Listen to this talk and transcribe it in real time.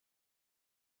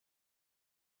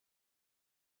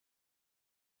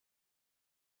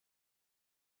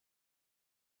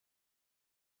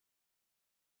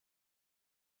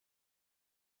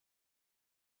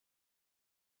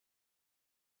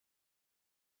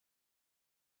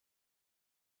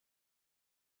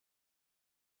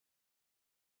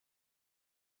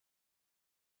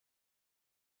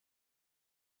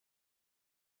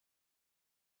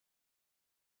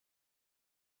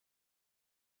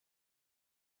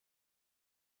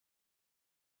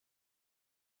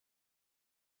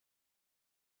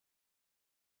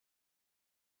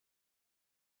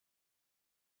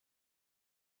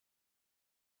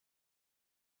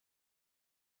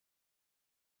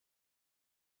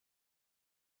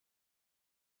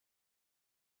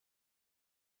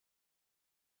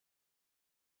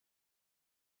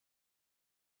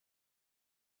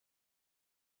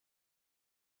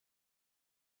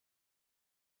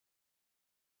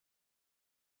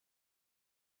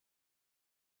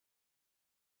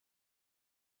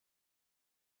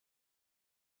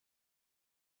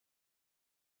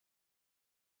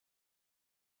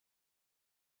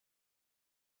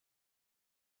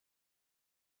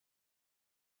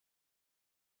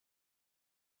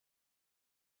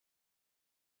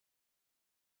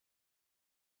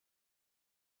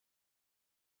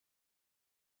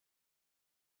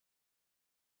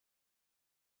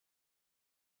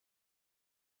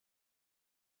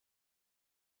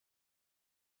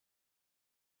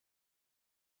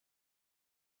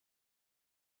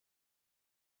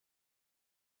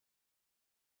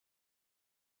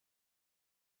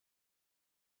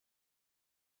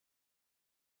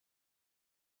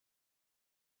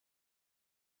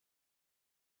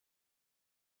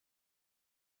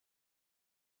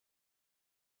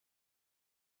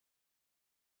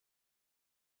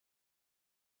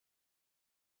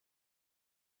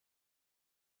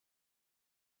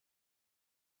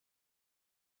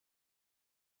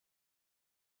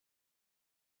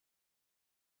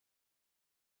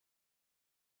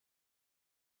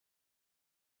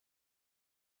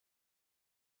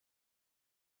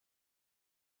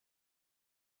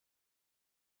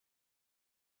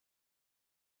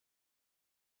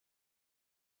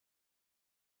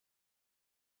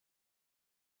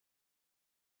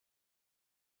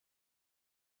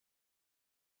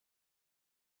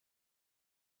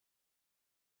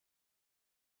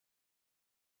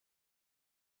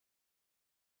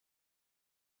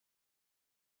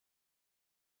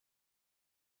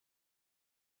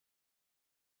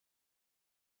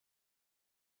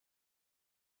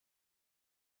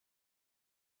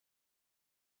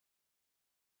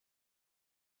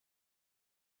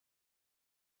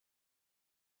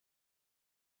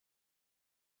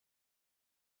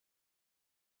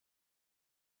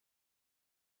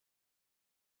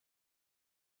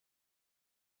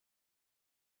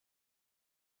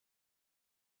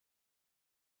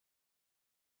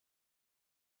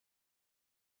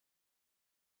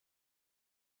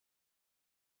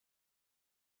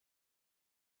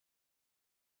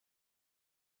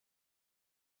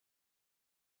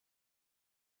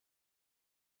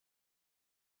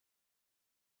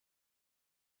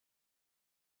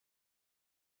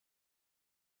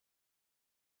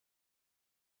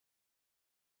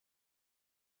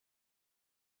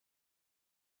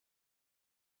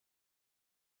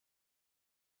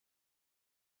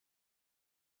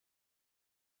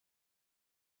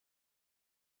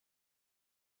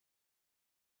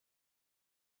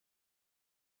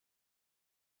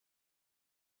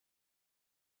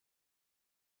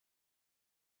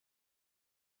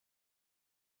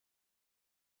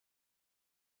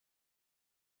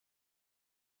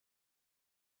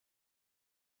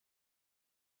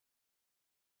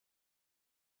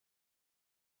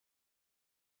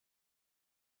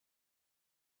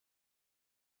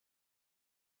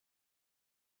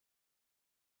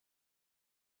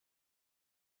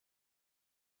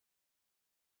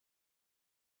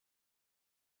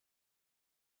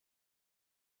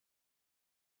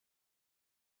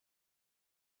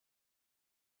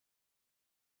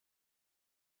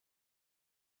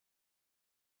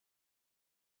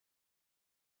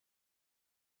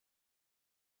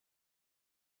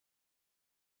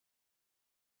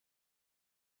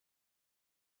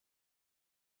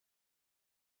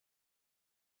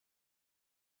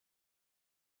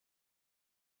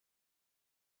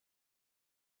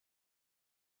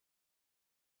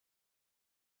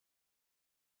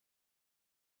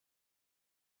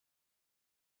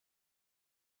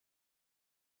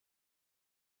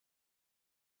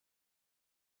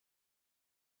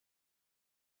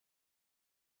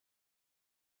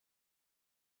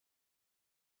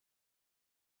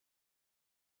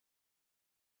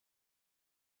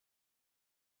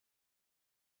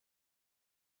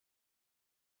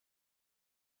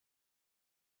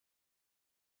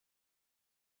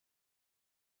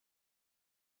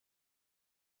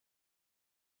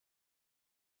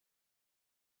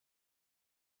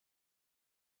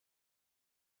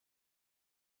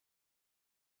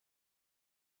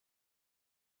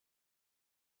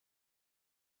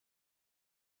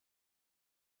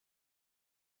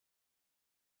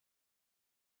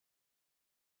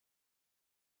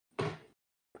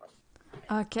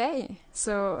Okay,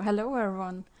 so hello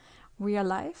everyone. We are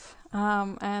live,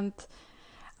 and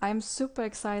I'm super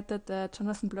excited that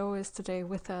Jonathan Blow is today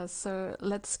with us. So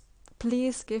let's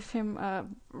please give him a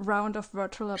round of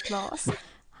virtual applause.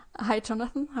 Hi,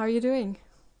 Jonathan. How are you doing?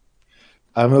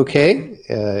 I'm okay.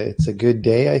 It's a good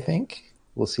day, I think.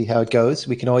 We'll see how it goes.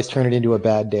 We can always turn it into a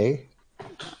bad day.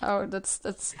 Oh,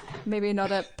 that's maybe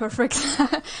not a perfect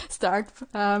start,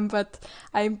 but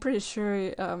I'm pretty sure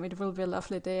it will be a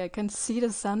lovely day. I can see the I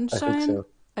think sunshine. so.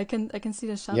 I can see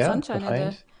the Yeah, sunshine in the.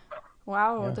 behind.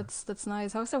 Wow, Yeah. that's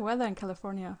nice. How's the weather in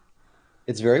California?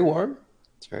 It's very warm.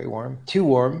 It's very warm. Too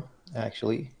warm,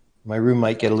 actually. My room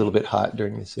might get a little bit hot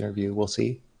during this interview. We'll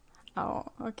see. Oh,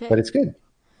 But okay. it's good.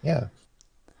 Yeah.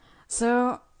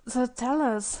 So tell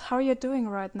us how you're doing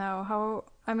right now.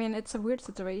 I mean, it's a weird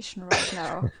situation right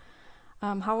now.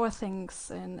 How are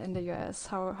things in the US?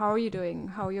 How are you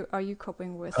doing? Are you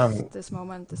coping with Um, this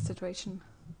moment, this situation?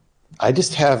 I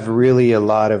just have really a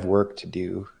lot of work to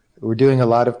do. We're doing a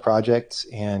lot of projects,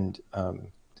 and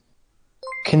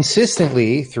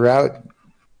consistently throughout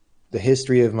the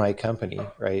history of my company,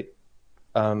 right?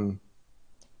 Um,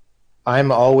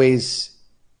 I'm always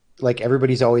like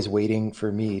everybody's always waiting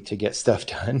for me to get stuff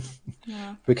done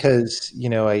Yeah. because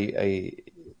I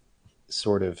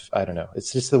sort of I don't know,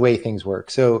 it's just the way things work.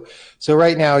 So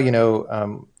right now,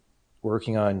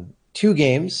 working on two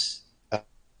games,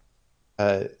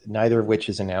 neither of which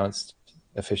is announced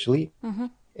officially, Mm-hmm.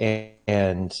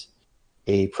 and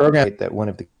a program that one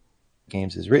of the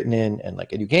games is written in, and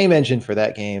like a new game engine for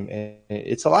that game. And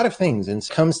it's a lot of things, and it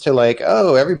comes to like,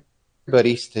 oh,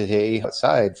 everybody stay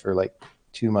outside for like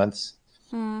 2 months.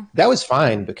 Mm. That was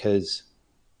fine because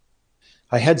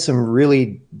I had some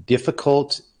really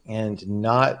difficult and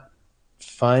not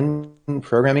fun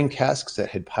programming tasks that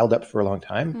had piled up for a long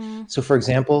time. Mm. So, for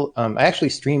example, I actually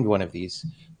streamed one of these.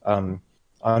 Um,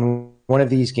 on one of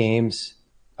these games,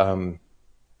 um,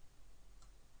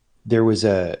 there was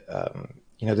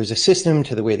there's a system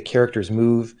to the way the characters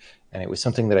move, and it was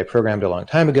something that I programmed a long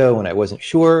time ago when I wasn't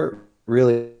sure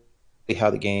really how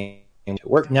the game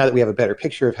worked. Now that we have a better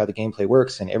picture of how the gameplay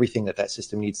works and everything that that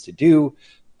system needs to do,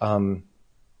 um,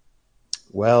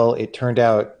 well, it turned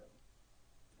out.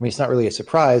 I mean, it's not really a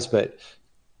surprise, but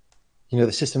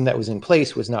the system that was in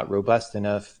place was not robust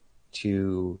enough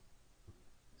to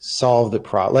solve the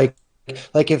problem.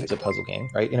 Like if it's a puzzle game,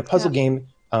 right? In a puzzle Yeah. game,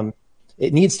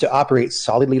 it needs to operate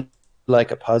solidly like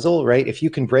a puzzle, right? If you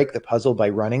can break the puzzle by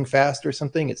running fast or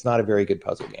something, it's not a very good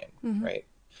puzzle game, Mm-hmm. right?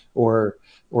 Or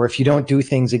or if you don't do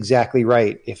things exactly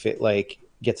right, if it like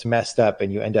gets messed up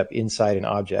and you end up inside an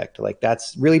object, like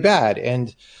that's really bad.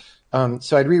 And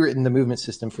so I'd rewritten the movement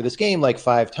system for this game like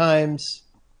 5 times,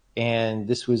 and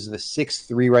this was the sixth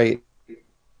rewrite,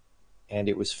 and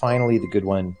it was finally the good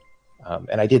one.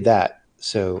 And I did that.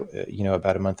 So,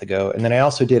 about a month ago. And then I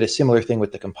also did a similar thing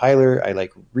with the compiler. I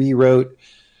like rewrote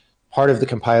part of the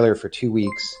compiler for 2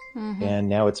 weeks, Mm-hmm. and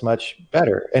now it's much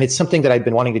better. And it's something that I've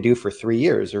been wanting to do for 3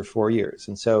 years or 4 years.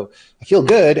 And so I feel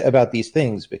good about these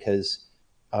things because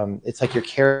it's like you're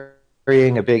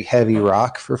carrying a big heavy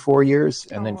rock for 4 years,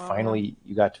 and Oh then wow, yeah. finally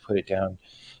you got to put it down.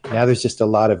 Now there's just a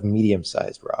lot of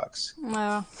medium-sized rocks,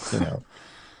 Yeah. you know.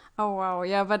 Oh wow,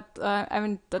 yeah, but I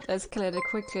mean that escalated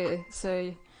quickly.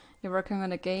 So you're working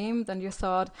on a game, then you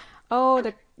thought, oh,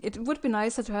 it would be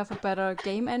nicer to have a better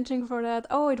game engine for that.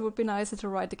 Oh, it would be nicer to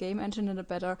write the game engine in a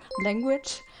better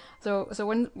language. So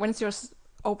when's your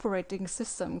operating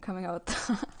system coming out?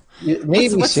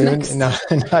 Maybe What's soon, next?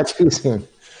 not too soon.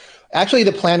 Actually,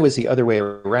 the plan was the other way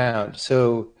around.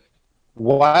 So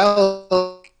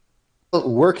while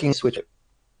working Switch,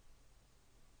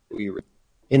 we were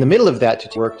in the middle of that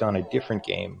to worked on a different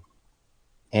game,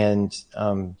 and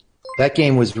that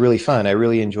game was really fun. I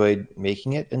really enjoyed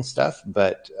making it and stuff,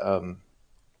 but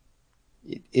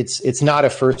it's not a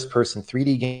first-person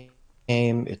 3D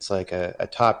game. It's like a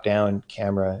top-down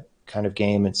camera kind of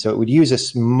game, and so it would use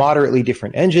a moderately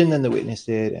different engine than The Witness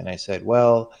did. And I said,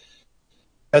 well,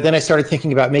 then I started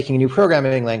thinking about making a new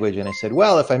programming language, and I said,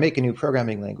 well, if I make a new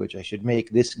programming language, I should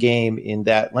make this game in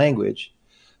that language.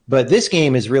 But this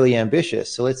game is really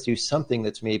ambitious, so let's do something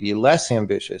that's maybe less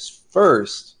ambitious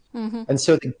first. Mm-hmm. And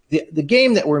so the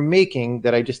game that we're making,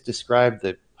 that I just described,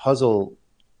 the puzzle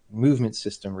movement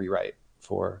system rewrite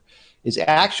for, is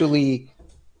actually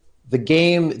the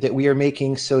game that we are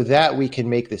making so that we can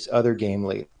make this other game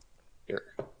later.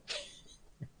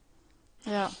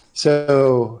 Yeah.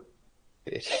 So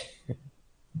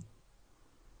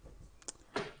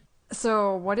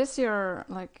So what is your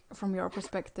like from your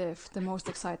perspective the most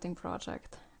exciting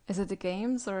project? Is it the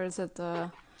games or is it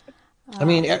the I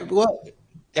mean, um well,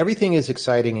 everything is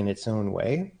exciting in its own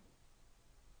way.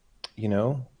 you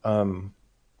know.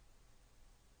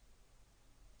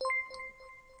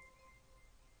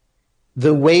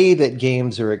 The way that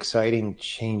games are exciting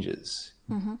changes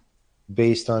Mm-hmm.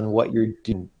 based on what you're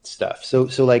doing stuff. So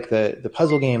like the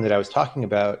puzzle game that I was talking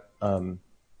about,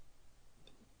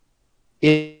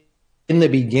 in, in the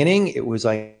beginning, it was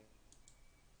like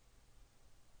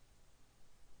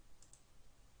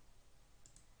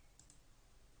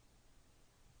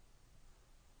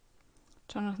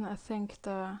Jonathan, I think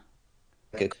a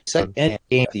second game.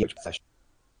 Are I,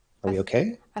 we th-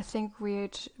 okay? I think we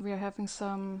are having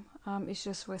some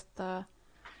issues with your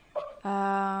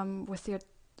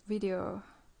video.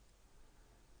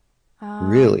 Um,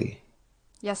 Really?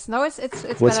 yes, no, it's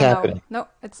What's better now. happening? No,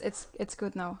 it's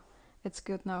good now. It's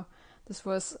good now. This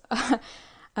was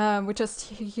we just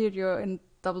hear you in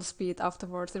double speed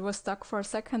afterwards. It was stuck for a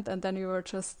second, and then you were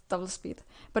just double speed.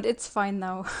 But it's fine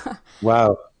now.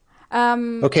 Wow.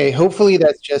 um, Okay, hopefully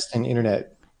that's just an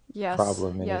internet yes,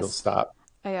 problem and it'll yes, stop.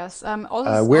 yes.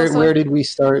 Where did we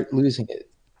start losing it?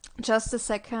 Just a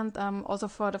second. Also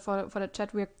for the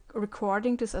chat, we're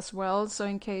recording this as well. So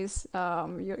in case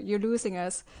you're losing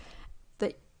us,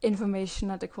 the information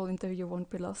at the call interview won't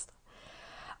be lost.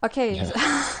 Okay.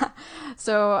 Yeah.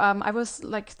 So I was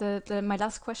like my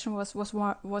last question was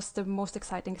the most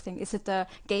exciting thing. Is it the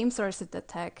games or is it the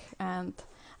tech? And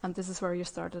this is where you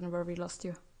started and where we lost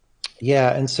you.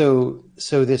 Yeah, and so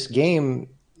this game,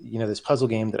 this puzzle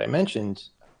game that I mentioned,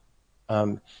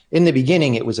 in the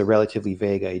beginning, it was a relatively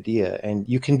vague idea, and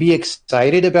you can be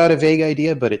excited about a vague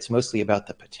idea, but it's mostly about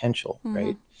the potential, Mm-hmm.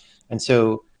 right? And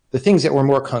so the things that were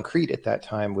more concrete at that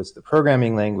time was the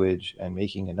programming language and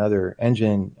making another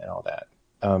engine and all that.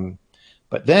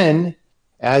 But then,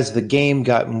 as the game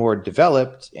got more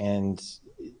developed and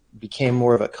became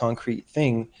more of a concrete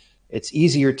thing, it's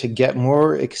easier to get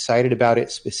more excited about it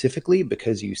specifically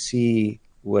because you see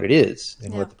what it is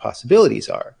and Yeah. what the possibilities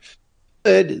are.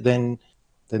 Good, then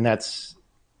that's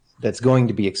going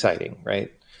to be exciting,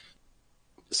 right?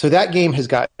 So that game has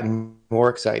gotten more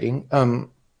exciting.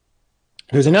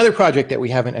 There's another project that we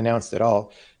haven't announced at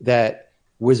all that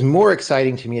was more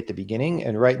exciting to me at the beginning,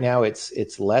 and right now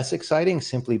it's less exciting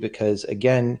simply because,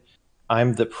 again,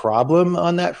 I'm the problem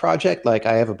on that project. Like,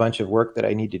 I have a bunch of work that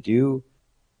I need to do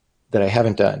that I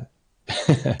haven't done.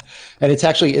 And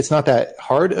it's not that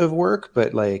hard of work,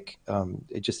 but like,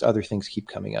 it just, other things keep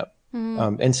coming up.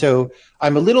 Mm. And so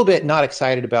I'm a little bit not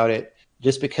excited about it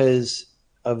just because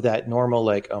of that normal,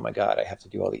 like, oh my God, I have to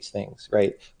do all these things,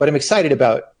 right? But I'm excited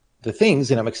about the things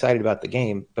and I'm excited about the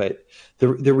game. But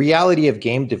the reality of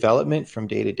game development from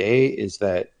day to day is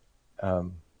that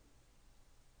um,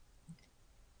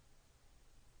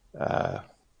 uh,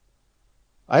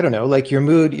 I don't know, like your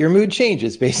mood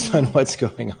changes based on what's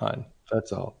going on.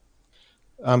 That's all.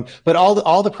 But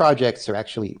all the projects are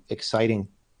actually exciting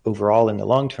overall in the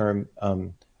long term.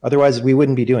 Otherwise, we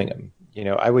wouldn't be doing them.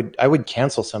 I would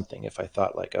cancel something if I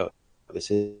thought like, oh,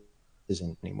 this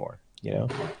isn't anymore.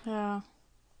 Yeah.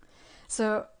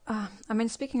 So, I mean,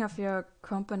 speaking of your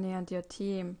company and your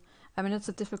team, I mean, it's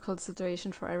a difficult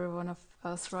situation for every one of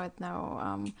us right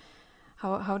now.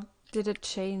 How did it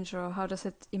change, or how does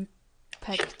it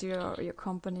impact your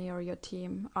company or your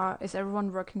team? Is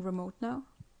everyone working remote now?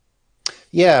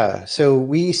 Yeah. So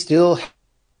we still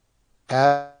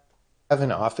have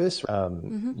an office.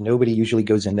 Mm-hmm. Nobody usually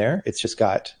goes in there. It's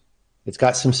got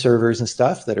some servers and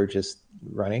stuff that are just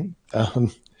running.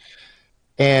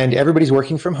 And everybody's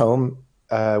working from home.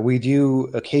 We do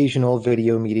occasional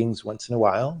video meetings once in a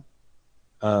while,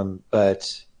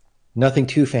 but nothing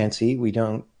too fancy. We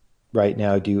don't right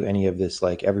now do any of this,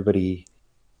 like everybody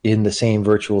in the same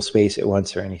virtual space at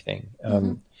once or anything.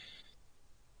 Mm-hmm.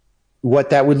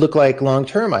 What that would look like long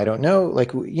term, I don't know.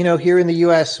 Like, here in the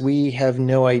US, we have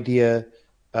no idea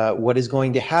what is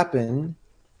going to happen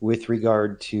with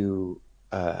regard to,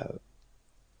 uh,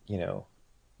 you know,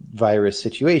 virus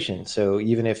situation. So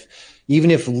even if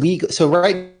legal, so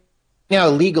right now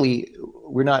legally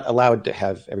we're not allowed to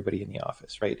have everybody in the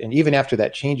office, right? And even after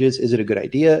that changes, is it a good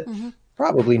idea? Mm-hmm.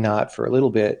 Probably not for a little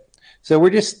bit. So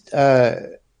we're just going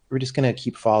to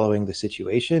keep following the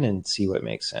situation and see what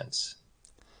makes sense.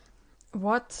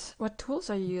 What tools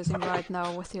are you using right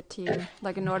now with your team,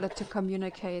 like in order to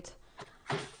communicate?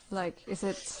 Like, is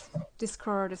it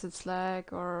Discord, is it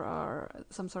Slack, or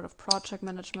some sort of project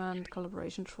management,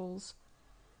 collaboration tools?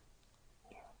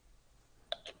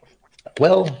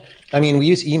 Well, I mean, we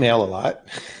use email a lot.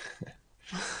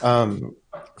 um,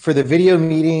 for the video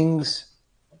meetings,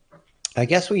 I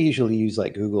guess we usually use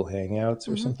like Google Hangouts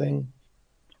or Mm-hmm. something.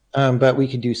 But we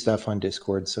could do stuff on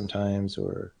Discord sometimes,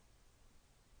 or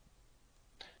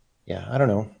yeah, I don't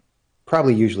know.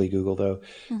 Probably usually Google though.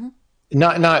 Mm-hmm.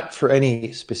 not for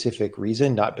any specific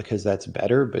reason, not because that's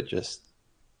better, but just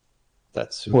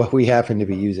that's what we happen to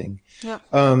be using. Yeah.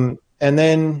 And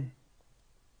then,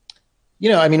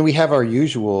 I mean, we have our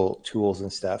usual tools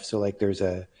and stuff. So like there's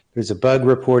a bug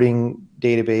reporting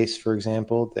database, for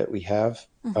example, that we have.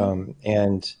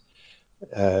 And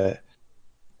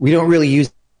we don't really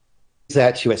use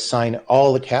that to assign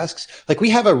all the tasks. Like we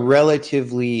have a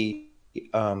relatively,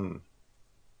 how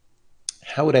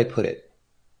would I put it?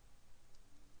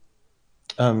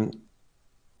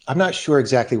 I'm not sure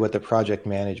exactly what the project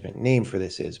management name for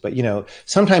this is, but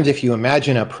sometimes if you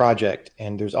imagine a project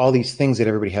and there's all these things that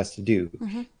everybody has to do,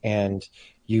 and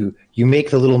you make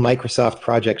the little Microsoft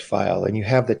project file and you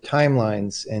have the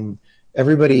timelines and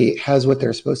everybody has what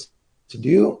they're supposed to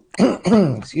do.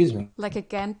 Excuse me. Like a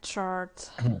Gantt chart.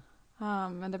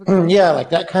 And the yeah, like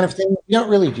that kind of thing. We don't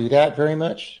really do that very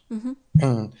much.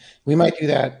 We might do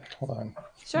that. Hold on.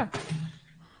 Sure.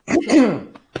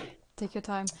 Take your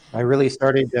time. I really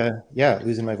started,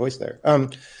 losing my voice there.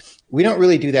 We don't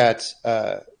really do that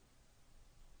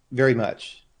very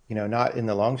much, not in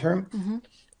the long term.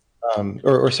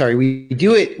 Sorry, we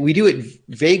do it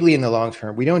vaguely in the long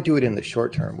term. We don't do it in the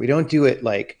short term. We don't do it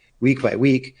like week by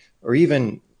week or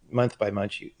even month by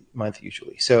month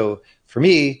usually. So for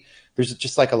me, there's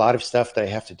just like a lot of stuff that I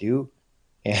have to do,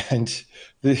 and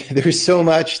there's so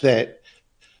much that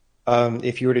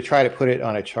if you were to try to put it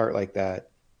on a chart like that,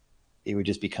 it would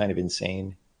just be kind of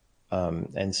insane.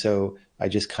 And so I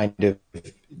just kind of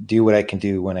do what I can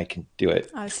do when I can do it.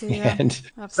 I see. Yeah, and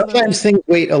absolutely. Sometimes things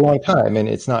wait a long time and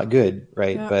it's not good,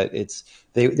 right? Yeah. But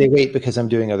they wait because I'm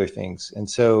doing other things. And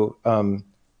so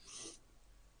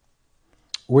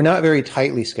we're not very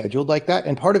tightly scheduled like that.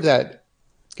 And part of that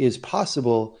is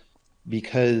possible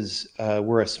because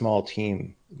we're a small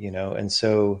team, and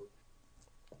so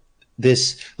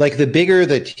this, like, the bigger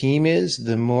the team is,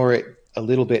 the more it a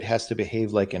little bit has to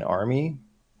behave like an army,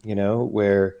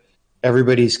 where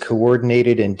everybody's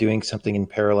coordinated and doing something in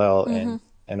parallel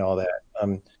and all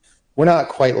that. We're not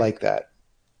quite like that.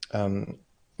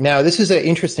 Now, this is an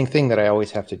interesting thing that I always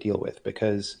have to deal with,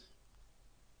 because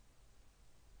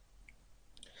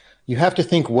you have to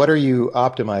think, what are you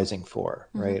optimizing for,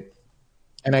 right?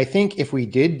 And I think if we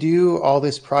did do all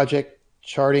this project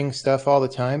charting stuff all the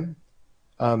time,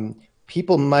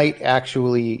 people might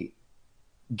actually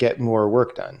get more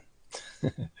work done.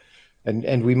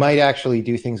 and we might actually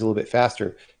do things a little bit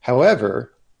faster.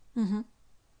 However,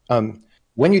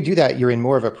 when you do that, you're in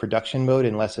more of a production mode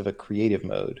and less of a creative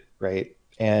mode, right?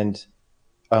 And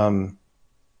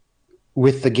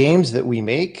with the games that we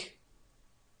make,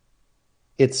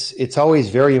 it's always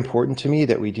very important to me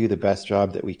that we do the best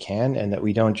job that we can and that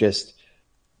we don't just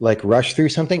like rush through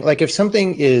something. Like if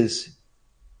something is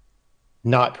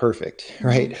not perfect,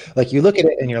 right? Like you look at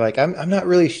it and you're like, I'm not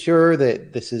really sure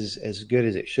that this is as good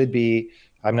as it should be.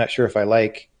 I'm not sure if I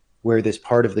like where this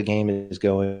part of the game is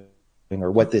going or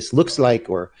what this looks like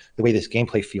or the way this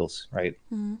gameplay feels, right?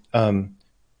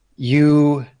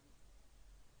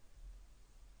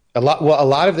 A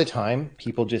lot of the time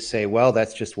people just say, well,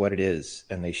 that's just what it is,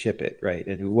 and they ship it, right?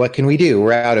 And what can we do?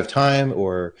 We're out of time,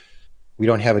 or we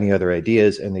don't have any other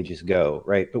ideas, and they just go,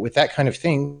 right? But with that kind of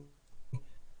thing,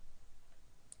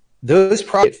 those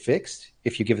problems get fixed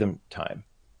if you give them time,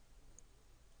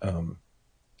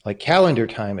 like calendar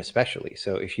time especially.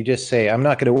 So if you just say, I'm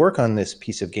not going to work on this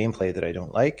piece of gameplay that I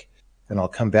don't like, and I'll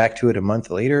come back to it a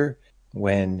month later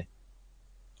when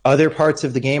other parts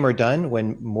of the game are done,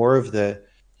 when more of the,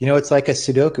 it's like a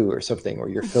Sudoku or something where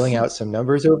you're filling out some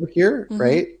numbers over here,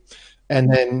 right?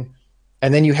 And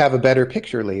then you have a better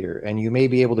picture later, and you may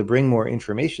be able to bring more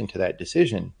information to that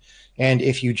decision. And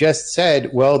if you just said,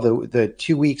 well, the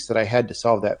 2 weeks that I had to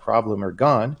solve that problem are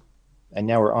gone, and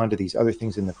now we're on to these other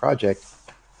things in the project,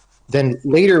 then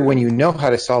later when you know how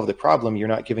to solve the problem, you're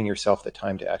not giving yourself the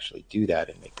time to actually do that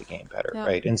and make the game better,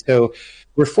 right? And so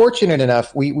we're fortunate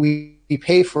enough, we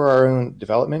pay for our own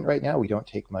development right now. We don't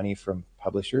take money from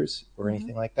publishers or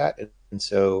anything like that. And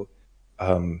so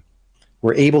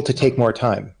we're able to take more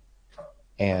time.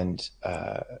 And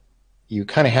you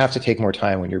kind of have to take more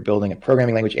time when you're building a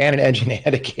programming language and an engine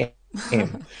and a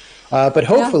game. But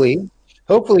hopefully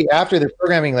after the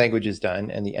programming language is done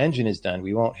and the engine is done,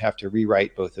 we won't have to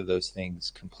rewrite both of those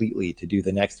things completely to do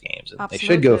the next games. And they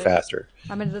should go faster.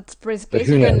 I mean, that's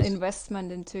basically an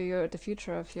investment into the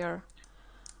future of your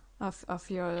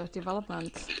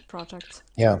development project.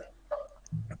 Yeah.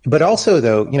 But also,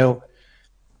 though,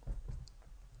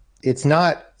 it's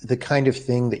not the kind of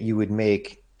thing that you would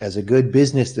make as a good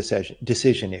business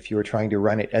decision if you were trying to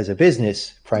run it as a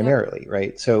business primarily,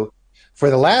 right? So for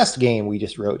the last game, we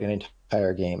just wrote an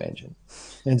entire game engine.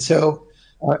 And so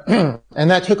And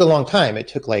that took a long time. It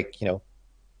took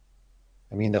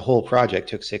I mean, the whole project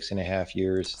took 6.5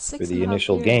 years for Six and the a half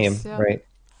initial years, game, yeah. right?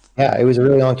 Yeah, it was a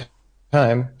really long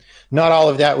time. Not all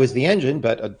of that was the engine,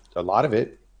 but a lot of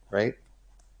it, right?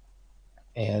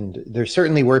 And there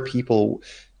certainly were people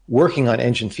working on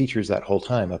engine features that whole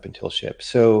time up until ship.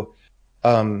 So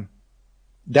um,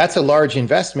 that's a large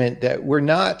investment that we're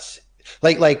not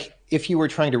like if you were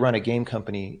trying to run a game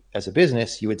company as a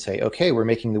business, you would say, okay, we're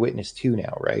making The Witness 2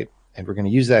 now, right? And we're going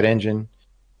to use that engine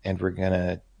and we're going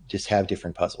to just have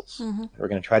different puzzles. Mm-hmm. We're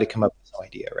going to try to come up with some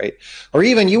idea, right? Or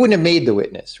even you wouldn't have made The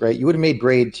Witness, right? You would have made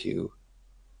Braid 2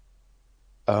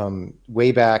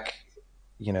 way back,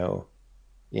 you know,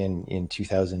 in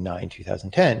 2009,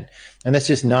 2010. And that's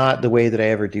just not the way that I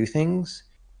ever do things.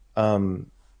 Um,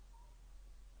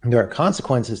 there are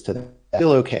consequences to that.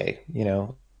 Still okay, you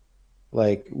know,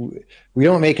 like we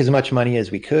don't make as much money as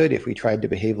we could if we tried to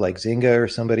behave like Zynga or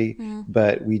somebody, Mm-hmm.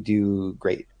 but we do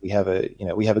great. We have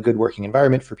a good working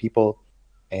environment for people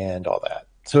and all that.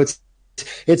 So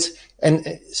it's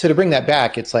and so to bring that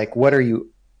back, it's like, what are you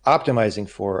optimizing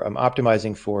for? I'm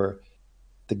optimizing for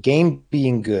the game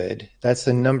being good. That's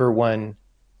the number one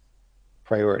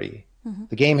priority. Mm-hmm.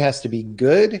 The game has to be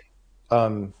good,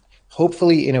 um,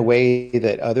 hopefully in a way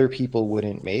that other people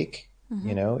wouldn't make. Mm-hmm.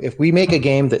 You know, if we make a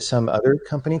game that some other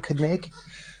company could make,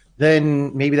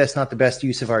 then maybe that's not the best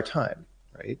use of our time,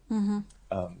 right? Mm-hmm.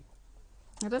 Um,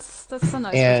 Yeah, that's a nice way to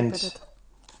put and it.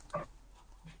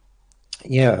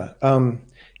 yeah,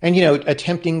 and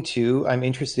attempting to, I'm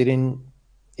interested in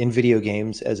video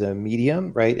games as a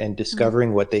medium, right? And Mm-hmm.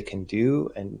 discovering what they can do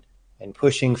and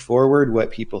pushing forward what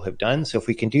people have done. So if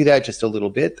we can do that just a little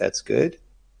bit, that's good.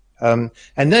 And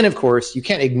then, of course, you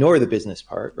can't ignore the business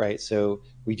part, right? So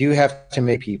we do have to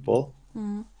make people,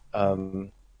 Mm-hmm.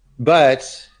 um,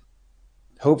 but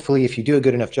hopefully, if you do a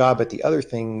good enough job at the other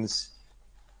things,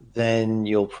 then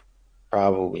you'll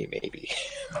probably maybe,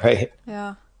 right?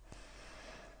 Yeah.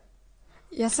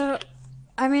 Yeah. So,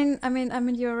 I mean,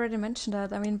 you already mentioned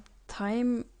that. I mean,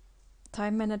 time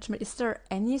management. Is there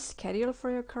any schedule for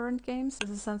your current games? Is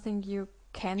this something you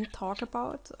can talk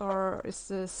about, or is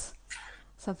this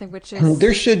something which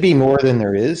There is? should be more than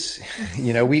there is.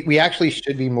 We actually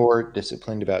should be more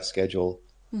disciplined about schedule.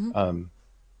 Mm-hmm. Um,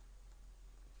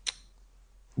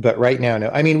 but right now, no.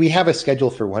 I mean, we have a schedule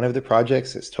for one of the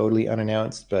projects that's totally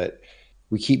unannounced, but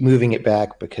we keep moving it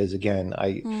back because, again,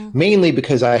 I Mm. mainly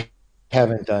because I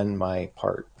haven't done my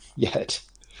part yet.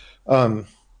 Um,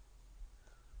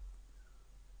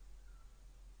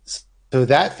 so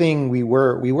that thing we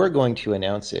were going to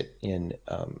announce it in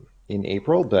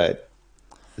April, but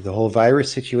the whole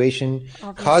virus situation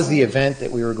caused the Obviously. event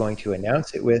that we were going to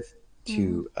announce it with Mm-hmm.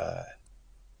 to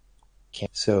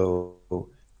cancel. So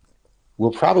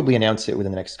we'll probably announce it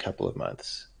within the next couple of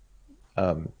months.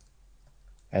 Um,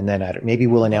 and then maybe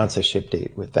we'll announce a ship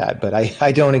date with that, but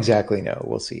I don't exactly know.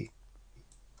 We'll see.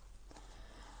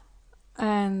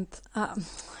 And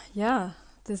yeah,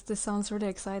 this sounds really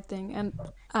exciting. And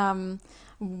um,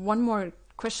 one more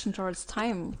question towards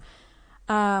time.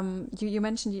 You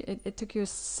mentioned it took you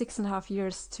 6.5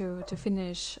 years to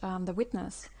finish The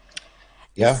Witness.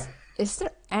 Yeah. Is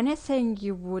there anything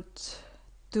you would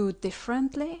do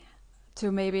differently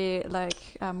to maybe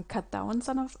like cut down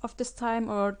some of this time,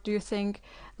 or do you think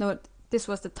no, this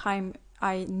was the time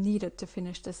I needed to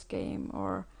finish this game,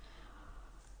 or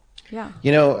yeah.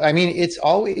 I mean, it's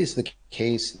always the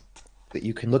case that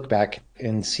you can look back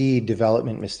and see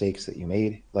development mistakes that you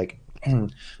made. Like,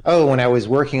 oh, when I was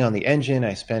working on the engine,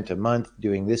 I spent a month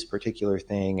doing this particular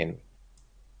thing and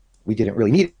we didn't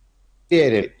really need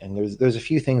it. And there's a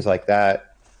few things like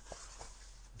that.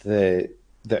 The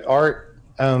art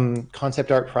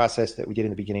concept art process that we did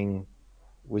in the beginning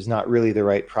was not really the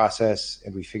right process,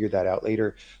 and we figured that out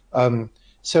later.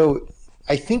 So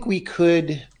I think we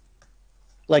could,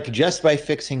 like, just by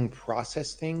fixing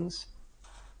process things,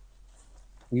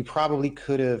 we probably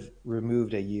could have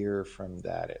removed a year from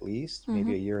that, at least Mm-hmm.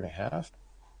 maybe a year and a half.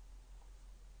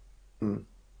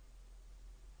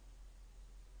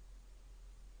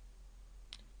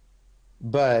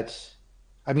 But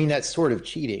I mean, that's sort of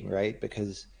cheating, right?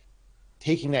 Because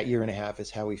taking that year and a half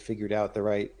is how we figured out the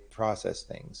right process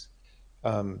things.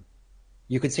 Um,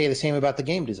 you could say the same about the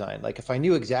game design. Like, if I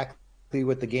knew exactly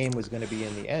what the game was going to be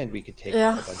in the end, we could take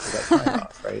Yeah. a bunch of that time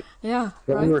off, right? Yeah,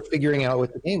 But we right. were figuring out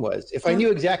what the game was. If I Yeah.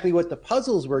 knew exactly what the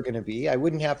puzzles were going to be, I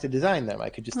wouldn't have to design them. I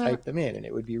could just Yeah. type them in and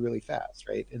it would be really fast,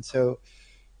 right? And so,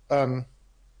 um,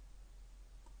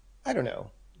 I don't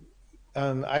know.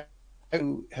 I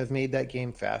have made that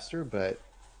game faster, but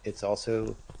it's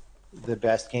also the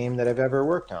best game that I've ever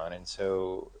worked on. And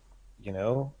so, you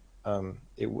know,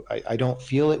 I don't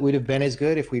feel it would have been as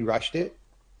good if we rushed it.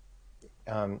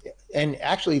 And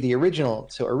actually,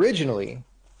 originally,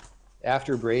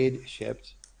 after Braid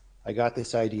shipped, I got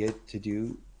this idea to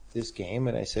do this game,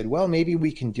 and I said, well, maybe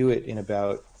we can do it in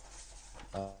about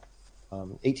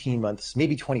 18 months,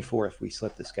 maybe 24 if we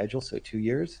slip the schedule, so 2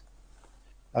 years.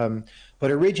 But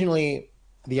originally,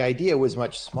 the idea was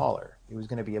much smaller. It was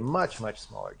going to be a much, much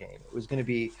smaller game. It was going to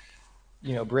be,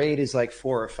 Braid is like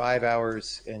 4 or 5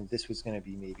 hours, and this was going to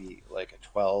be maybe like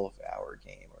a 12-hour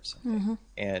game or something. Mm-hmm.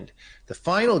 And the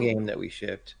final game that we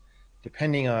shipped,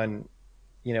 depending on,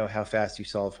 how fast you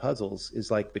solve puzzles,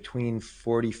 is like between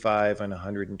 45 and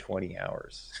 120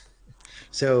 hours.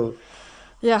 So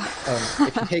Yeah.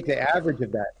 if you take the average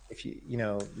of that, if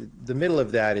the middle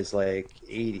of that is like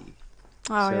 80.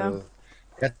 Oh, So yeah.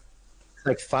 that's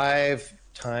like 5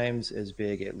 times as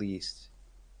big at least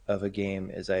of a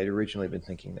game as I had originally been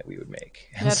thinking that we would make.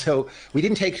 And Yeah. so we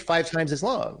didn't take 5 times as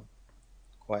long,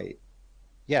 quite.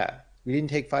 Yeah, we didn't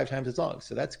take 5 times as long,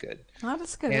 so that's good. Oh,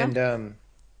 that's good. Yeah.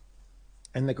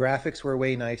 And the graphics were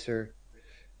way nicer.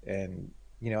 And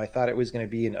I thought it was going to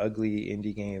be an ugly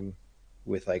indie game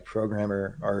with like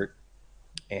programmer art.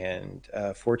 And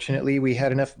fortunately, we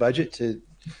had enough budget to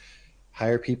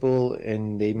hire people,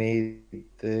 and they made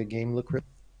the game look real.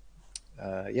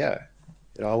 Yeah,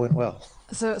 it all went well.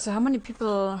 So how many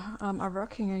people are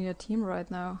working in your team right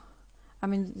now? I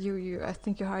mean, I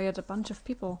think you hired a bunch of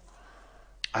people.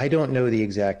 I don't know the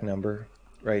exact number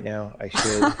right now. I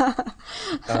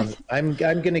should. I'm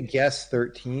going to guess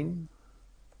 13,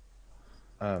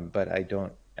 but I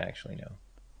don't actually know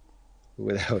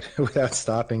without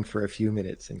stopping for a few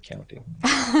minutes and counting.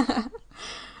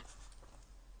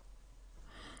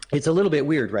 It's a little bit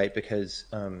weird, right? Because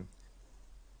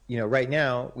right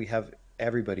now we have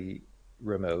everybody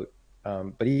remote,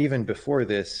 but even before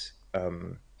this,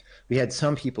 we had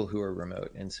some people who are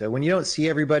remote. And so when you don't see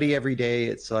everybody every day,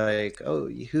 it's like, oh,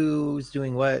 who's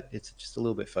doing what? It's just a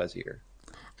little bit fuzzier.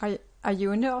 Are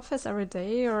you in the office every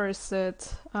day, or is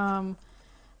it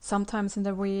sometimes in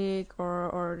the week,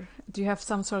 or do you have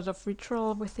some sort of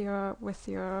ritual with your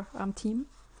team?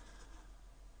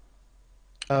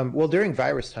 Well, during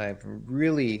virus time,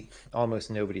 really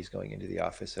almost nobody's going into the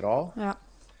office at all. Yeah.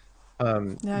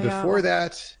 Yeah.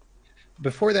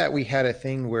 Before that, we had a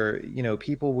thing where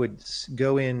people would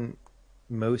go in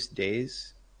most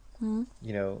days. Mm.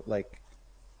 Like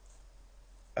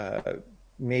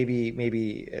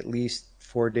maybe at least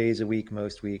 4 days a week,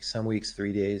 most weeks, some weeks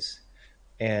 3 days.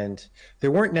 And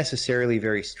there weren't necessarily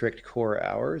very strict core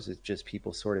hours. It's just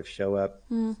people sort of show up.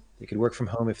 Mm. They could work from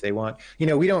home if they want. We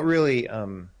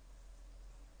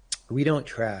don't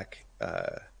track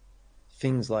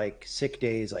things like sick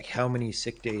days, like how many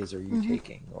sick days are you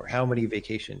taking, or how many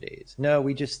vacation days. No,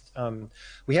 we just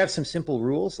we have some simple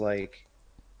rules, like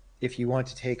if you want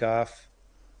to take off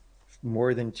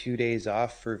more than 2 days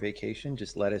off for vacation,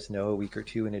 just let us know a week or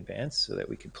two in advance so that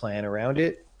we could plan around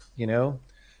it.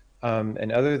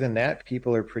 And other than that,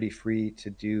 people are pretty free to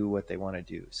do what they want to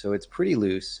do. So it's pretty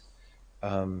loose.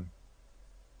 Of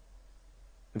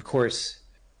course,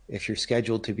 if you're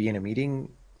scheduled to be in a meeting,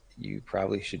 you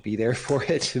probably should be there for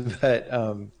it. But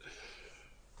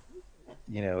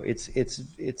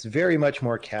it's very much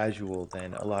more casual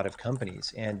than a lot of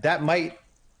companies, and that might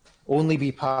only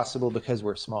be possible because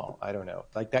we're small. I don't know.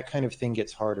 Like that kind of thing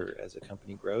gets harder as a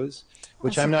company grows,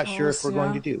 which I'm not sure if we're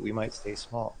going to do. We might stay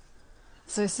small.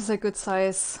 So this is a good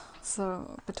size.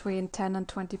 So between 10 and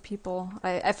 20 people.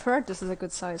 I've heard this is a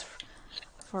good size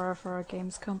for a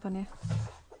games company.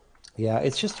 Yeah,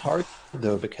 it's just hard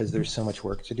though because there's so much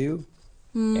work to do,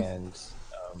 and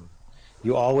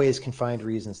you always can find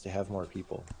reasons to have more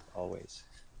people. Always.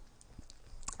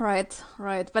 Right.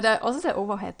 But also the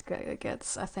overhead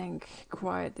gets, I think,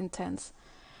 quite intense.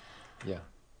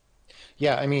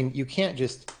 Yeah. I mean, you can't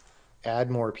just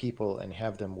add more people and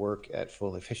have them work at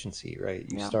full efficiency, right?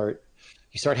 You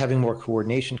start having more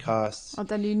coordination costs. And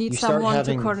then you need someone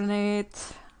to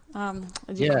coordinate.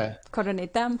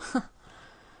 Coordinate them.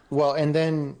 Well, and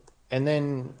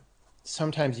then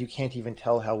sometimes you can't even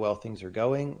tell how well things are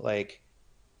going. Like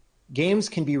games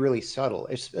can be really subtle.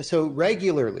 So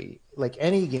regularly, like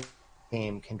any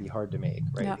game can be hard to make,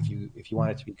 right? Yeah. If you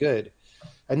want it to be good.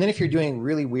 And then if you're doing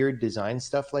really weird design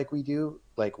stuff like we do,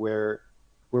 like where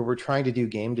we're trying to do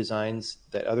game designs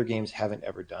that other games haven't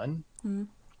ever done,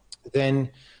 then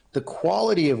the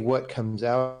quality of what comes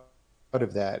out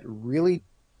of that really,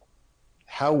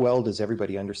 how well does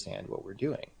everybody understand what we're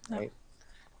doing, right?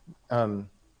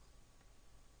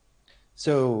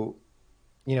 So,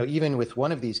 even with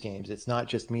one of these games, it's not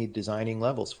just me designing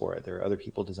levels for it. There are other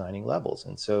people designing levels.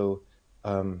 And so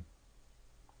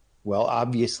Well,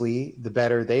 obviously, the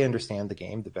better they understand the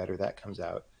game, the better that comes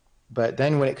out. But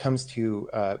then when it comes to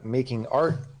making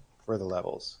art for the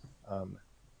levels,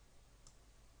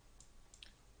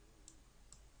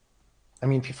 I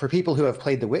mean, for people who have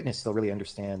played The Witness, they'll really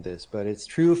understand this, but it's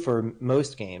true for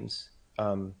most games,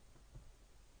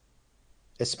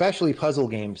 especially puzzle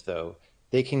games, though.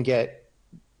 They can get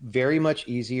very much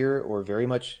easier or very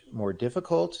much more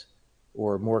difficult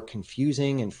or more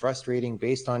confusing and frustrating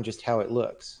based on just how it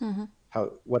looks,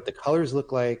 what the colors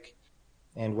look like,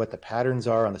 and what the patterns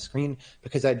are on the screen,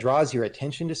 because that draws your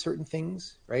attention to certain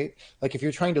things, right? Like if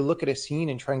you're trying to look at a scene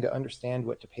and trying to understand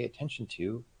what to pay attention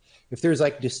to, if there's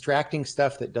like distracting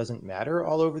stuff that doesn't matter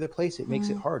all over the place, it makes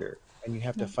it harder, and you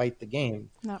have to fight the game.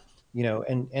 You know,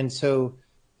 and so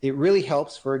it really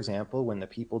helps, for example, when the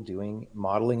people doing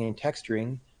modeling and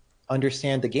texturing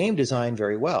understand the game design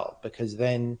very well, because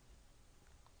then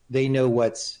they know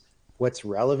what's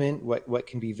relevant, what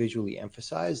can be visually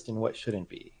emphasized, and what shouldn't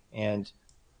be. And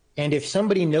if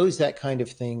somebody knows that kind of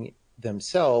thing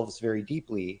themselves very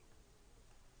deeply,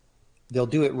 they'll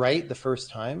do it right the first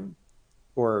time,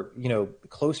 or, you know,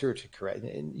 closer to correct.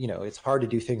 And, you know, it's hard to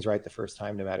do things right the first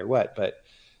time no matter what, but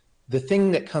the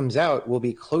thing that comes out will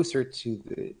be closer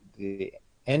to the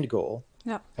end goal.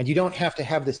 Yeah. And you don't have to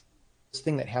have this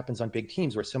thing that happens on big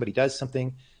teams where somebody does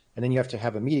something and then you have to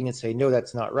have a meeting and say, no,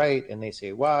 that's not right. And they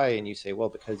say, why? And you say, well,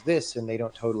 because this, and they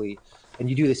don't totally, and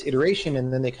you do this iteration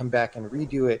and then they come back and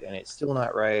redo it and it's still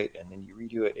not right. And then you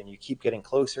redo it and you keep getting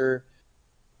closer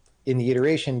in the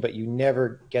iteration, but you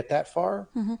never get that far.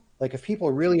 Like if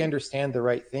people really understand the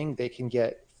right thing, they can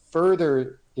get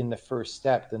further in the first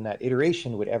step than that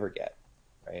iteration would ever get,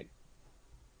 right?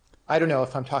 I don't know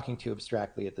if I'm talking too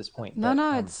abstractly at this point. No, but,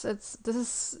 no, it's this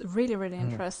is really, really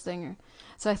interesting.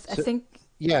 So I think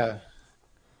yeah,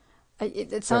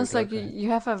 it sounds like you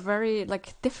have a very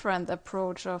like different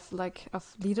approach of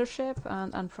leadership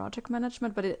and project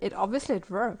management, but it obviously it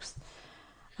works.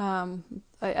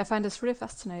 I find this really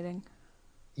fascinating.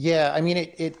 Yeah, I mean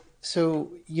it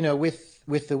so, you know,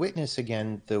 with The Witness,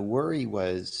 again, the worry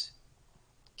was,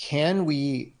 can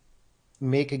we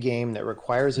make a game that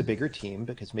requires a bigger team,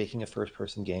 because making a first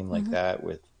person game like that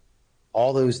with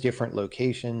all those different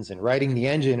locations and writing the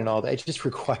engine and all that, it just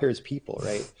requires people,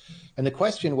 right? And the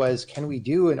question was, can we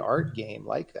do an art game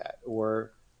like that,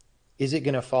 or is it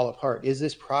going to fall apart? Is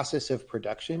this process of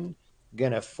production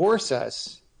going to force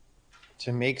us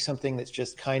to make something that's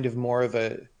just kind of more of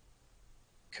a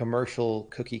commercial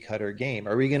cookie cutter game?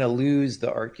 Are we going to lose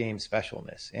the art game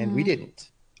specialness? And we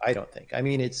didn't, I don't think. I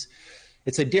mean, it's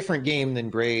a different game than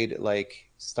Braid, like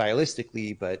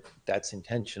stylistically, but that's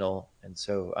intentional. And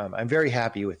so I'm very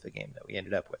happy with the game that we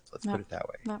ended up with. Let's put it that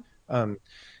way.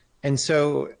 And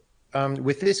so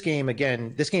with this game,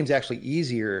 again, this game's actually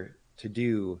easier to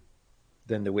do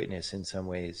than The Witness in some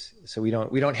ways. So we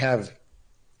don't have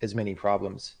as many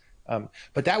problems.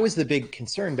 But that was the big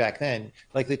concern back then.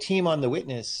 Like the team on The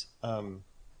Witness,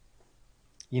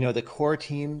 you know, the core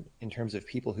team in terms of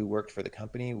people who worked for the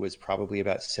company was probably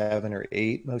about 7 or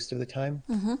 8 most of the time.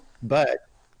 But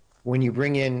when you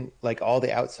bring in like all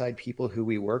the outside people who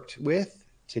we worked with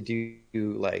to do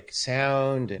like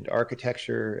sound and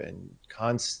architecture and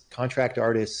contract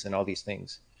artists and all these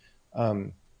things,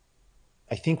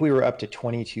 I think we were up to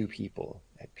 22 people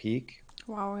at peak.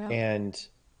 Wow, yeah. And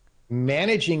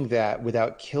managing that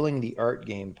without killing the art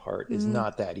game part is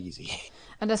not that easy.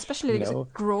 And especially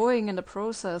growing in the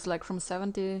process, like from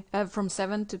 7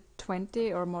 to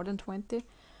 20 or more than 20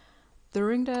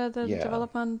 during the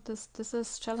development, this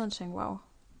is challenging. Wow.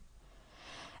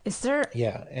 Is there?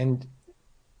 Yeah, and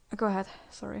go ahead.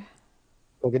 Sorry.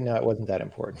 Okay, no, it wasn't that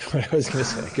important. What I was going to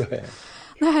say. Go ahead.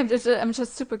 No, I'm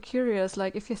just super curious.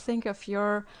 Like, if you think of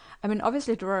I mean,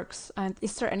 obviously it works. And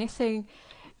is there anything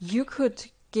you could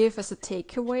give as a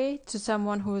takeaway to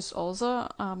someone who is also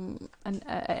an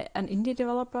indie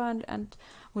developer and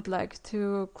would like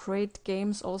to create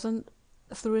games also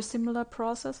through a similar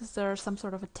process? Is there some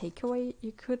sort of a takeaway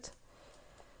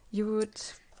you would?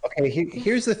 Okay,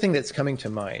 here's the thing that's coming to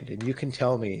mind, and you can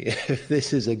tell me if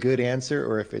this is a good answer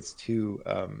or if it's too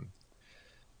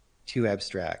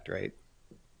abstract, right?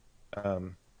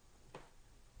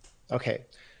 Okay,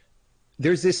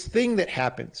 there's this thing that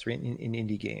happens in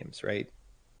indie games, right?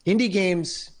 Indie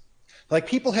games, like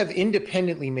people have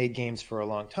independently made games for a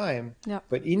long time,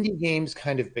 but indie games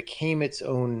kind of became its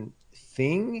own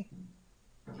thing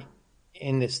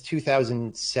in this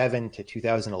 2007 to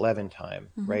 2011 time,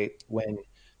 right? When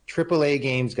AAA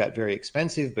games got very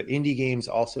expensive, but indie games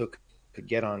also could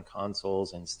get on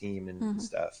consoles and Steam and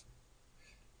stuff.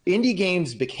 Indie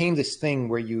games became this thing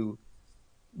where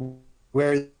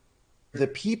the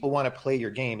people want to play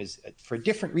your game is for a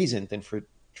different reason than for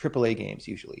AAA games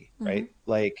usually, right?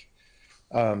 Like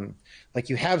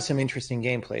you have some interesting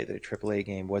gameplay that a AAA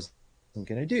game wasn't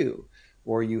going to do,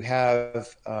 or you have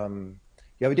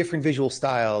a different visual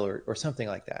style or something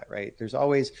like that, right? There's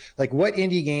always like what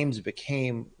indie games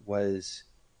became was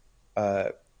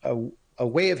a, a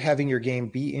way of having your game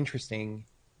be interesting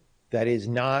that is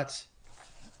not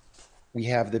we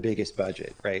have the biggest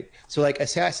budget, right? So like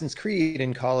Assassin's Creed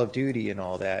and Call of Duty and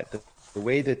all that, the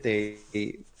way that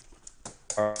they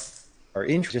are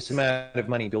interested just amount of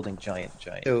money building giant.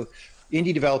 So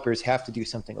indie developers have to do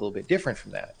something a little bit different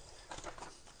from that.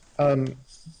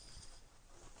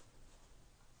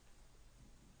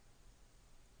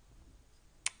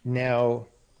 Now,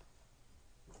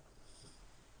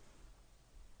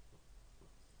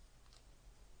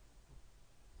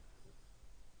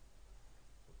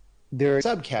 there are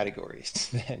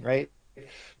subcategories then, right?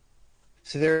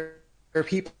 So there are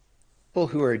people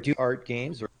who are do art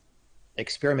games or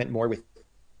experiment more with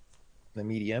the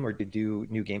medium or to do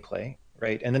new gameplay,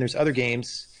 right? And then there's other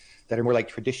games that are more like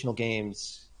traditional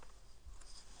games,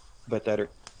 but that are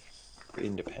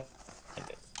independent.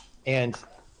 And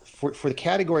for the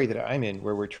category that I'm in,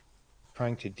 where we're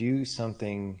trying to do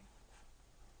something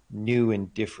new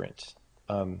and different,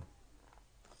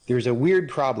 there's a weird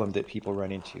problem that people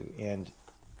run into, and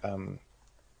I'm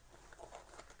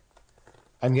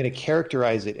going to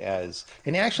characterize it as,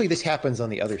 and actually this happens on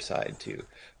the other side too,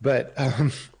 but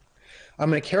I'm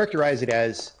going to characterize it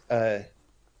as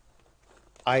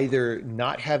either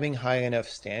not having high enough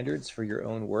standards for your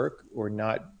own work or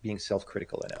not being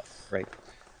self-critical enough, right?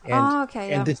 And Oh,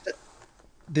 okay, and yeah.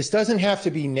 this doesn't have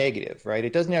to be negative, right?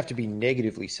 It doesn't have to be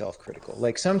negatively self-critical.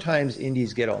 Like sometimes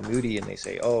indies get all moody and they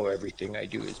say, "Oh, everything I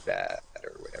do is bad"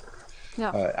 or whatever.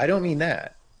 Yeah. I don't mean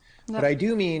that, but Yeah. I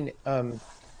do mean,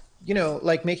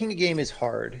 like making a game is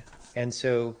hard, and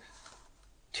so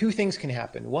two things can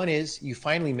happen. One is you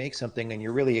finally make something and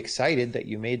you're really excited that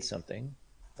you made something,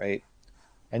 right?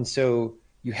 And so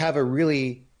you have a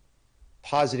really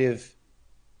positive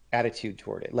attitude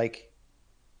toward it. Like,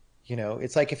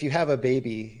 it's like if you have a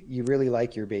baby, you really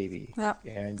like your baby Yeah.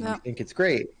 and you Yeah. think it's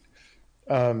great.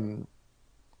 Um,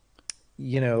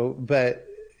 but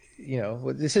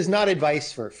this is not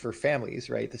advice for families,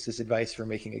 right? This is advice for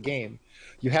making a game.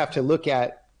 You have to look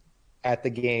at the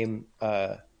game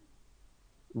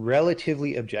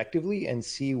relatively objectively and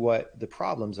see what the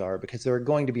problems are, because there are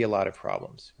going to be a lot of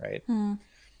problems, right?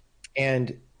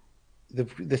 And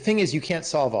the thing is, you can't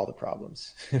solve all the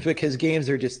problems because games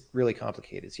are just really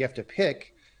complicated. So you have to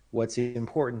pick what's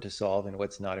important to solve and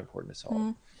what's not important to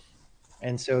solve.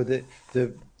 And so the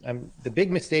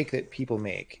big mistake that people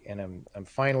make, and I'm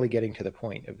finally getting to the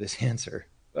point of this answer.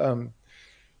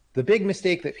 The big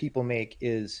mistake that people make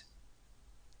is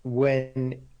when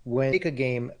they make a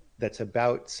game that's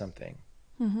about something,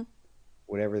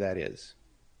 whatever that is,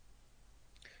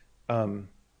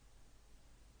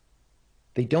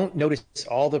 they don't notice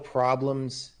all the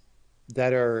problems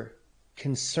that are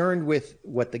concerned with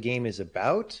what the game is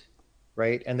about,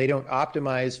 right? And they don't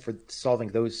optimize for solving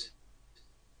those.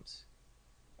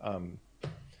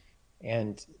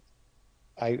 And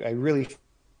I really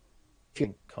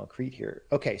feel concrete here.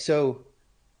 Okay, so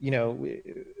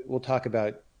we'll talk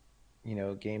about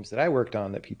games that I worked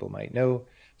on that people might know.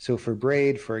 So for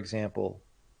Braid, for example,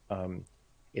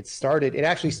 it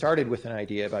actually started with an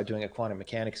idea about doing a quantum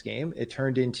mechanics game. It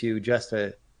turned into just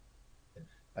a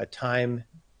time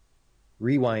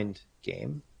rewind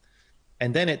game.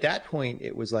 And then at that point,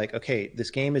 it was like, okay, this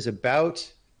game is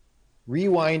about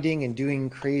rewinding and doing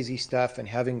crazy stuff and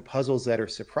having puzzles that are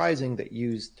surprising that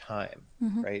use time,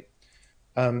 right?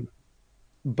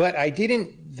 But I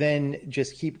didn't then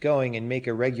just keep going and make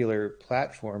a regular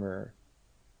platformer,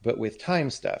 but with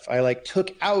time stuff. I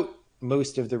took out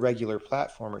most of the regular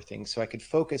platformer things so I could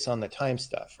focus on the time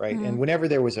stuff, right? And whenever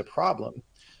there was a problem,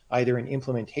 either in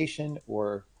implementation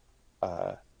or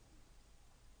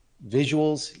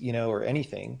visuals, or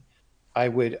anything, I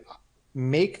would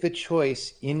make the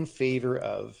choice in favor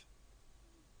of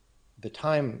the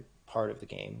time part of the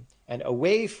game and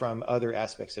away from other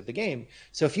aspects of the game.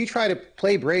 So if you try to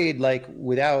play Braid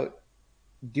without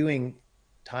doing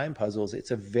time puzzles,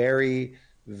 it's a very,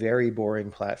 very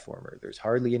boring platformer. There's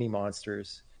hardly any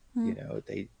monsters.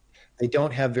 They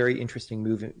don't have very interesting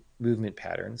movement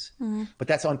patterns, but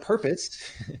that's on purpose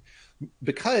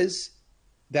because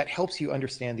that helps you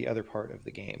understand the other part of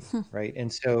the game, right?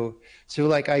 And so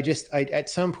I at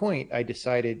some point I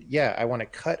decided, yeah, I want to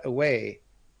cut away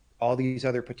all these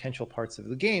other potential parts of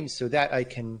the game so that I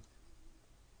can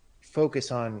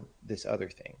focus on this other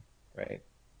thing, right?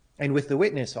 And with The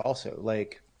Witness also,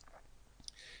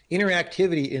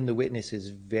 interactivity in The Witness is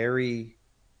very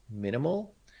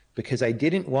minimal because I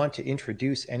didn't want to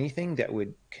introduce anything that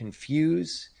would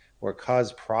confuse or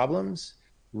cause problems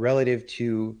relative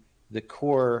to the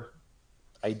core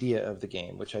idea of the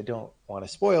game, which I don't want to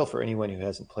spoil for anyone who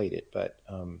hasn't played it. But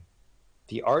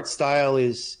the art style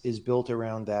is built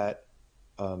around that.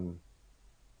 Um,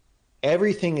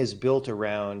 Everything is built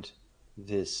around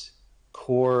this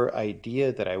core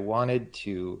idea that I wanted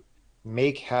to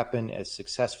make happen as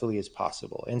successfully as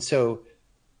possible. And so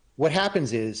what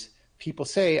happens is people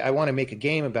say, I want to make a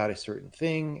game about a certain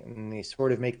thing, and they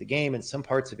sort of make the game, and some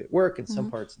parts of it work and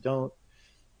some parts don't.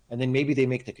 And then maybe they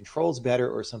make the controls better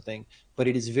or something. But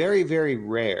it is very, very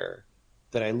rare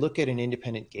that I look at an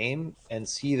independent game and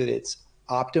see that it's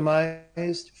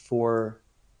optimized for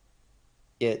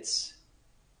its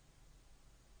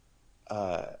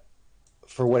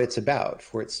for what it's about,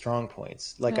 for its strong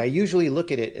points. Like Yeah. I usually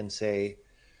look at it and say,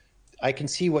 I can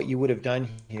see what you would have done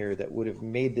here that would have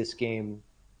made this game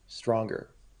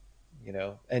stronger, you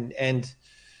know, and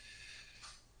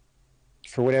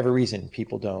for whatever reason,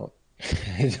 people don't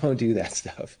don't do that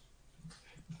stuff.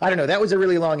 I don't know. That was a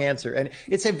really long answer, and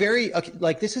it's a very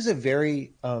like this is a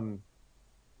very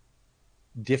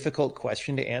difficult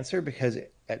question to answer because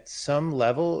at some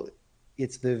level,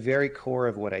 it's the very core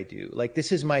of what I do. Like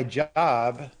this is my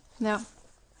job Yeah.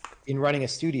 in running a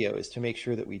studio is to make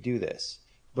sure that we do this,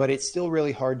 but it's still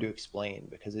really hard to explain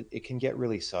because it can get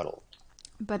really subtle.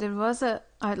 But it was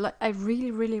I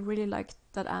really, really, really liked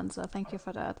that answer. Thank you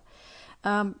for that.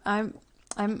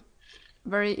 I'm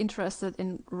very interested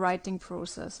in writing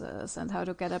processes and how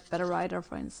to get a better writer,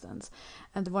 for instance.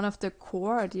 And one of the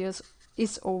core ideas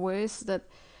is always that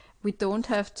we don't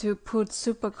have to put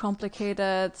super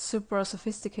complicated, super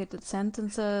sophisticated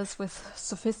sentences with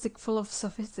full of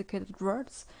sophisticated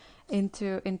words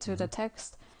into the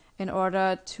text in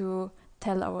order to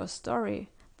tell our story.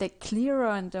 The clearer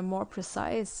and the more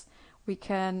precise we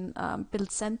can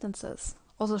build sentences,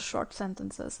 also short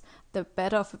sentences, the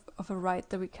better of a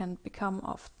writer we can become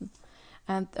often.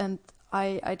 And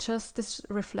I just, this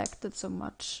reflected so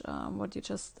much what you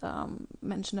just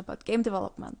mentioned about game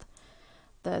development,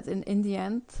 that in the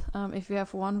end, if you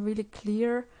have one really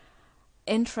clear,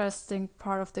 interesting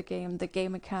part of the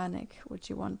game mechanic, which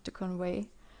you want to convey,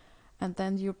 and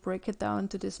then you break it down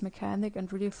to this mechanic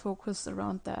and really focus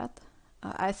around that.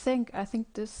 I think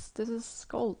this is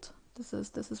gold. This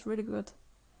is really good.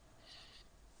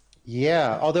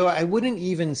 Yeah, although I wouldn't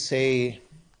even say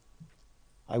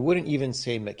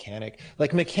mechanic.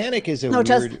 Like mechanic is a No, weird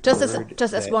word just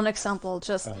as that one example,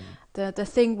 just the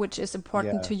thing which is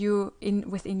important yeah. to you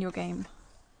within your game.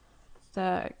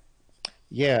 The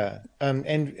Yeah.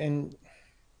 And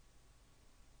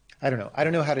I don't know. I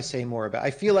don't know how to say more about.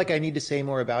 I feel like I need to say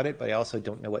more about it, but I also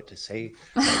don't know what to say.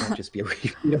 So it won't just be a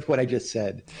repeat of what I just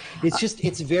said.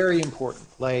 It's very important.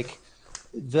 Like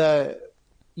the,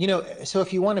 you know, so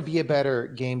if you want to be a better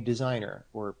game designer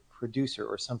or producer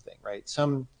or something, right?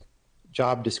 Some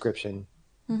job description,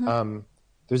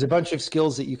 there's a bunch of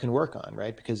skills that you can work on,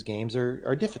 right? Because games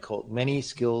are difficult. Many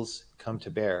skills come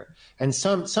to bear, and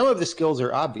some of the skills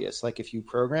are obvious. Like if you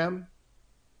program,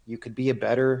 you could be a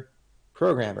better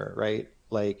programmer, right?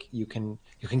 Like you can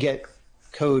get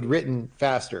code written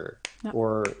faster, yeah.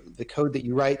 or the code that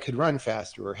you write could run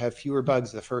faster, or have fewer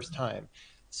bugs the first time.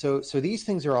 So these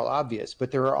things are all obvious, but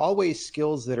there are always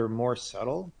skills that are more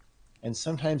subtle, and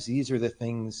sometimes these are the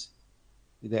things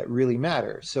that really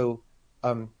matter. So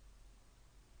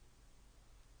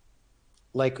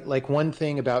like one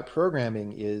thing about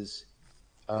programming is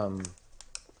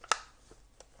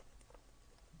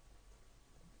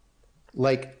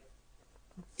like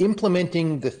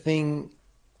implementing the thing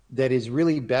that is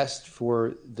really best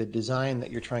for the design that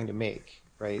you're trying to make,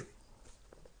 right?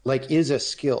 Like is a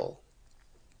skill.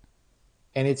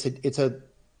 And it's a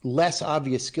less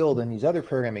obvious skill than these other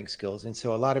programming skills. And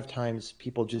so a lot of times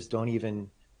people just don't even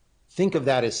think of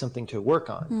that as something to work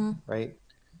on, right?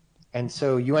 And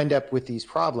so you end up with these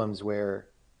problems where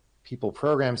people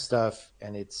program stuff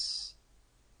and it's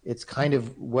kind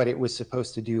of what it was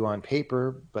supposed to do on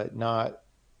paper, but not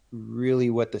really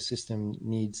what the system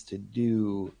needs to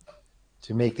do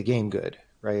to make the game good,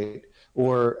 right?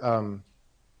 Or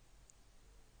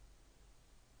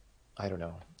I don't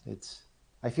know.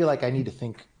 I feel like I need to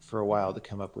think for a while to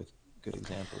come up with good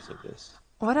examples of this.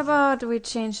 What about we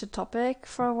change the topic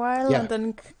for a while and Yeah,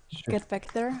 then sure. get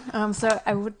back there? So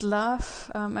I would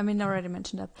love, I mean, I already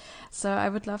mentioned that. So I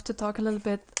would love to talk a little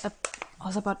bit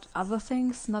also about other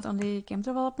things, not only game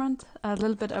development, a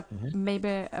little bit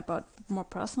maybe about more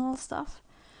personal stuff.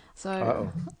 So,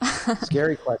 Uh-oh.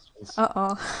 Scary questions.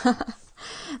 uh-oh.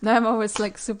 No, I'm always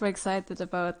like super excited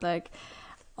about like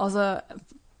also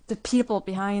the people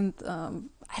behind.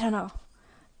 I don't know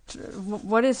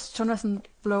what is Jonathan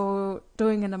Blow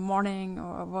doing in the morning,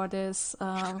 or what is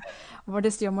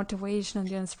your motivation and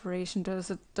your inspiration?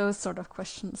 Those sort of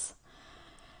questions.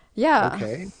 Yeah.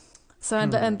 Okay. So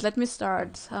and let me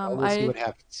start. Well, we'll see I what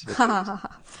happens with these.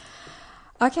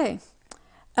 okay.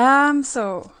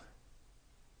 So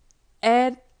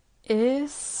it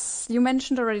is. You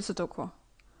mentioned already Sudoku.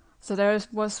 So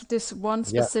was this one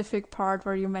Yeah. specific part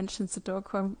where you mentioned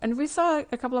Sudoku, and we saw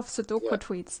a couple of Sudoku Yeah.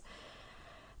 tweets.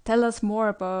 Tell us more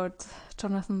about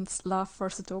Jonathan's love for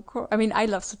Sudoku. I mean, I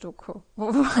love Sudoku.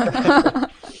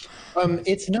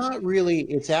 It's not really,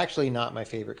 it's actually not my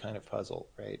favorite kind of puzzle,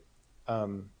 right?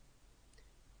 Um,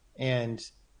 and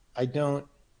I don't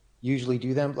usually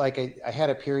do them. Like I had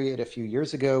a period a few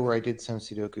years ago where I did some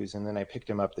Sudokus, and then I picked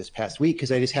them up this past week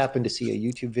because I just happened to see a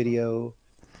YouTube video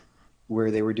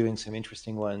where they were doing some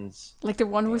interesting ones. Like the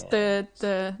one with And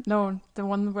the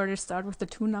one where you start with the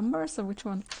two numbers, or which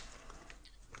one?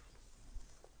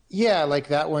 yeah, like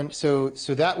that one. So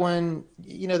that one,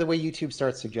 the way YouTube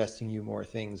starts suggesting you more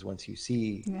things once you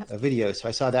see Yeah. a video. So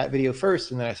I saw that video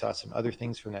first, and then I saw some other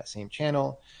things from that same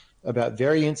channel about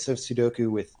variants of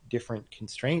Sudoku with different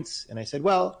constraints. And I said,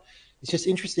 well, it's just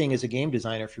interesting as a game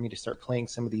designer for me to start playing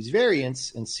some of these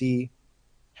variants and see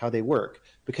how they work.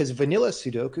 Because vanilla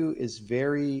Sudoku is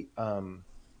very,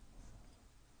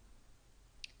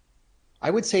 I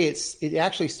would say it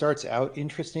actually starts out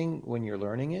interesting when you're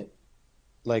learning it,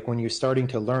 like when you're starting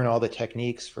to learn all the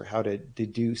techniques for how to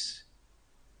deduce,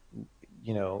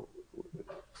 you know,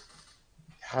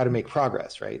 how to make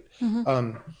progress, right?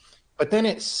 Mm-hmm. But then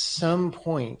at some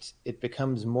point, it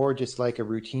becomes more just like a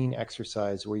routine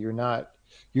exercise where you're not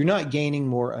gaining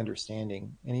more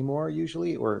understanding anymore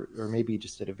usually, or maybe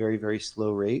just at a very, very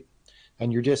slow rate.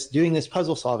 And you're just doing this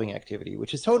puzzle solving activity,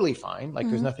 which is totally fine. Like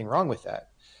there's Mm-hmm. nothing wrong with that.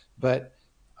 But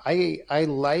I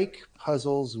like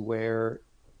puzzles where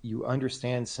you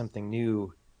understand something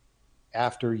new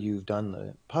after you've done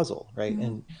the puzzle, right?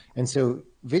 Mm-hmm. And so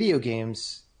video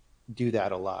games do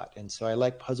that a lot. And so I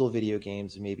like puzzle video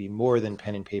games maybe more than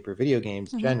pen and paper video games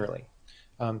Mm-hmm. generally.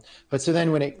 But so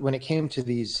then when it came to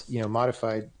these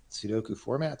modified Sudoku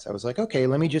formats, I was like, okay,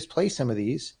 let me just play some of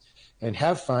these and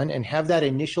have fun and have that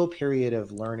initial period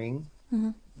of learning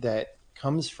Mm-hmm. that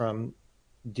comes from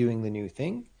doing the new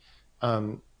thing.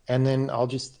 And then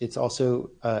it's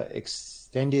also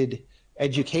extended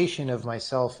education of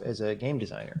myself as a game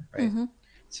designer, right? Mm-hmm.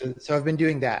 So I've been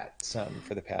doing that some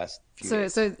for the past few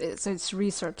days. So it's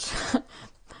research.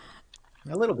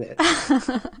 A little bit.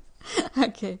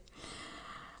 Okay.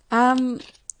 Um,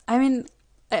 I mean,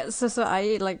 so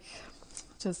I like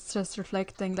just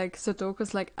reflecting like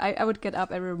Sudokus. Like I would get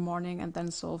up every morning and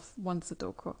then solve one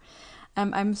Sudoku.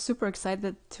 I'm super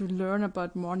excited to learn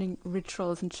about morning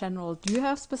rituals in general. Do you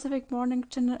have specific morning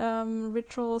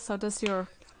rituals? How does your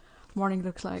morning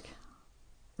look like?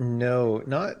 No,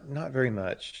 not very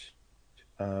much.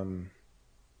 Um,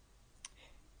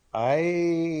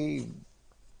 I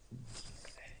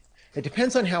It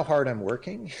depends on how hard I'm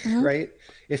working, Mm-hmm. right?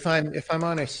 If I'm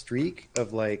on a streak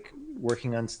of like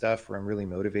working on stuff where I'm really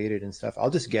motivated and stuff, I'll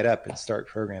just get up and start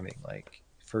programming like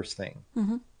first thing.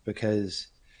 Mm-hmm. Because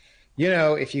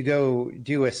if you go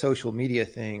do a social media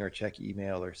thing or check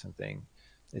email or something,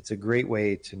 it's a great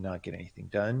way to not get anything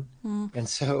done. Mm-hmm. And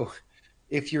so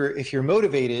if you're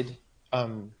motivated,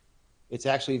 it's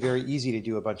actually very easy to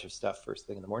do a bunch of stuff first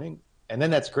thing in the morning. And then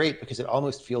that's great because it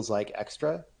almost feels like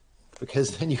extra,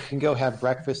 because then you can go have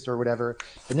breakfast or whatever.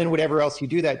 And then whatever else you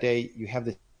do that day, you have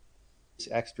this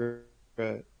extra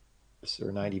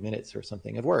or 90 minutes or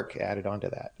something of work added onto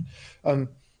that. Um,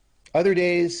 Other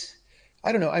days,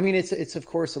 I don't know. I mean, it's of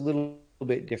course a little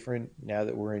bit different now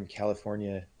that we're in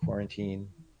California quarantine,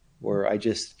 where I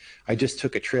just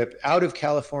took a trip out of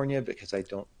California because I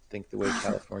don't think the way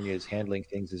California is handling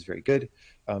things is very good.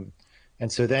 Um,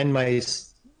 and so then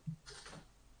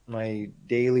my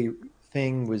daily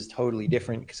thing was totally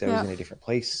different because I was Yeah. in a different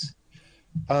place.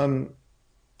 Um,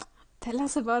 Tell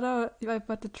us about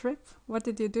the trip. What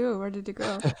did you do? Where did you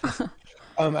go?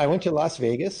 I went to Las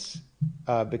Vegas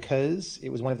because it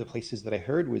was one of the places that I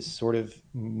heard was sort of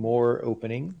more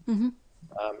opening, Mm-hmm.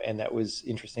 and that was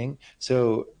interesting.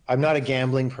 So I'm not a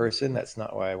gambling person. That's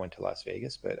not why I went to Las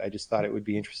Vegas, but I just thought it would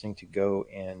be interesting to go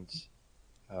and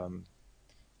um,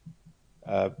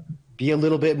 uh, be a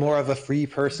little bit more of a free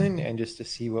person and just to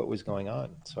see what was going on.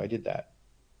 So I did that.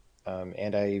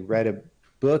 And I read a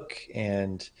book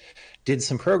and did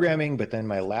some programming, but then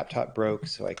my laptop broke,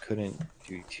 so I couldn't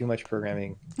do too much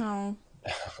programming. Oh.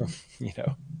 you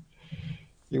know,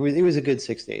 it was a good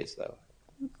 6 days though.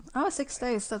 Oh, 6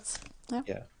 days. Yeah,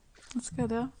 Yeah. that's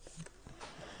good. Yeah.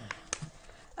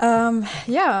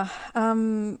 Yeah.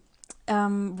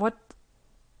 What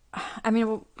I mean,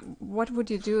 what would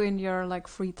you do in your like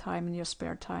free time, in your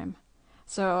spare time?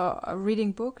 So,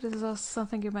 reading book. This is also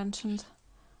something you mentioned.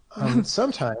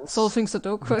 Sometimes, Solving you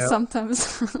Sudoku know,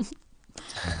 sometimes.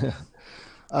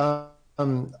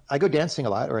 I go dancing a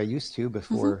lot, or I used to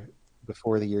Hmm.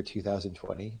 before the year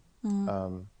 2020.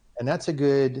 Mm. And it's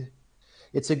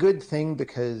a good thing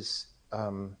because, I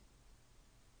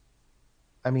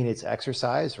mean, it's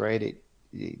exercise, right? It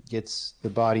gets the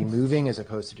body moving as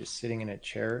opposed to just sitting in a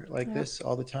chair like Yeah. this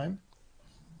all the time.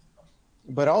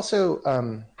 But also,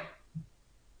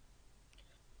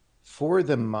 for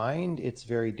the mind, it's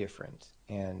very different.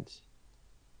 And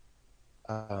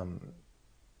um,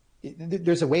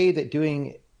 there's a way that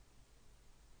doing,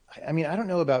 I mean, I don't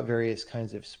know about various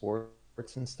kinds of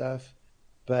sports and stuff,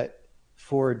 but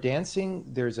for dancing,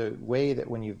 there's a way that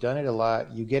when you've done it a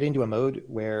lot, you get into a mode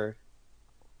where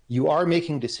you are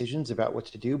making decisions about what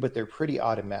to do, but they're pretty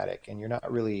automatic and you're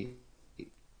not really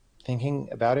thinking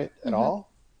about it at Hmm.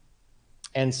 all.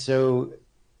 And so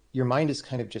your mind is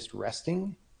kind of just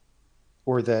resting,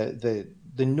 or the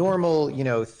normal,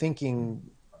 thinking,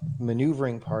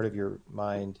 maneuvering part of your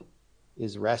mind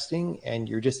is resting, and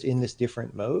you're just in this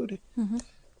different mode. Hmm.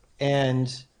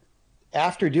 And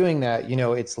after doing that,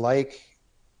 it's like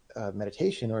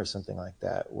meditation or something like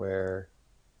that, where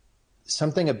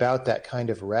something about that kind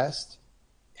of rest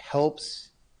helps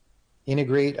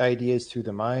integrate ideas through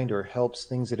the mind, or helps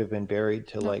things that have been buried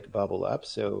to Yeah. like bubble up.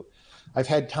 So I've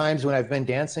had times when I've been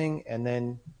dancing, and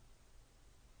then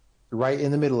right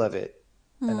in the middle of it,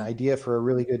 an Mm. idea for a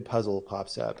really good puzzle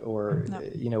pops up, or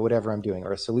Yeah. whatever I'm doing,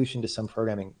 or a solution to some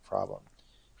programming problem,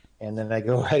 and then I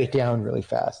go write it down really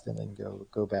fast and then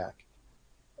go back.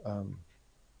 um,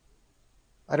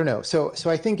 I don't know. So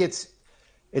I think it's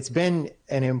been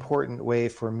an important way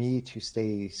for me to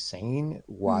stay sane Mm.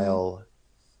 while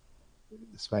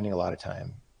spending a lot of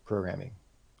time programming,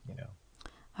 you know.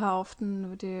 How often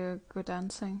would you go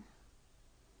dancing?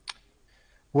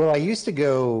 Well, I used to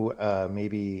go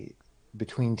maybe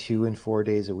between 2 and 4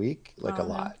 days a week, like a Oh,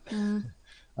 yeah. lot. Mm.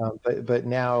 But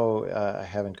now I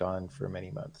haven't gone for many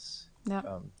months. Yeah.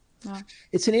 Um, Yeah.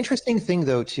 it's an interesting thing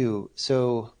though too.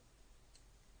 So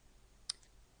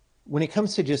when it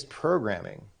comes to just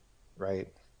programming, right?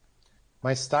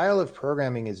 My style of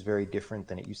programming is very different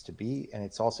than it used to be, and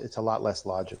it's a lot less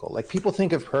logical. Like, people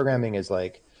think of programming as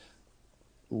like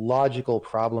logical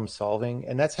problem solving,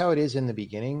 and that's how it is in the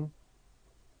beginning.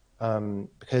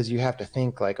 Because you have to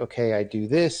think like, okay, I do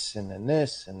this and then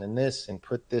this and then this and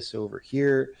put this over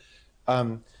here.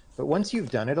 Um, but once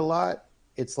you've done it a lot,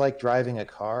 it's like driving a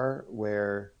car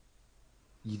where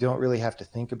you don't really have to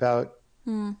think about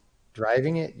Mm.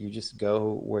 driving it. You just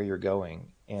go where you're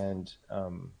going. And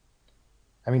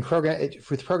I mean,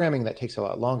 with programming, that takes a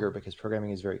lot longer because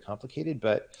programming is very complicated,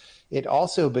 but it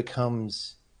also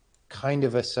becomes kind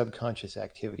of a subconscious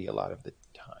activity a lot of the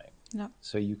time. Yeah.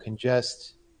 So you can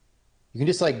just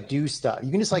like do stuff. You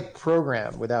can just like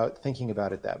program without thinking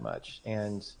about it that much.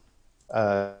 And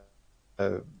uh,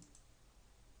 uh,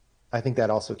 I think that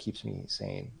also keeps me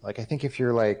sane. Like, I think if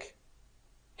you're like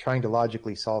trying to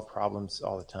logically solve problems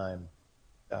all the time,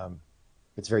 um,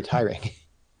 it's very tiring.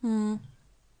 Mm.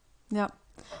 Yeah.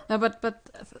 No, but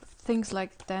things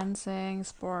like dancing,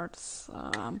 sports.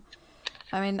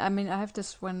 I mean, I have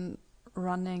this when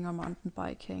running or mountain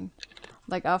biking.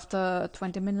 Like after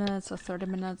 20 minutes or 30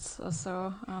 minutes or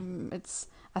so,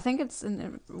 I think it's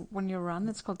when you run,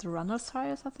 it's called the runner's high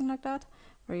or something like that,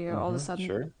 where you all of a sudden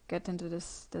Sure. get into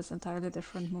this entirely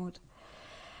different mood.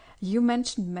 You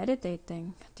mentioned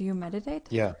meditating. Do you meditate?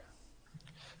 Yeah.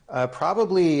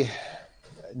 Probably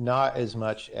not as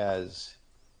much as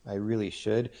I really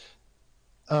should.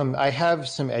 I have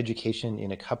some education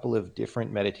in a couple of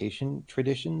different meditation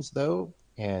traditions, though,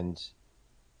 and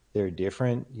they're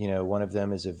different. One of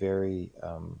them is a very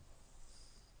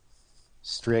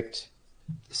strict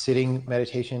sitting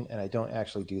meditation, and I don't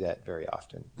actually do that very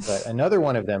often. But another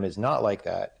one of them is not like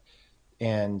that,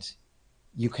 and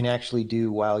you can actually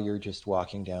do while you're just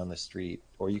walking down the street,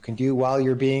 or you can do while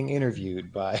you're being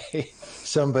interviewed by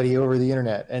somebody over the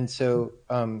internet. And so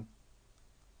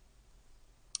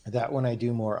that one I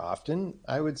do more often,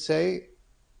 I would say.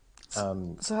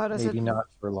 So how does it Maybe not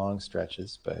for long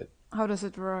stretches, but how does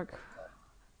it work?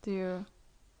 Do you?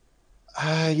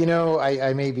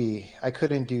 I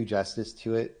couldn't do justice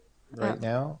to it Yeah. right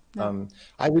now. Yeah.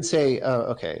 I would say,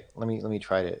 okay, let me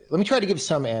try to give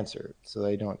some answer so that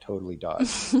I don't totally dodge.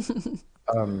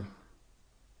 Um,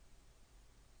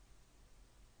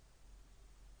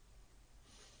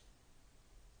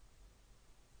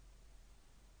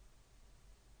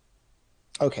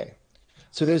 Okay.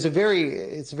 So it's a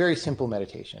very simple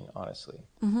meditation, honestly.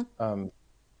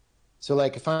 So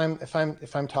like if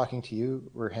I'm talking to you,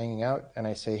 we're hanging out, and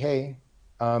I say, hey,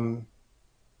 um,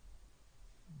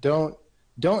 don't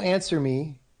don't answer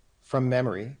me from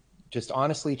memory. Just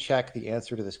honestly check the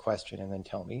answer to this question and then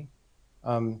tell me.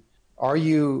 Um, are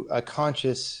you a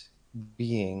conscious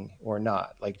being or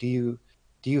not? Like, do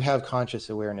you have conscious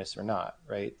awareness or not?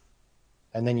 Right?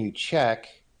 And then you check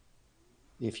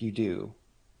if you do,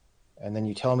 and then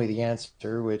you tell me the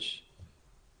answer, which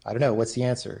I don't know. What's the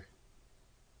answer?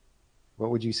 What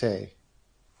would you say?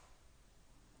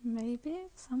 Maybe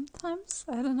sometimes.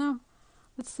 I don't know.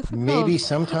 It's Maybe difficult.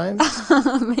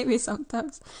 sometimes. Maybe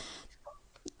sometimes.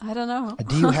 I don't know.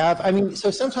 Do you have, I mean,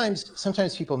 so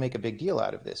sometimes people make a big deal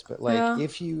out of this, but like Yeah.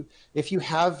 if you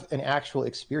have an actual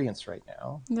experience right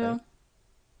now, Yeah. right,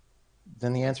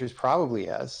 then the answer is probably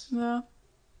yes. Yeah.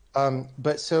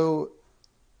 But so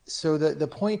the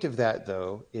point of that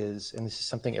though is, and this is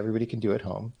something everybody can do at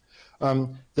home.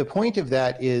 The point of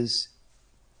that is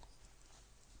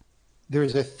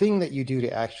there's a thing that you do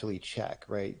to actually check,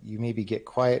 right? You maybe get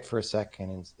quiet for a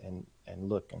second and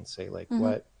look and say like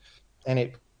what, and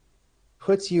it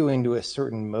puts you into a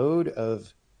certain mode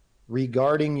of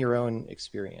regarding your own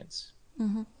experience.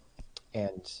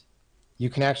 And you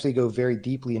can actually go very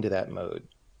deeply into that mode,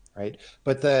 right?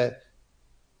 But that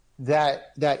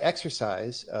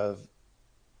exercise of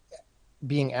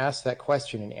being asked that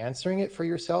question and answering it for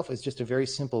yourself is just a very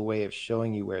simple way of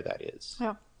showing you where that is.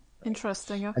 Yeah.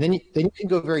 Interesting. Yeah. And then you can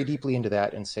go very deeply into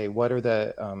that and say, what are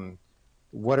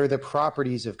the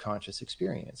properties of conscious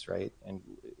experience, right? And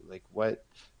like what,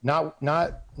 not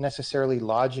necessarily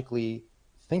logically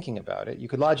thinking about it. You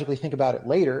could logically think about it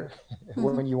later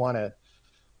when you want to,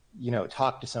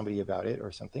 talk to somebody about it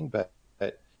or something, but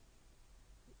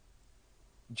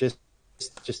just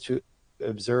just to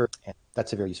observe, and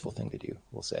that's a very useful thing to do,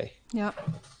 we'll say. Yeah.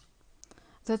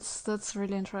 That's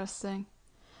really interesting.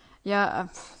 Yeah.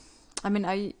 I mean,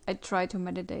 I try to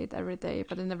meditate every day,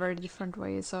 but in a very different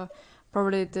way. So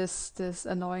probably this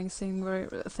annoying thing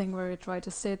where you try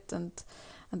to sit and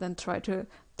then try to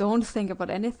don't think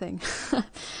about anything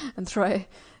and try,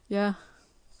 yeah.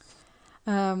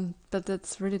 But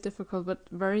that's really difficult, but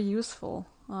very useful.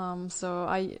 So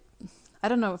I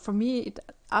don't know. For me, it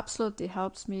absolutely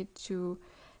helps me to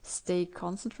stay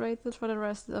concentrated for the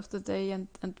rest of the day and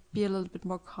be a little bit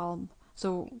more calm.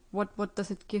 So what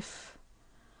does it give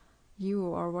you,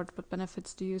 or what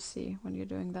benefits do you see when you're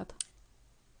doing that?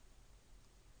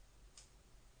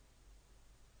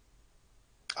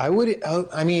 I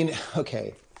mean,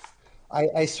 okay.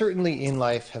 I certainly in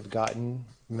life have gotten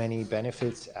many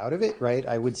benefits out of it, right?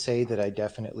 I would say that I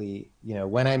definitely,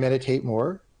 when I meditate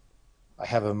more, I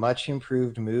have a much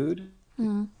improved mood.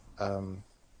 Um,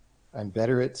 I'm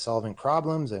better at solving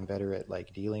problems. I'm better at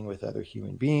like dealing with other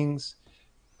human beings.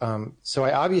 So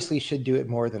I obviously should do it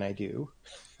more than I do,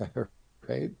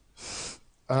 right?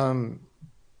 Um,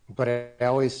 but I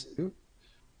always,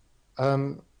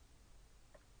 um,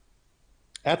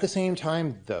 at the same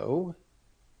time, though,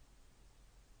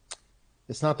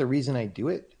 it's not the reason I do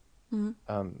it.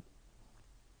 Um,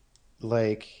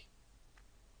 like,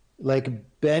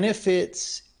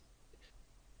 benefits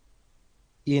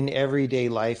in everyday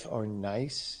life are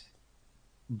nice,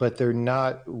 but they're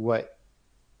not what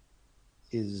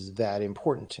is that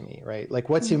important to me, right? Like,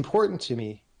 what's important to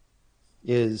me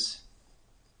is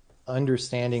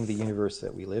understanding the universe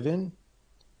that we live in,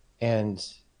 and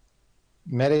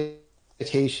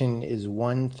meditation is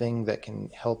one thing that can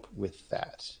help with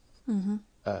that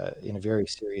in a very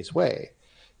serious way.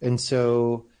 And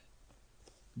so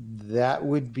that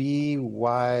would be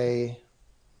why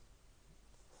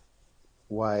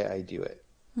I do it.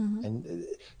 And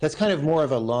that's kind of more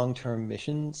of a long-term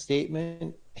mission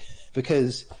statement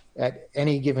because at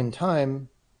any given time,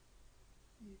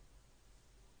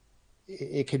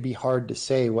 it could be hard to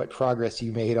say what progress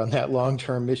you made on that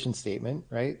long-term mission statement,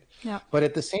 right? Yeah. But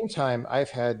at the same time, I've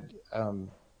had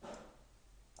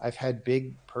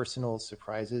big personal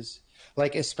surprises,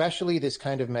 like especially this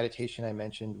kind of meditation I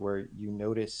mentioned where you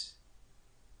notice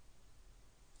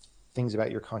things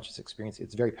about your conscious experience.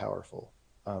 It's very powerful.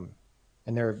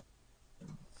 And there are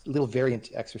little variant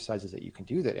exercises that you can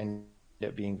do that end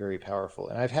up being very powerful.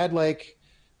 And I've had like,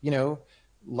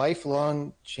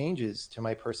 lifelong changes to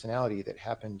my personality that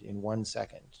happened in 1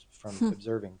 second from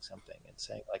observing something and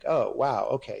saying like, oh, wow,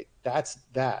 okay, that's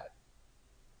that.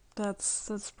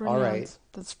 That's All right. brilliant.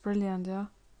 That's brilliant. Yeah.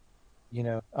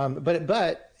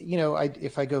 But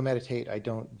if I go meditate, I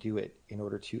don't do it in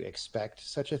order to expect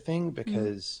such a thing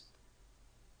because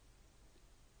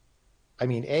I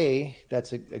mean, A,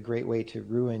 that's a great way to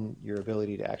ruin your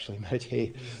ability to actually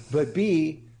meditate. But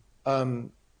B,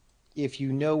 um, if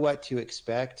you know what to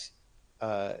expect,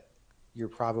 uh, you're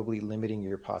probably limiting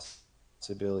your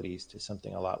possibilities to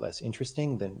something a lot less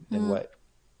interesting than Mm. what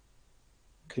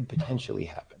could potentially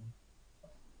happen,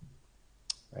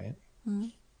 right?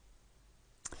 Mm.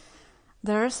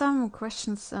 There are some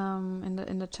questions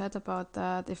in the chat about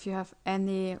that. If you have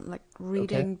any like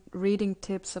Okay. reading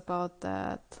tips about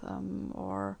that,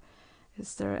 or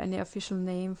is there any official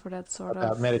name for that sort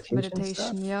About of meditation stuff,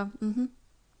 meditation? Yeah. Mm-hmm.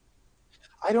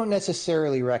 I don't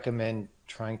necessarily recommend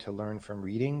trying to learn from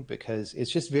reading because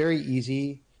it's just very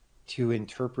easy to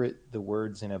interpret the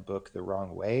words in a book the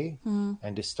wrong way Mm.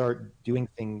 and to start doing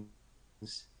things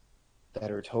that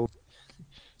are totally.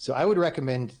 So I would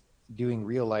recommend doing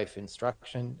real life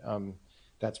instruction.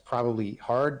 That's probably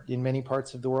hard in many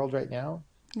parts of the world right now,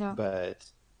 Yeah. but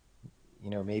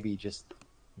maybe just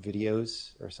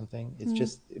videos or something. It's Mm.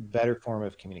 just a better form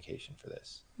of communication for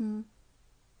this. Mm.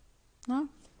 No,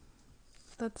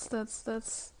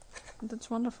 that's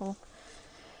wonderful.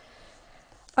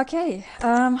 Okay.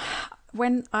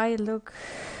 When I look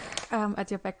at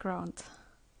your background,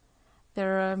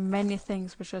 there are many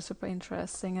things which are super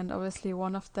interesting, and obviously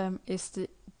one of them is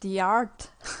the art.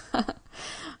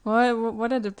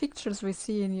 What are the pictures we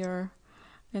see in your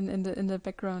in the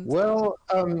background? Well,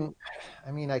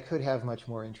 I mean, I could have much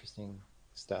more interesting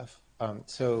stuff.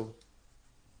 So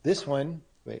this one,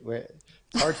 wait,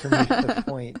 it's hard for me to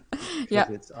point Yeah.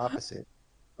 because it's opposite.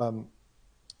 Um,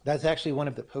 that's actually one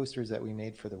of the posters that we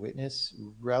made for The Witness,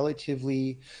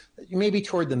 relatively, maybe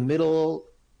toward the middle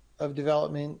of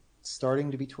development, starting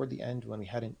to be toward the end when we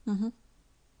hadn't,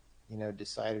 Mm-hmm.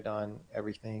 decided on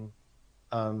everything.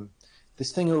 Um,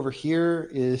 this thing over here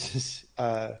is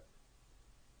um,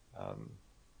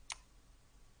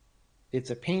 it's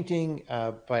a painting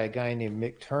by a guy named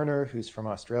Mick Turner, who's from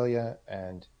Australia,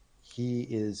 and he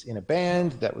is in a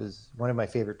band that was one of my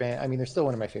favorite bands. I mean, they're still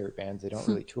one of my favorite bands. They don't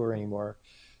really tour anymore.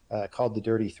 Called the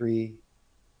Dirty Three,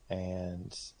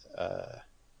 and uh,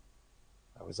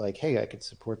 I was like, hey, I could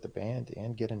support the band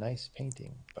and get a nice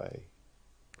painting by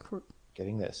Cool.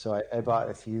 getting this. So I bought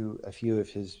a few of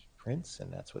his prints,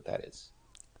 and that's what that is.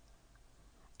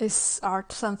 Is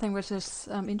art something which is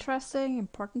interesting,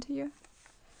 important to you?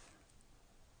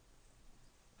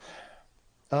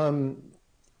 Um,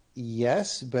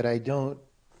 yes, but I don't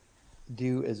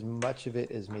do as much of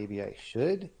it as maybe I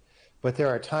should. But there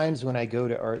are times when I go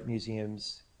to art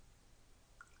museums,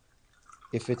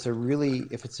 if it's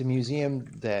a museum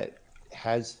that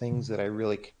has things that I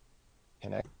really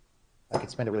connect, I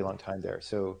could spend a really long time there.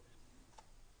 So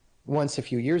once a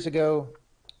few years ago,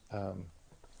 um,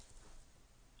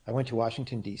 I went to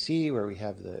Washington D.C., where we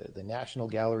have the National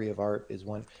Gallery of Art is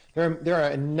one. There are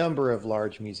a number of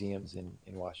large museums in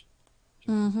Washington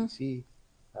Mm-hmm. D.C.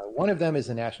 One of them is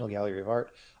the National Gallery of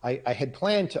Art. I had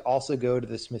planned to also go to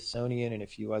the Smithsonian and a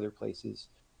few other places,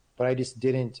 but I just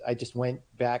didn't. I just went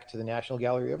back to the National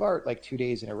Gallery of Art like 2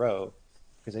 days in a row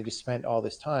because I just spent all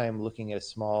this time looking at a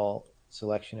small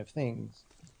selection of things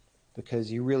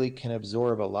because you really can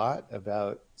absorb a lot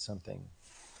about something.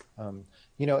 Um,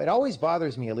 it always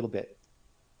bothers me a little bit.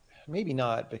 Maybe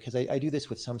not because I do this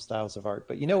with some styles of art,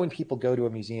 but when people go to a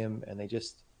museum and they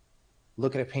just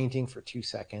look at a painting for 2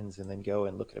 seconds and then go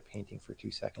and look at a painting for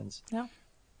 2 seconds. Yeah.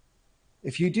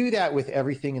 If you do that with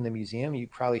everything in the museum, you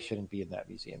probably shouldn't be in that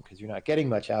museum because you're not getting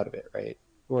much out of it, right?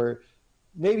 Or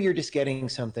maybe you're just getting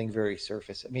something very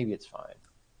surface. Maybe it's fine.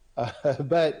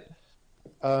 But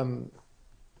um,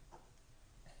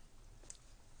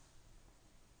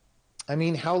 I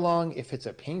mean, how long, if it's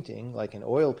a painting, like an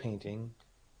oil painting,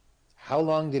 how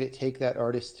long did it take that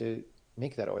artist to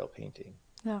make that oil painting?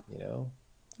 Yeah. You know,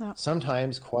 Yeah.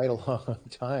 sometimes quite a long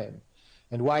time.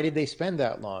 And why did they spend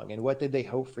that long? And what did they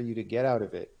hope for you to get out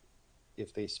of it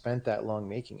if they spent that long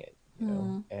making it?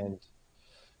 Mm. And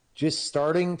just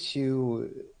starting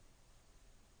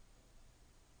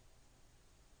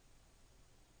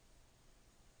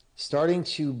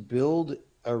to build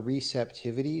a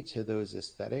receptivity to those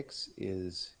aesthetics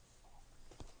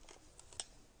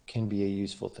can be a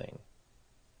useful thing.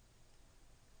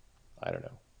 I don't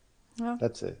know. Yeah.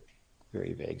 That's a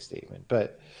very vague statement,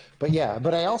 but yeah,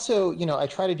 but I also, I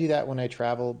try to do that when I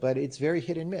travel, but it's very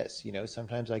hit and miss.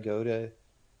 Sometimes I go to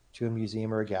a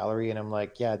museum or a gallery and I'm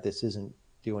like, yeah, this isn't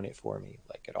doing it for me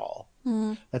like at all.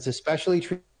 Mm. That's especially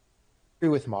true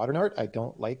with modern art. I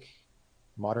don't like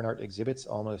modern art exhibits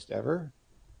almost ever.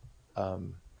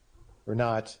 Or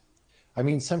not. I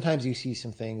mean, sometimes you see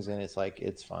some things and it's like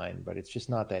it's fine, but it's just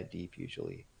not that deep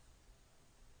usually.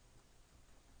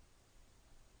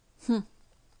 Hmm.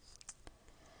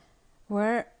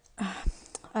 Where,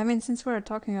 I mean, since we're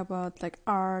talking about like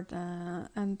art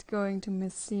and going to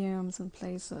museums and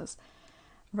places,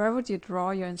 where would you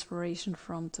draw your inspiration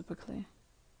from typically?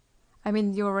 I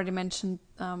mean, you already mentioned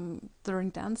during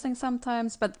dancing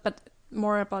sometimes, but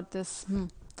more about this.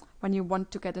 When you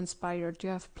want to get inspired, do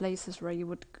you have places where you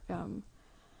would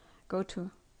go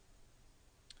to?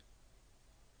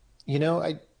 You know,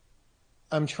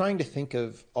 I'm trying to think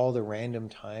of all the random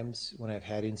times when I've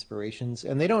had inspirations,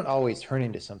 and they don't always turn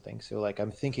into something. So, like,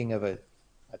 I'm thinking of a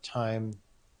time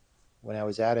when I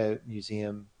was at a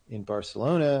museum in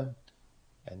Barcelona,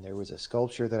 and there was a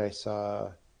sculpture that I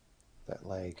saw that,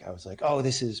 like, I was like, oh,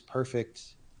 this is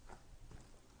perfect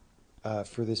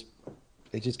for this.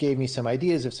 They just gave me some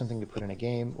ideas of something to put in a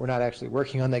game. We're not actually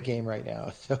working on that game right now,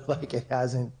 so like it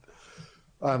hasn't.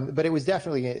 But it was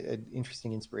definitely an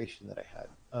interesting inspiration that I had.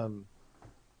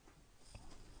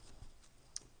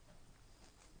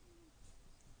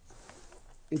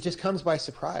 It just comes by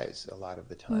surprise a lot of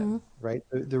the Mm-hmm. time, right?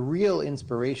 The real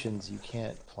inspirations you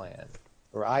can't plan,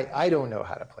 or I don't know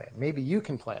how to plan. Maybe you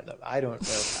can plan them. I don't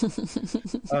know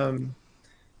how.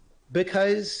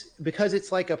 Because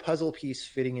it's like a puzzle piece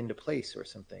fitting into place or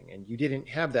something, and you didn't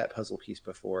have that puzzle piece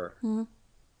before, Mm-hmm.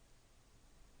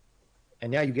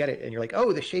 and now you get it, and you're like,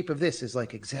 oh, the shape of this is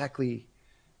like exactly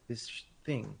this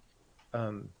thing.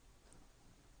 Um,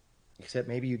 Except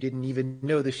maybe you didn't even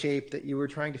know the shape that you were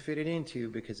trying to fit it into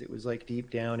because it was like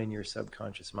deep down in your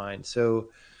subconscious mind. So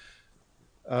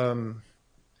um,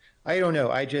 I don't know.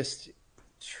 I just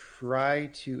try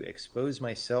to expose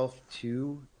myself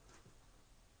to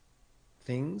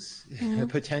things, Mm-hmm.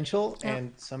 potential, Yeah.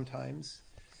 and sometimes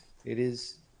it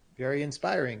is very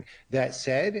inspiring. That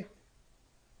said,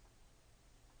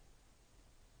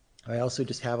 I also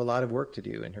just have a lot of work to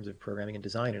do in terms of programming and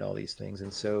design and all these things.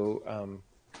 And so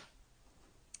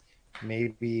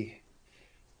maybe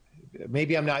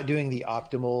I'm not doing the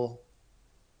optimal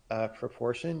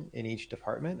proportion in each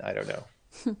department. I don't know.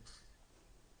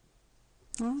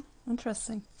 Oh,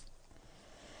 interesting.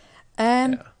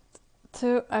 And Yeah,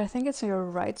 to, I think it's on your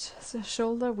right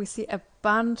shoulder, we see a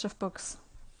bunch of books.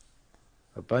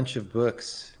 a bunch of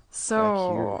books back here.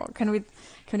 So can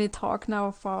we talk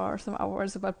now for some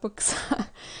hours about books?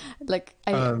 Like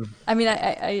Um, I mean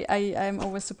I'm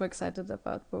always super excited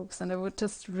about books, and I would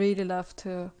just really love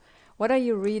to. What are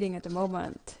you reading at the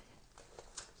moment?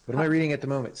 what am I How, reading at the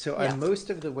moment? So yeah. I'm most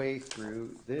of the way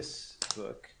through this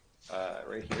book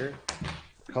right here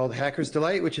called Hacker's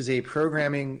Delight, which is a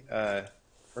programming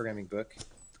book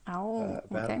Oh,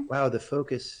 about. okay. Wow, the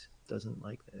focus doesn't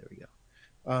like that. There we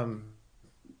go.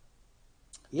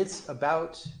 It's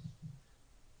about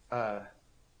uh,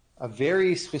 a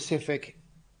very specific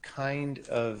kind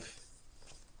of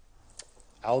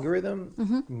algorithm,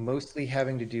 Mm-hmm. mostly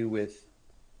having to do with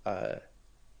uh,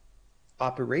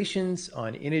 operations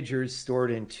on integers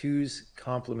stored in two's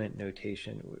complement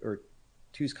notation or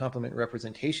two's complement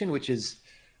representation, which is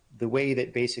the way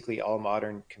that basically all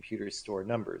modern computers store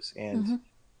numbers. And Mm-hmm.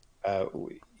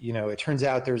 uh, it turns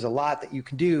out there's a lot that you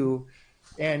can do,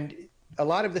 and a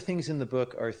lot of the things in the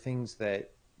book are things that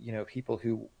people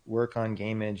who work on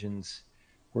game engines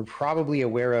were probably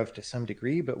aware of to some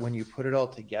degree, but when you put it all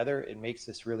together, it makes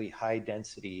this really high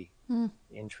density, Mm.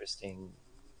 interesting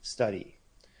study.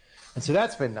 And so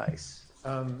that's been nice.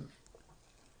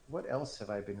 What else have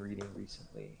I been reading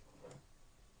recently?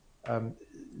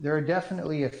 There are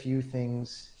definitely a few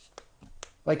things.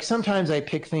 Like sometimes I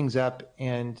pick things up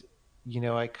and,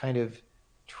 I kind of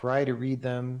try to read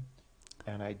them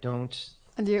and I don't.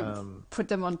 And you Um, put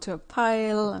them onto a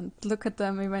pile and look at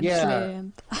them yeah. eventually,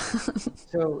 and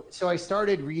So I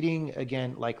started reading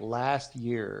again, like last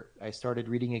year, I started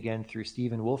reading again through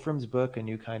Stephen Wolfram's book, A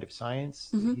New Kind of Science,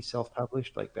 that mm-hmm. he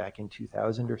self-published like back in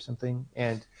 2000 or something.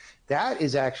 And that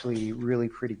is actually really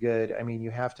pretty good. I mean,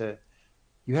 you have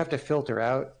to filter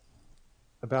out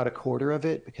about a quarter of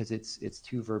it because it's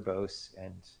too verbose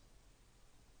and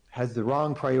has the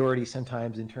wrong priority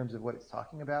sometimes in terms of what it's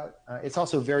talking about. It's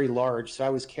also very large, so I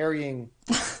was carrying.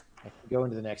 I can go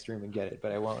into the next room and get it,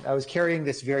 but I won't. I was carrying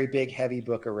this very big, heavy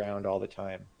book around all the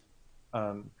time,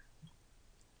 um,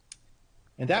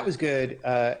 and that was good.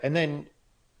 And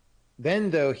then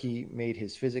though he made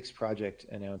his physics project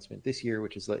announcement this year,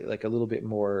 which is like a little bit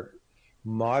more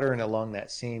modern along that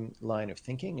same line of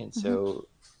thinking, and Mm-hmm. so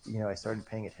I started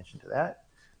paying attention to that.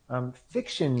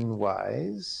 Fiction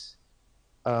wise,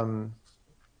 um,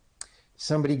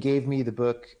 somebody gave me the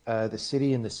book "The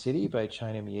City in the City" by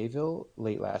China Mieville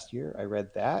late last year. I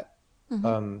read that. Mm-hmm.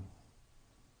 Um,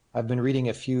 I've been reading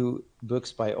a few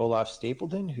books by Olaf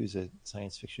Stapledon, who's a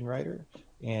science fiction writer,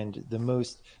 and the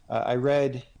most I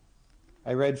read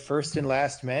I read First and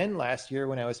Last Men last year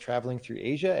when I was traveling through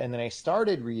Asia, and then I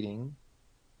started reading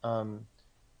um,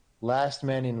 Last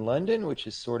Men in London, which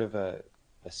is sort of a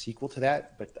sequel to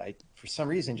that, but I, for some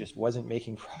reason, just wasn't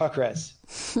making progress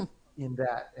in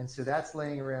that. And so that's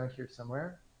laying around here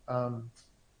somewhere.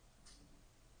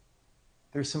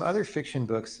 There's some other fiction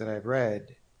books that I've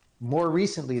read more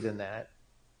recently than that,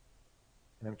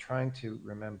 and I'm trying to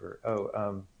remember.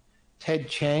 Ted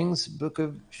Chiang's book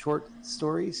of short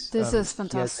stories. This is He has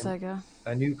fantastic. Yeah.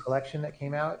 a new collection that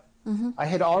came out. Hmm. I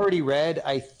had already read,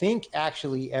 I think,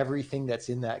 actually everything that's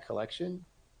in that collection,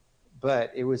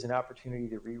 but it was an opportunity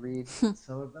to reread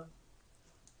some of them.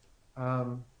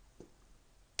 Um,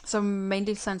 So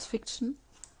mainly science fiction.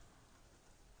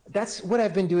 that's what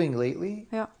I've been doing lately.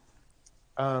 Yeah.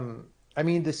 I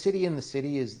mean, The City in the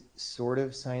City is sort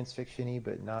of science fiction-y,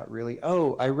 but not really.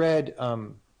 Oh, I read,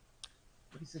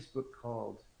 what is this book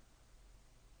called?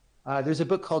 There's a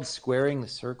book called Squaring the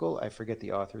Circle. I forget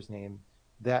the author's name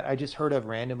that I just heard of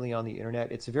randomly on the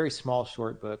internet. It's a very small,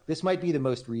 short book. This might be the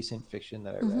most recent fiction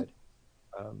that I Hmm. read.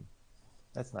 Um,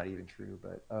 that's not even true,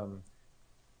 but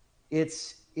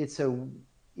it's a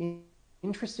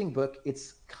interesting book.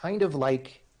 It's kind of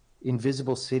like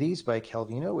Invisible Cities by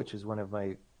Calvino, which is one of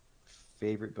my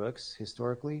favorite books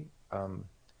historically.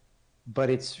 But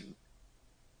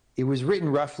it was written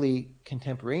roughly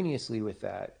contemporaneously with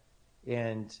that,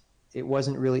 and it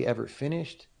wasn't really ever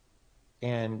finished.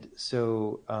 And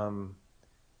so,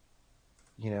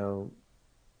 you know,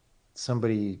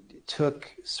 somebody took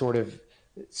sort of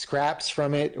scraps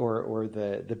from it, or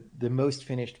the most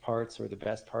finished parts or the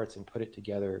best parts, and put it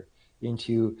together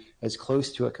into as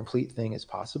close to a complete thing as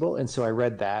possible. And so I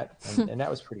read that, and that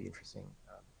was pretty interesting.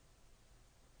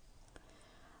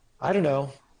 I don't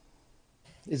know.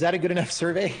 Is that a good enough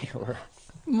survey? Or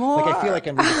like I feel More, like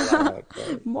I'm reading a lot of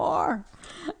books. more.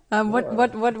 More.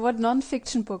 What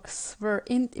non-fiction books were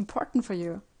important for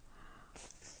you?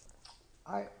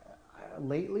 I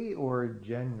lately or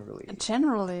generally?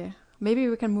 Generally, maybe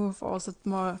we can move also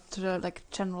more to the like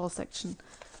general section.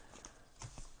 I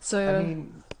So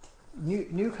mean,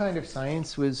 new kind of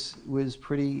science was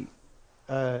pretty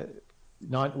uh,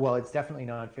 non well. It's definitely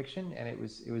nonfiction, and it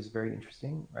was very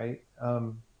interesting, right?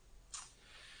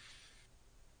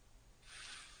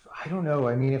 I don't know.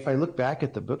 I mean, if I look back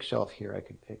at the bookshelf here, I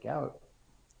could pick out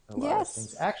a lot of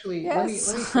things. yes, Actually, let me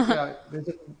yes, pick out. There's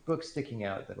a book sticking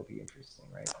out that'll be interesting,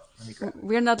 right? Let me grab it.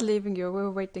 we're not leaving you. We're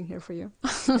waiting here for you.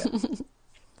 Yeah.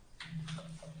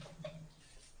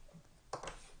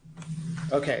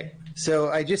 Okay.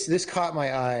 So this caught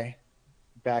my eye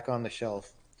back on the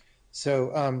shelf.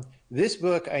 So this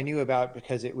book I knew about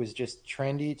because it was just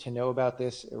trendy to know about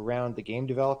this around the Game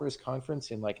Developers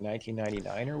Conference in like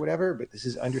 1999 or whatever. But this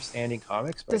is Understanding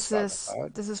Comics by Scott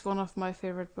McCloud. This is one of my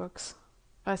favorite books.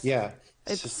 I th- Yeah.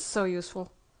 it's so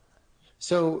useful.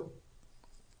 So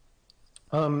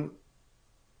um,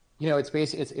 it's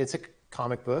it's a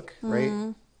comic book, right?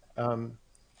 Mm, Um,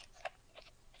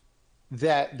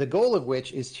 that the goal of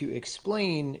which is to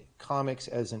explain comics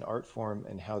as an art form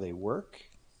and how they work,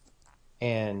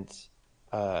 and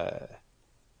uh,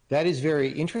 that is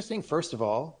very interesting. First of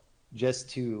all, just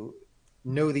to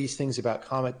know these things about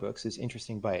comic books is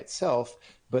interesting by itself.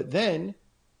 But then,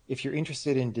 if you're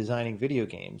interested in designing video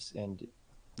games and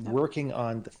yeah. working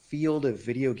on the field of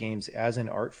video games as an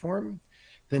art form,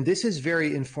 then this is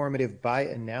very informative by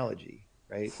analogy,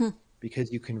 right?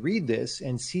 Because you can read this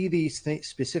and see these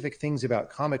specific things about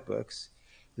comic books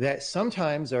that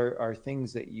sometimes are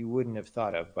things that you wouldn't have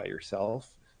thought of by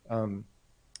yourself. Um,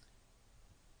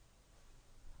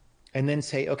 and then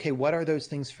say, okay, what are those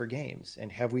things for games?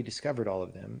 And have we discovered all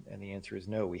of them? And the answer is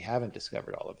no, we haven't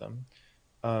discovered all of them.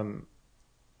 Um,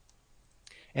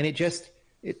 and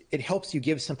it helps you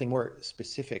give something more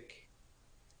specific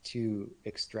to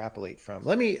extrapolate from.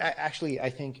 I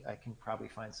think I can probably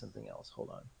find something else. Hold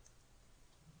on.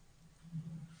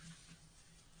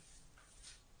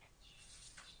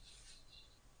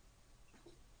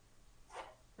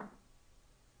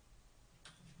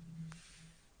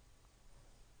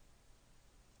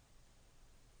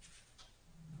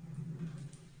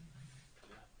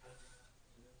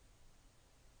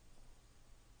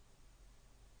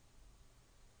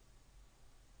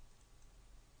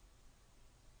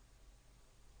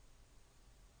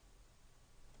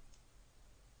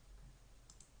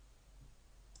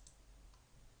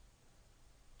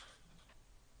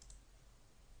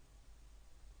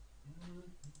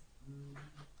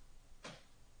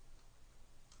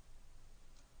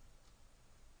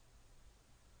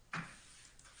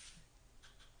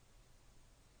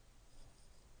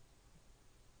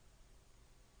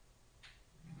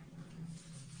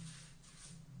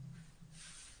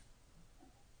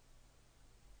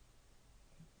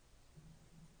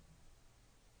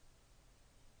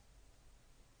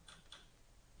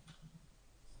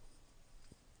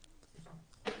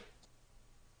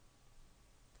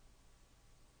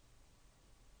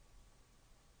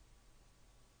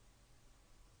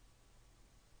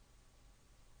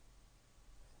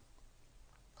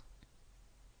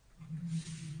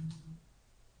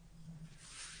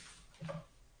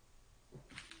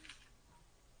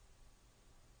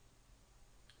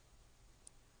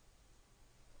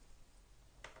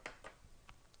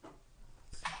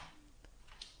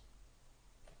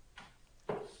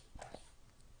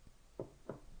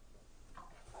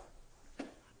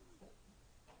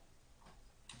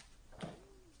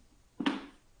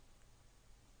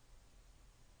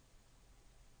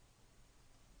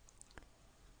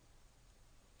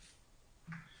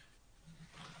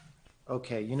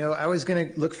 Okay, I was gonna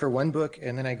look for one book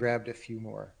and then I grabbed a few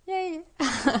more. Yay!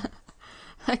 Um,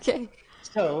 Okay.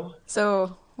 so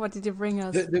So, what did you bring the,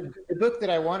 us? the the book that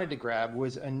I wanted to grab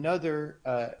was another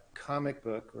comic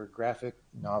book or graphic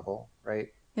novel, right?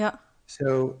 Yeah.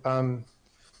 So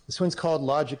this one's called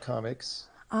Logic Comics.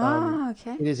 Ah,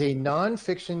 okay. It is a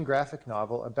nonfiction graphic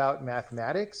novel about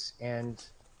mathematics and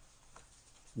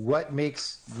what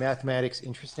makes mathematics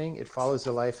interesting. It follows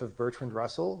the life of Bertrand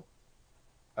Russell.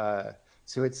 Uh,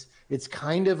 so it's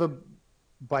kind of a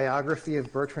biography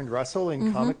of Bertrand Russell in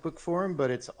Mm-hmm. comic book form, but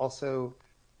it's also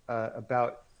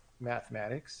about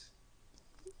mathematics.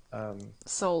 Um,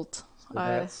 Sold. so I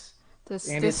that's this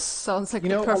and this it's sounds like you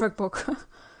the know perfect book.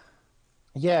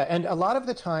 yeah, and a lot of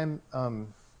the time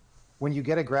when you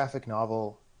get a graphic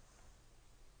novel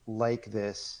like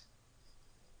this,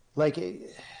 like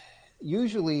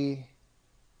usually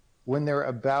when they're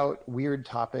about weird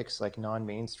topics like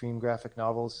non-mainstream graphic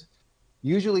novels,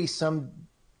 usually some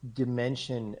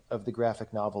dimension of the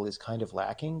graphic novel is kind of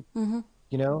lacking, Mm-hmm.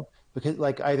 because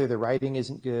like either the writing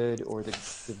isn't good or the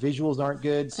visuals aren't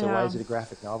good. So why Yeah. is it a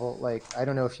graphic novel? Like, I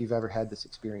don't know if you've ever had this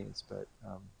experience, but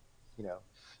you know,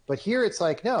 but here it's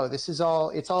like, no, it's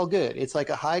all good. It's like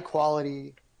a high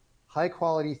quality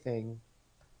thing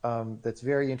that's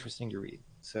very interesting to read.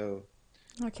 So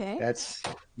Okay. that's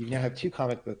you now have two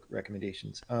comic book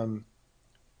recommendations. We'll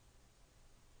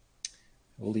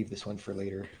leave this one for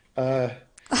later.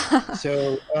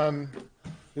 So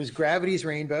there's Gravity's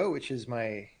Rainbow, which is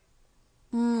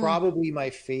Mm. probably my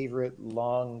favorite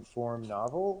long form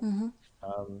novel, Mm-hmm.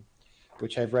 um,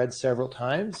 which I've read several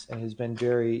times and has been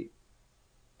very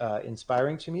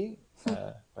inspiring to me,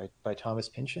 by Thomas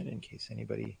Pynchon. In case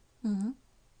anybody, Mm-hmm.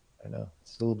 I don't know,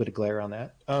 it's a little bit of glare on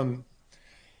that.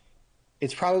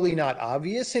 It's probably not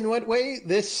obvious in what way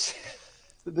this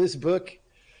book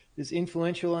is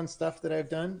influential on stuff that I've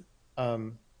done,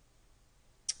 um,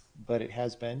 but it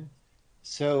has been.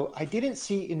 So I didn't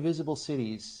see Invisible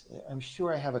Cities. I'm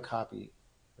sure I have a copy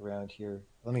around here.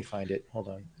 Let me find it. Hold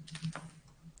on.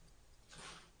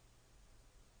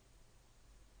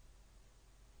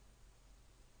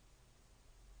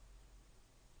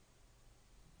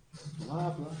 Blah,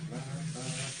 blah, blah, blah,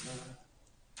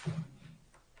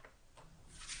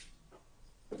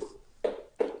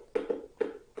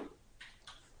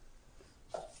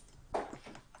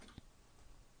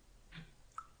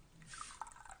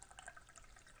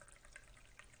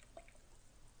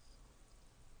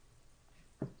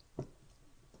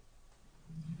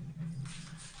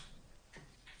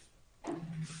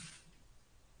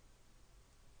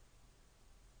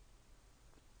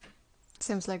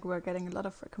 Seems like we're getting a lot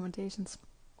of recommendations.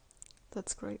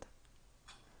 That's great.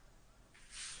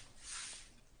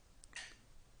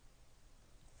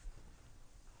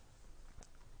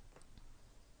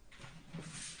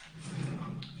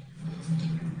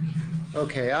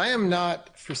 Okay, I am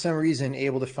not, for some reason,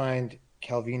 able to find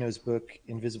Calvino's book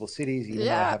Invisible Cities, even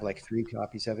though I Yeah, have like three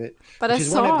copies of it, but I which is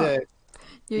one of saw the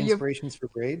you. inspirations for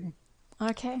Braid.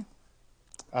 Okay.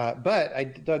 But I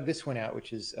dug this one out,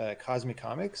 which is Cosmic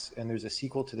Comics, and there's a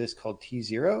sequel to this called T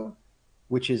Zero,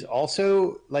 which is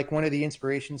also like one of the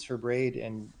inspirations for Braid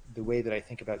and the way that I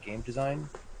think about game design.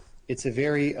 It's a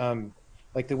very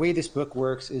like the way this book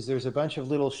works is there's a bunch of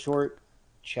little short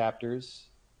chapters,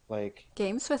 like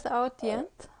Games without the uh, end?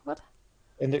 What?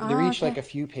 and they're Ah, each like okay. a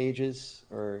few pages,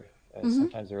 or Mm-hmm.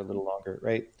 sometimes they're a little longer,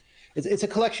 right? It's a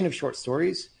collection of short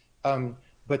stories,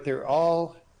 but they're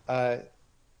all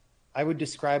I would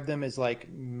describe them as like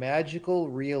magical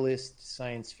realist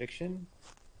science fiction.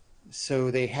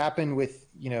 So they happen with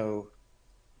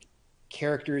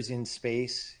characters in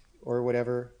space or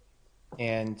whatever,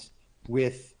 and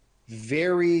with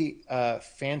very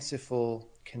fanciful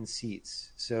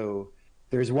conceits. So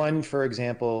there's one, for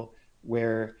example,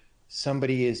 where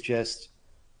somebody is just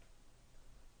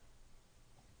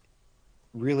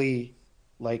really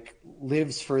like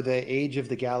lives for the age of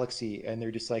the galaxy, and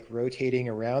they're just like rotating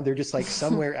around. They're just like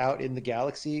somewhere out in the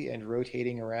galaxy and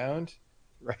rotating around,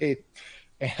 right?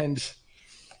 And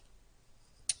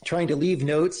trying to leave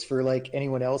notes for like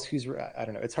anyone else who's, I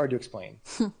don't know, it's hard to explain.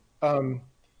 um,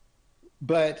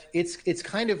 but it's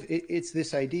kind of it's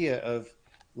this idea of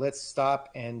let's stop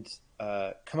and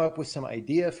come up with some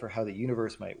idea for how the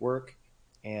universe might work,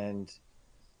 and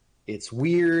it's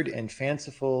weird and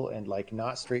fanciful and like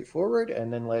not straightforward,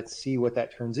 and then let's see what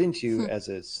that turns into as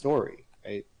a story,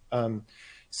 right?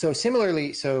 So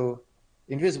similarly, so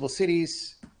Invisible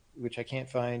Cities, which I can't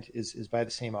find, is by the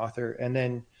same author, and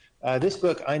then this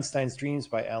book Einstein's Dreams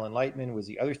by Alan Lightman was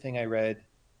the other thing I read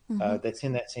Mm-hmm. that's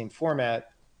in that same format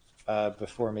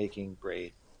before making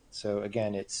Braid. So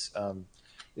again, it's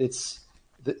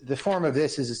the form of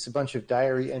this is it's a bunch of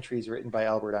diary entries written by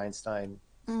Albert Einstein,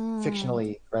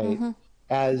 fictionally, right?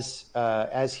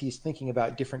 As he's thinking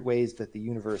about different ways that the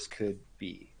universe could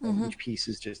be, and each piece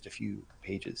is just a few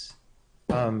pages.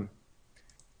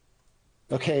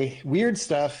 Okay, weird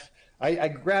stuff. I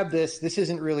grabbed this. This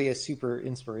isn't really a super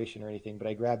inspiration or anything, but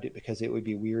I grabbed it because it would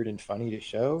be weird and funny to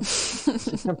show. This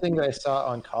is something that I saw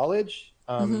on college.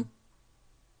 It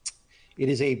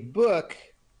is a book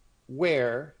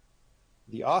where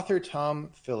the author, Tom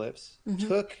Phillips,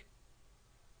 took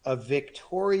a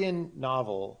Victorian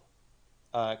novel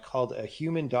called A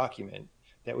Human Document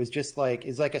that was just like,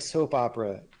 is like a soap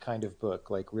opera kind of book,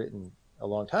 like written a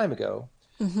long time ago,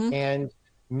 and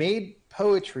made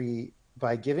poetry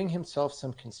by giving himself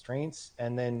some constraints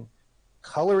and then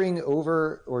coloring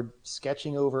over or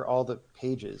sketching over all the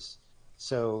pages.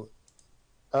 So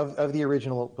of the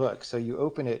original book. So you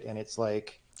open it and it's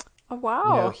like, Oh,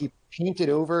 wow. he painted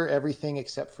over everything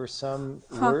except for some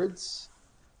words,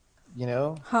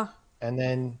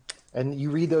 and you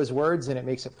read those words and it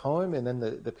makes a poem, and then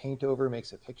the paint over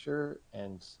makes a picture,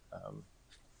 and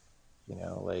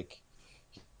like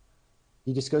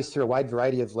he just goes through a wide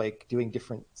variety of like doing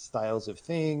different styles of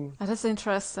thing. That is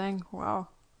interesting. Wow.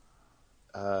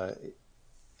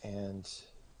 And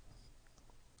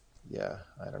yeah,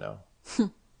 I don't know.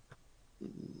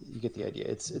 You get the idea.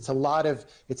 It's a lot of.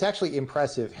 It's actually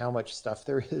impressive how much stuff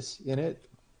there is in it.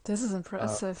 This is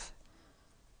impressive.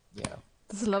 Yeah.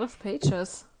 There's a lot of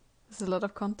pages. There's a lot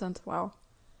of content. Wow.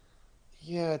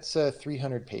 Yeah, it's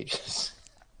 300 pages.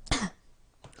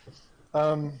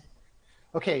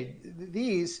 Okay,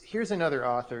 here's another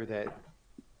author that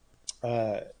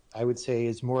I would say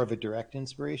is more of a direct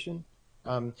inspiration.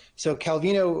 So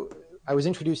Calvino, I was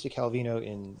introduced to Calvino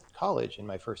in college in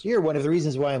my first year. One of the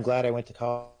reasons why I'm glad I went to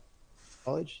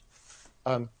college.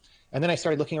 And then I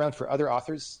started looking around for other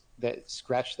authors that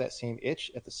scratched that same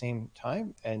itch at the same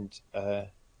time. And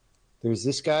there's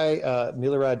this guy,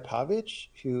 Milorad Pavic,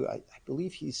 who I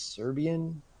believe he's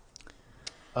Serbian.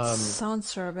 Sounds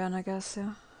Serbian, I guess,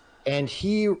 yeah. And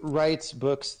he writes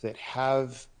books that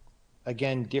have,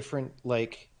 again, different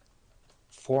like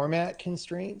format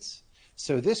constraints.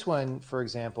 So this one, for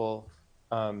example,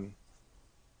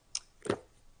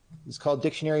 is called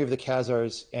Dictionary of the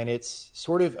Khazars, and it's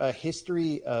sort of a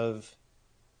history of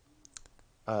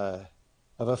a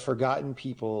forgotten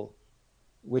people,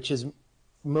 which is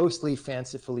mostly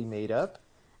fancifully made up.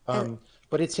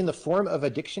 But it's in the form of a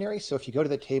dictionary. So if you go to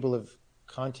the table of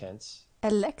contents, a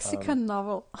lexicon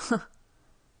novel.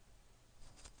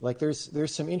 like there's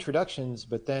some introductions,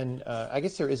 but then I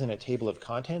guess there isn't a table of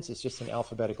contents. It's just in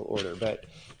alphabetical order. But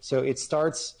so it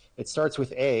starts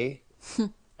with A,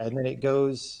 and then it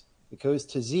goes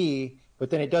to Z,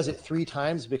 but then it does it 3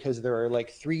 times because there are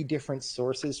like 3 different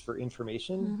sources for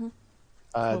information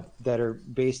that are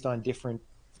based on different,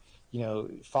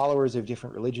 followers of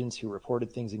different religions who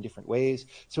reported things in different ways.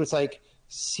 So it's like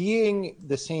seeing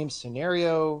the same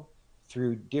scenario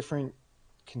through different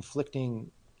conflicting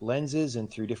lenses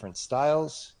and through different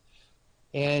styles.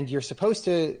 And you're supposed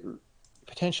to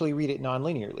potentially read it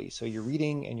non-linearly. So you're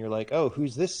reading and you're like, oh,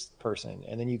 who's this person?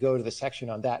 And then you go to the section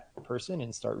on that person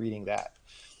and start reading that.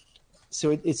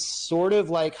 So it's sort of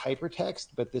like hypertext,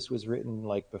 but this was written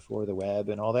like before the web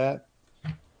and all that.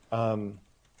 So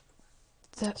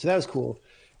that was cool.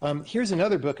 Here's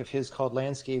another book of his called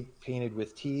Landscape Painted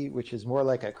with Tea, which is more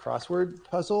like a crossword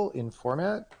puzzle in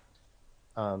format.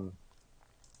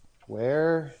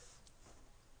 Where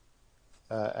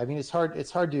I mean, it's hard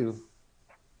to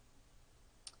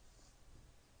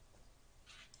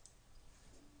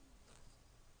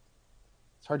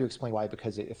explain why,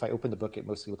 because if I open the book, it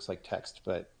mostly looks like text.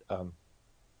 But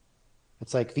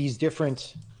it's like these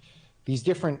different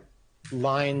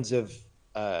lines of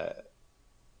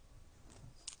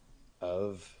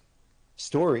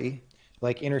story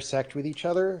like intersect with each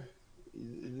other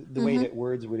the way that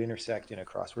words would intersect in a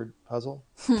crossword puzzle.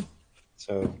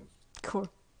 So cool.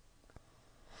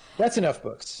 That's enough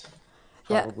books,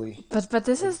 probably. Yeah, but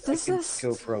this is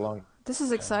go for a long. This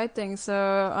is exciting.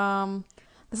 So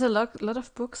there's a lot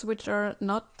of books which are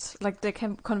not like the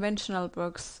conventional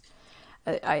books.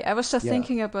 I was just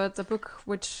thinking about the book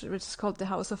which is called The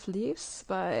House of Leaves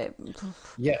by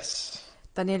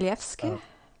Danielewski.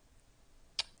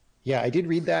 Yeah, I did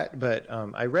read that, but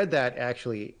I read that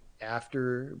actually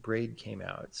after Braid came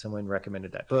out. Someone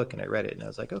recommended that book, and I read it, and I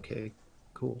was like, okay,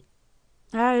 cool.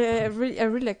 I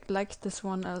really liked this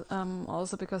one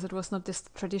also because it was not this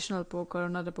traditional book or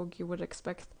not a book you would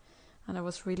expect, and I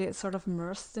was really sort of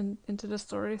immersed into the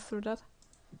story through that.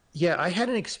 Yeah, I had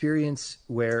an experience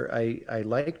where I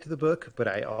liked the book, but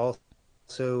I also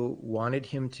also wanted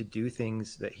him to do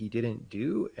things that he didn't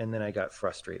do, and then I got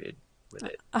frustrated with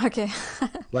it. Okay.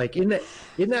 Like in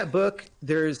that book,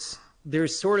 there's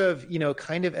sort of,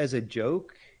 kind of as a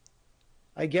joke,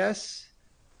 I guess,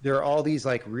 there are all these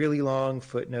like really long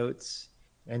footnotes,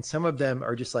 and some of them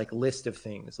are just like list of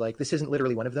things. Like this isn't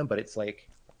literally one of them, but it's like,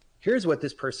 here's what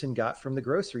this person got from the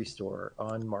grocery store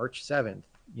on March 7th.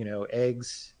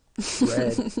 Eggs,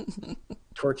 bread,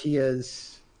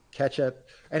 tortillas, ketchup,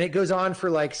 and it goes on for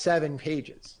like 7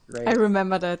 pages, I right?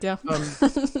 remember that, yeah. Um,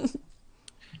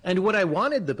 and what I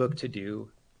wanted the book to do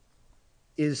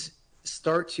is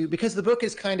start to, because the book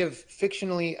is kind of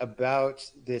fictionally about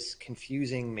this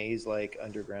confusing maze-like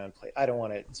underground place. I don't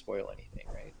want to spoil anything,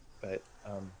 right? But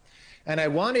and I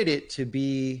wanted it to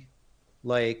be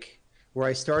like where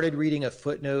I started reading a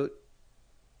footnote,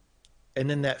 and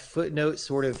then that footnote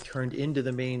sort of turned into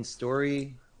the main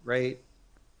story, right?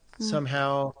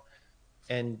 Somehow,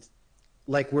 and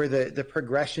like where the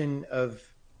progression of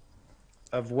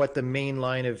what the main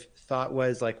line of thought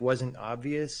was like wasn't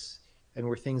obvious, and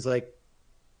were things like,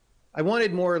 I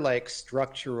wanted more like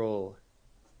structural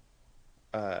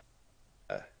uh,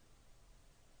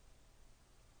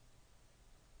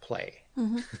 play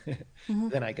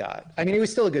than I got. I mean, it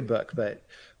was still a good book,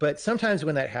 but sometimes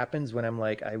when that happens, when I'm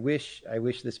like, I wish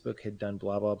this book had done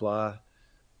blah blah blah,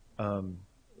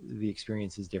 the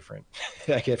experience is different.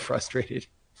 I get frustrated.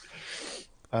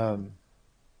 Um,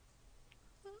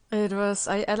 It was,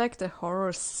 I like the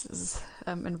horror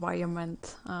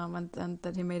environment, and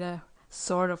that he made a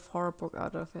sort of horror book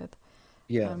out of it.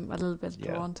 yeah, I'm a little bit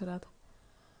yeah. drawn to that.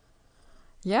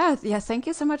 Yeah, yeah. Thank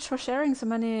you so much for sharing so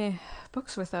many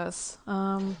books with us.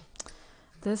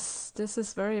 This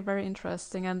is very very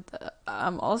interesting, and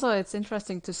also it's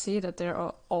interesting to see that they're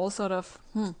all sort of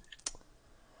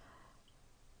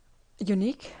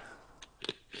unique.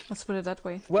 Let's put it that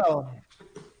way. Well,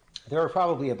 there are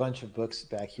probably a bunch of books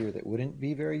back here that wouldn't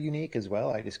be very unique as well.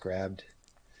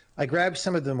 I grabbed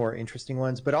some of the more interesting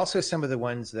ones, but also some of the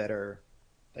ones that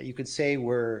you could say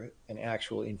were an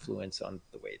actual influence on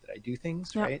the way that I do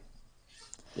things, Yeah. right?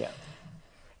 Yeah.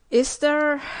 Is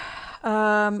there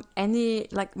any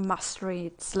like must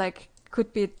reads? Like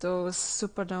could be those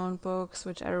super known books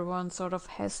which everyone sort of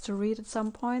has to read at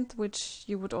some point, which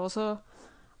you would also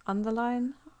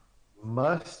underline?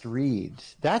 Must read.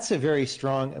 That's a very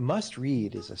strong, a must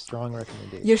read is a strong You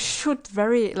recommendation. should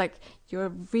very like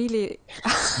you're really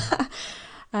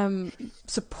um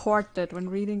support that when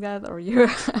reading that, or you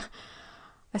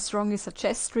I strongly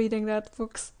suggest reading that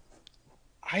books.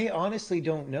 I honestly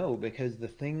don't know, because the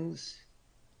things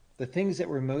that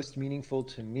were most meaningful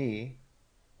to me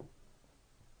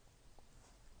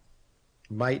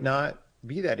might not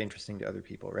be that interesting to other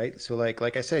people, right? So like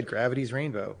I said, Gravity's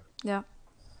Rainbow, Yeah.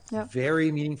 Yeah.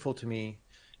 very meaningful to me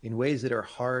in ways that are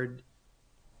hard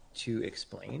to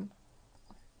explain.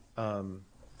 Um,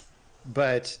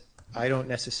 but I don't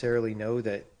necessarily know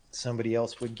that somebody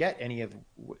else would get any of.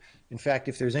 In fact,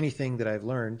 if there's anything that I've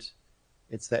learned,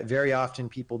 it's that very often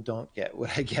people don't get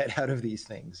what I get out of these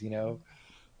things.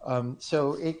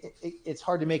 So it's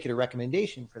hard to make it a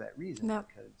recommendation for that reason, Yeah.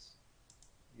 because,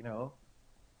 you know,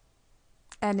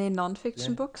 Any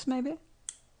non-fiction yeah. books maybe?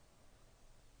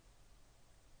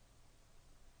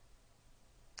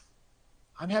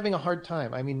 I'm having a hard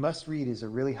time. I mean, must read is a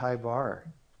really high bar.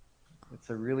 It's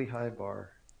a really high bar.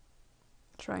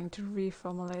 Trying to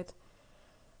reformulate.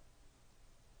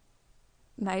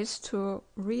 Nice to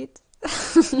read.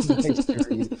 Nice to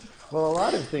read. Well, a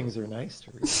lot of things are nice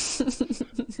to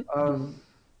read. Um,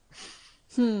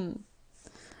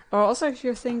 Or also if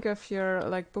you think of your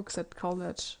like books at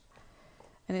college,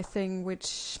 anything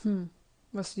which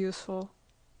was useful.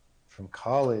 from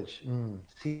college.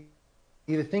 See,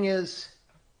 the thing is,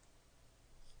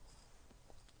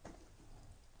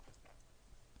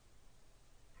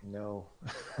 no.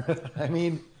 I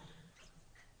mean,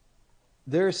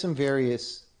 there are some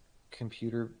various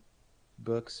computer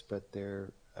books, but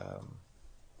they're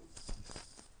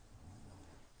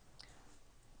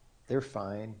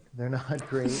fine. They're not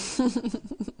great.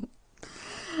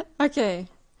 Okay.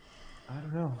 I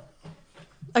don't know.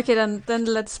 Okay, then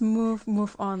let's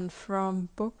move on from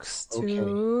books Okay.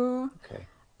 to Okay.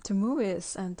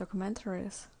 movies and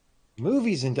documentaries.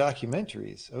 Movies and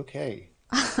documentaries. Okay.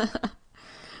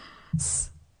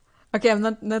 Okay,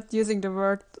 I'm not using the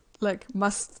word like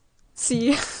must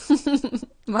see,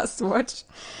 must watch.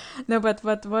 No, but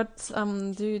what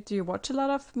do you watch a lot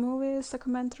of movies,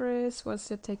 documentaries? What's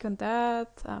your take on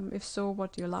that? If so,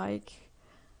 what do you like?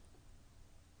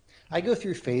 I go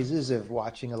through phases of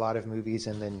watching a lot of movies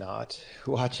and then not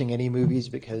watching any movies,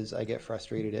 because I get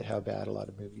frustrated at how bad a lot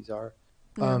of movies are.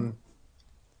 Yeah. Um,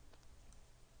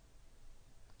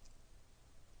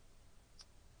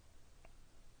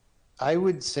 I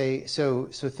would say so.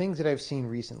 So things that I've seen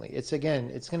recently. It's again,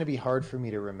 it's going to be hard for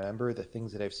me to remember the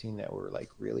things that I've seen that were like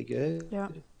really good. Yeah.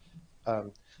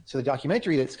 Um, so the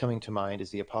documentary that's coming to mind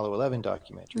is the Apollo 11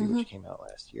 documentary, Mm-hmm. which came out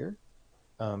last year,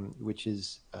 which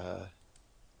is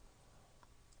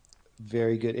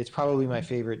very good. It's probably my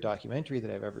favorite documentary that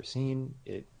I've ever seen.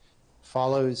 It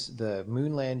follows the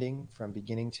moon landing from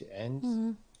beginning to end,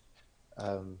 Mm-hmm.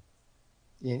 um,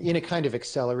 in a kind of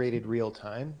accelerated real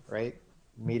time, right?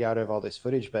 Made out of all this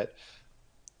footage, but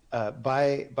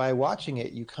by watching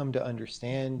it, you come to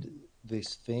understand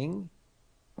this thing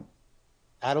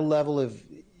at a level of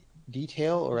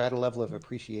detail or at a level of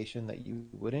appreciation that you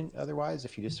wouldn't otherwise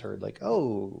if you just heard like,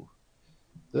 oh,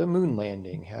 the moon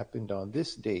landing happened on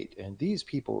this date and these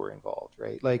people were involved,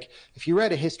 right? Like if you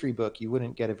read a history book, you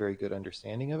wouldn't get a very good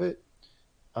understanding of it.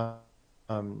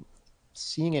 Um,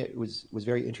 Seeing it was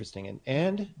very interesting,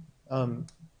 and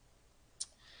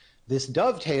this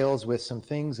dovetails with some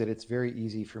things that it's very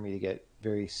easy for me to get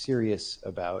very serious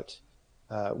about,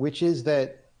 which is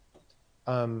that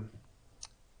um,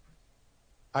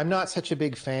 I'm not such a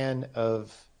big fan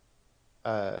of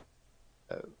uh,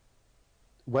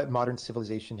 what modern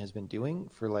civilization has been doing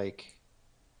for like,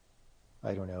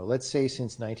 I don't know, let's say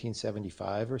since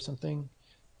 1975 or something.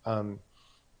 Um,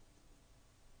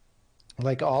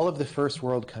 like all of the first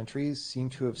world countries seem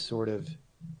to have sort of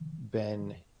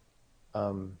been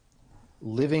um,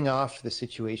 living off the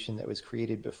situation that was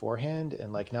created beforehand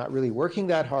and like not really working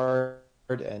that hard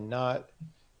and not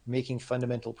making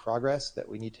fundamental progress that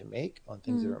we need to make on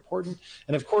things that Mm. are important.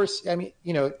 And of course, I mean,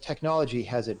 you know, technology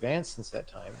has advanced since that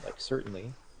time, like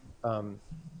certainly,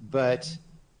 but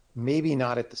maybe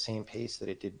not at the same pace that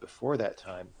it did before that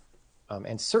time.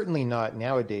 And certainly not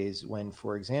nowadays when,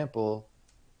 for example,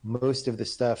 most of the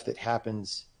stuff that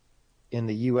happens in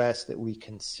the US that we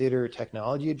consider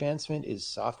technology advancement is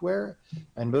software.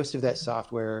 And most of that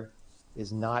software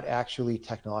is not actually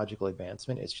technological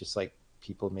advancement. It's just like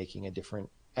people making a different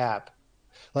app.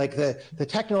 Like the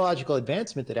technological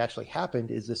advancement that actually happened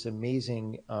is this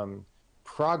amazing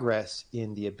progress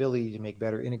in the ability to make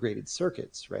better integrated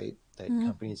circuits, right? That Mm.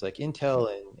 companies like Intel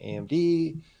and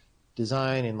AMD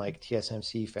design and like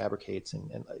TSMC fabricates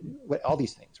and all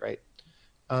these things, right?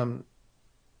 Um,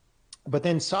 but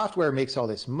then software makes all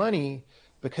this money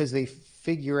because they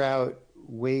figure out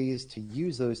ways to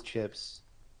use those chips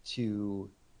to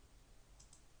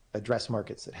address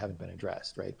markets that haven't been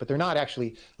addressed, right? But they're not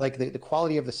actually like the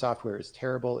quality of the software is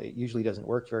terrible. It usually doesn't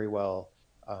work very well.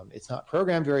 It's not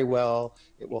programmed very well.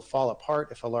 It will fall apart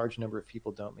if a large number of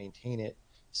people don't maintain it.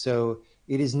 So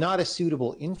it is not a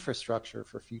suitable infrastructure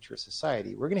for future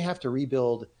society. We're going to have to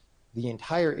rebuild the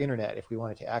entire internet if we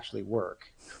want it to actually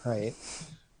work, right?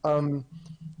 Um,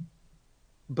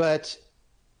 but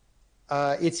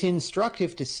it's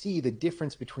instructive to see the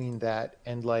difference between that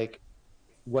and like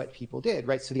what people did,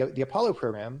 right? So the Apollo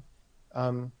program,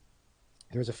 there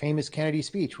was a famous Kennedy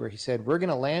speech where he said, "We're going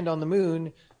to land on the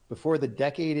moon before the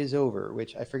decade is over,"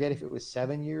 which I forget if it was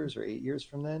 7 years or 8 years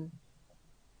from then.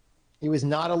 It was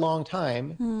not a long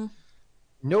time. Mm.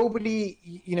 Nobody,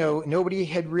 you know, nobody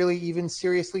had really even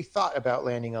seriously thought about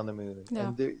landing on the moon, Yeah.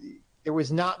 and there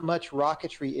was not much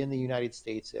rocketry in the United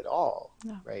States at all,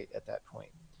 Yeah. right, at that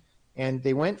point. And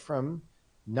they went from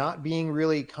not being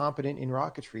really competent in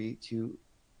rocketry to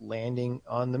landing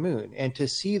on the moon. And to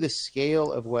see the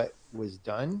scale of what was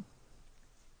done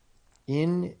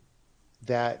in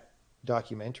that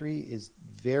documentary is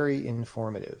very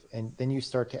informative. And then you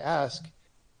start to ask,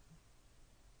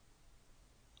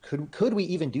 could we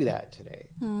even do that today,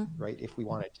 Mm. right, if we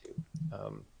wanted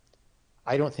to?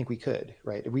 I don't think we could,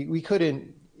 right? We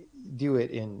couldn't do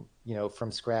it in, you know,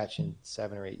 from scratch in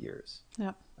 7 or 8 years.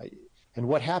 Yeah. And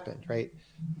what happened, right?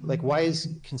 Like, why is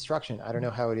construction? I don't know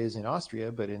how it is in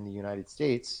Austria, but in the United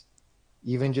States,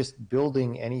 even just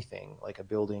building anything like a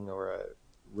building or a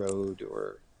road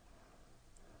or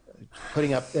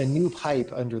putting up a new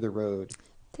pipe under the road,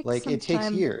 Takes like some it takes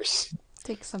time. years,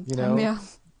 Takes some you time, know, yeah.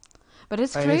 But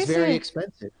it's and it's very crazy.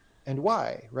 expensive. And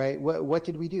why, right? What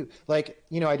did we do? Like,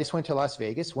 you know, I just went to Las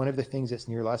Vegas. One of the things that's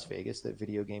near Las Vegas that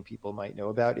video game people might know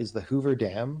about is the Hoover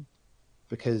Dam,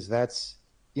 because that's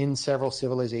in several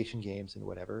Civilization games and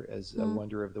whatever as a Mm.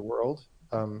 wonder of the world.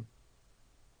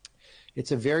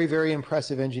 It's a very, very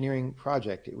impressive engineering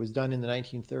project. It was done in the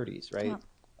 1930s, right?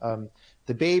 Yeah.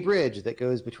 The Bay Bridge that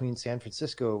goes between San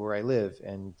Francisco, where I live,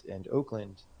 and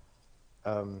Oakland,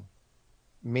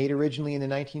 made originally in the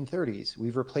 1930s.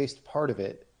 We've replaced part of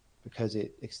it because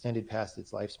it extended past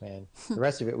its lifespan. The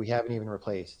rest of it we haven't even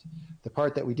replaced. The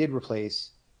part that we did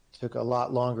replace took a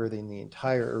lot longer than the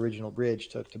entire original bridge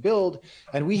took to build.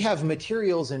 And we have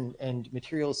materials and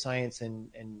materials science and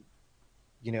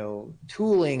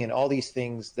tooling and all these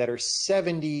things that are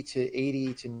 70 to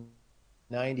 80 to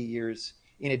 90 years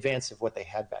in advance of what they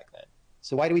had back then.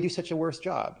 So why do we do such a worse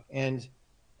job? And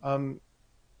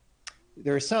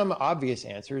there are some obvious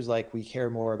answers, like we care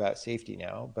more about safety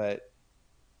now, but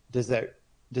does that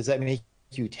make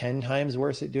you 10 times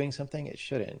worse at doing something? It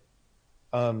shouldn't.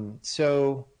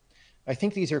 So I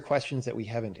think these are questions that we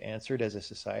haven't answered as a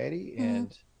society,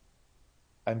 and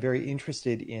I'm very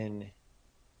interested in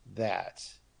that.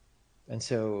 And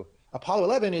so Apollo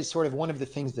 11 is sort of one of the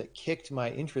things that kicked my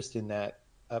interest in that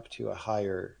up to a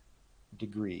higher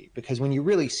degree, because when you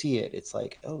really see it, it's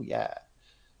like, oh yeah,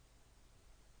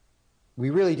 we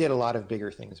really did a lot of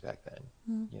bigger things back then.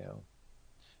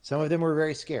 Some of them were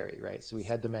very scary, right? So we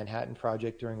had the Manhattan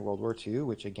Project during World War II,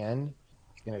 which again,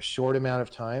 in a short amount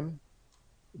of time,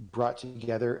 brought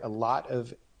together a lot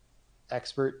of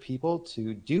expert people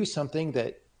to do something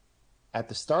that at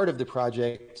the start of the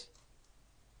project,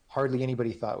 hardly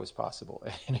anybody thought was possible.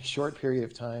 In a short period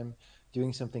of time,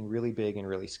 doing something really big and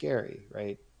really scary,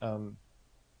 right?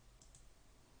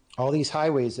 All these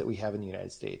highways that we have in the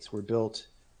United States were built,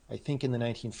 I think, in the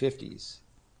 1950s.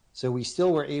 So we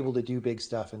still were able to do big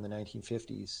stuff in the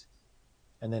 1950s.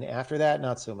 And then after that,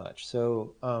 not so much.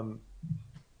 So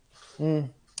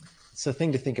it's a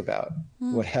thing to think about,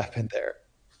 what happened there.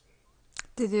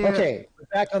 Okay,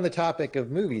 back on the topic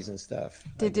of movies and stuff.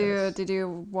 Did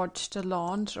you watch the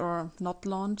launch or not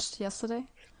launched yesterday?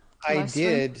 I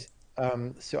did.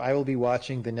 So I will be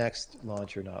watching the next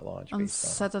launch or not launch on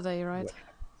Saturday, right?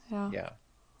 Yeah.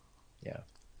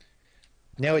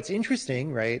 Now it's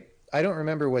interesting, right? I don't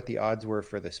remember what the odds were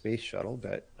for the space shuttle,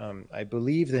 but I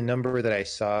believe the number that I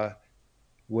saw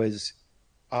was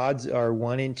odds are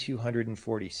 1 in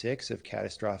 246 of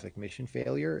catastrophic mission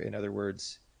failure. In other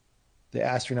words, the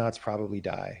astronauts probably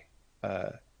die.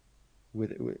 I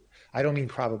don't mean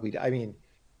probably die. I mean,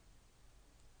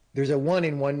 there's a 1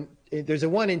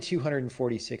 in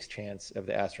 246 chance of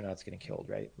the astronauts getting killed,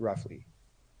 right? Roughly.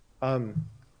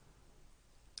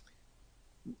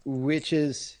 Which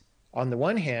is, on the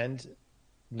one hand,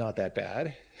 not that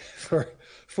bad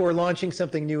for launching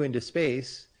something new into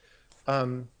space.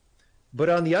 But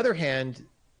on the other hand,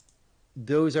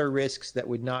 those are risks that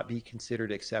would not be considered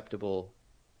acceptable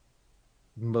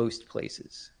most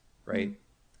places, right?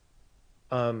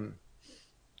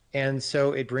 And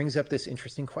so it brings up this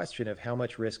interesting question of how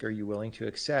much risk are you willing to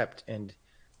accept, and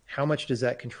how much does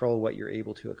that control what you're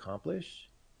able to accomplish?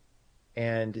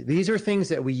 And these are things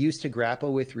that we used to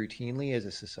grapple with routinely as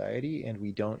a society, and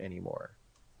we don't anymore.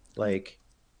 Like,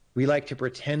 we like to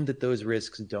pretend that those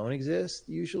risks don't exist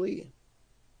usually.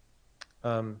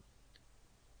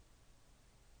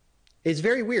 It's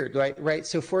very weird, right?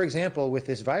 So for example, with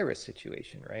this virus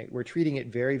situation, right, we're treating it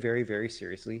very, very, very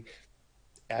seriously,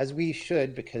 as we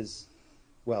should, because,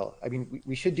 well, I mean,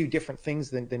 we should do different things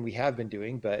than we have been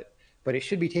doing, but it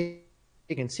should be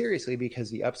taken seriously, because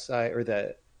the upside, or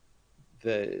the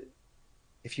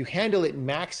if you handle it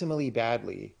maximally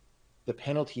badly, the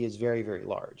penalty is very, very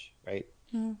large, right?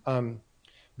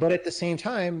 But at the same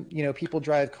time, people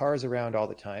drive cars around all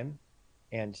the time,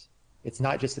 and it's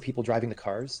not just the people driving the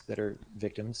cars that are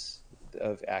victims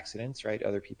of accidents, right?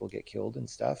 Other people get killed and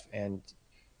stuff, and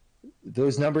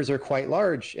those numbers are quite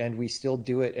large, and we still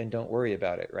do it and don't worry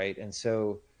about it, right? And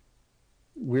so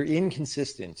we're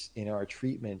inconsistent in our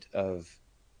treatment of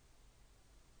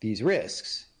these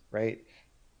risks, right?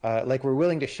 Like, we're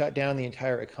willing to shut down the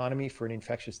entire economy for an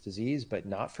infectious disease, but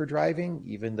not for driving,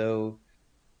 even though,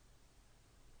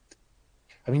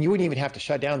 I mean, you wouldn't even have to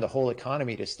shut down the whole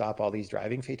economy to stop all these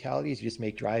driving fatalities. You just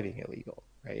make driving illegal,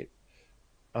 right?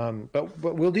 But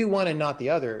we'll do one and not the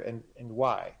other, and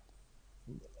why?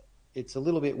 It's a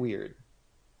little bit weird,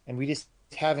 and we just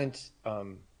haven't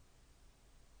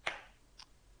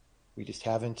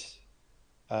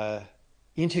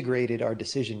integrated our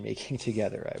decision making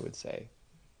together, I would say.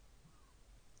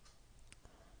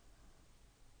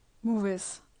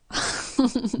 Movies.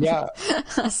 Yeah.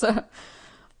 So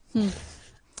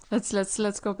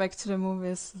let's go back to the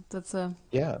movies. That's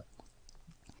yeah.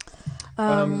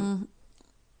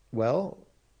 Well,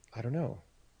 I don't know.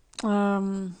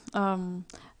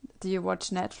 Do you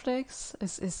watch Netflix?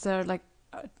 Is there like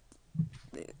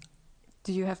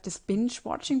do you have this binge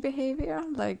watching behavior,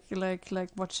 like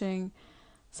watching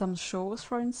some shows,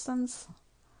 for instance?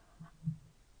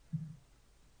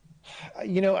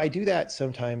 I do that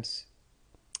sometimes,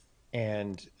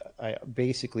 and I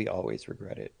basically always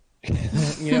regret it.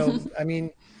 I mean,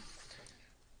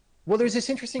 well, there's this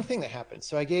interesting thing that happened.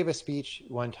 So I gave a speech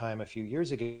one time a few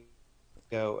years ago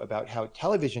about how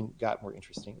television got more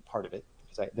interesting, part of it,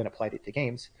 because I then applied it to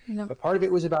games. But part of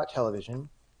it was about television.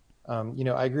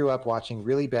 I grew up watching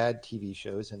really bad TV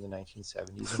shows in the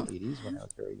 1970s and 80s when I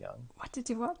was very young. What did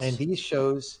you And watch? these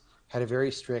shows had a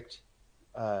very strict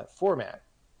format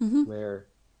where,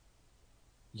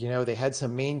 they had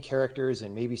some main characters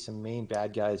and maybe some main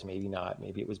bad guys, maybe not.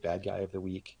 Maybe it was bad guy of the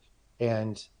week.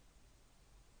 And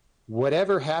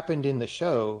whatever happened in the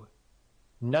show,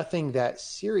 nothing that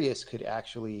serious could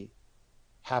actually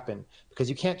happen because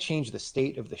you can't change the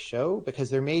state of the show because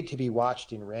they're made to be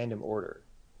watched in random order.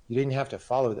 You didn't have to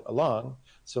follow along.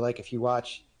 So, like, if you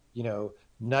watch,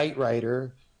 Knight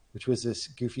Rider, which was this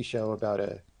goofy show about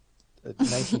a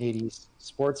 1980s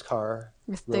sports car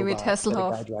With David robot that a guy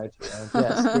Hasselhoff. drives around.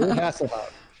 Yes, David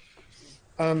Hasselhoff.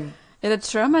 Um, Yeah, the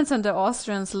Germans and the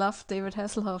Austrians love David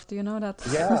Hasselhoff. Do you know that?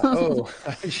 yeah. Oh,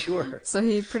 sure. So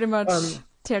he pretty much Um,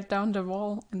 teared down the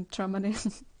wall in Germany.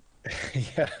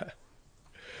 yeah.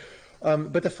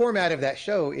 But the format of that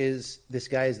show is this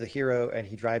guy is the hero and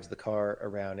he drives the car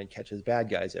around and catches bad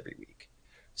guys every week.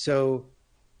 So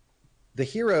the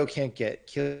hero can't get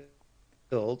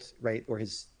killed, right? Or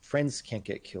his friends can't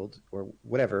get killed or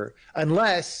whatever,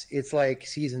 unless it's like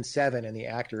season 7 and the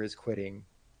actor is quitting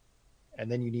and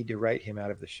then you need to write him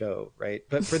out of the show, right?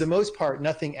 But for the most part,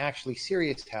 nothing actually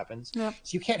serious happens. Yep.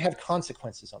 So you can't have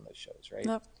consequences on those shows, right?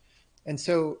 Yep. And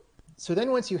so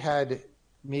then once you had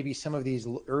maybe some of these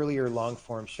earlier long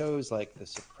form shows like The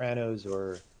Sopranos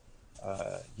or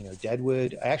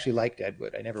Deadwood. I actually like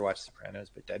Deadwood. I never watched Sopranos,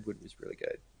 but Deadwood was really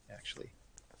good, actually.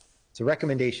 It's a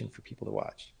recommendation for people to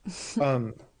watch.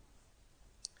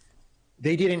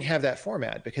 They didn't have that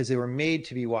format because they were made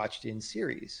to be watched in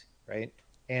series, right?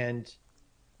 And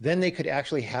then they could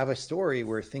actually have a story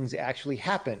where things actually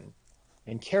happen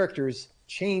and characters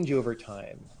change over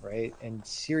time, right? And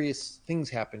serious things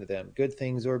happen to them, good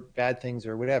things or bad things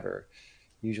or whatever.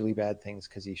 Usually bad things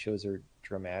because these shows are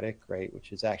dramatic, right?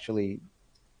 Which is actually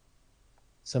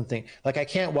something like I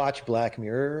can't watch Black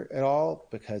Mirror at all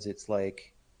because it's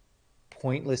like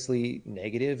pointlessly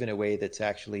negative in a way that's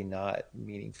actually not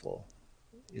meaningful.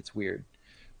 It's weird.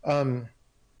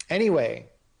 Anyway,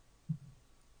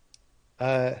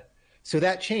 so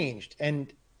that changed.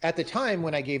 And at the time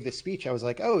when I gave this speech, I was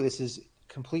like, oh, this is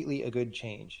completely a good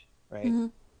change, right?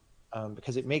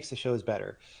 Because it makes the shows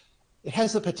better. It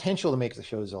has the potential to make the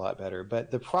shows a lot better.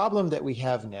 But the problem that we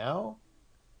have now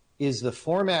is the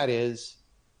format is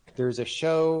there's a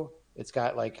show, it's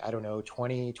got like, I don't know,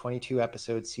 20, 22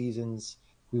 episode seasons.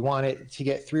 We want it to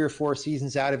get 3 or 4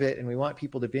 seasons out of it, and we want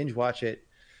people to binge watch it.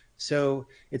 So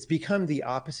it's become the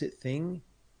opposite thing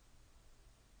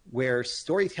where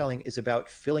storytelling is about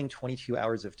filling 22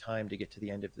 hours of time to get to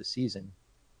the end of the season.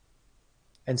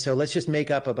 And so let's just make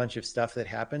up a bunch of stuff that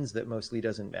happens that mostly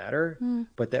doesn't matter,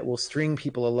 but that will string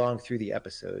people along through the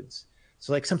episodes.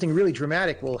 So like something really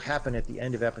dramatic will happen at the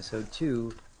end of episode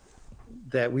 2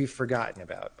 that we've forgotten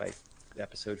about by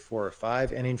episode 4 or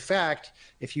 5. And in fact,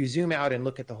 if you zoom out and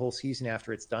look at the whole season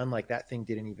after it's done, like that thing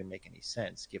didn't even make any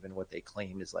sense given what they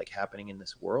claim is like happening in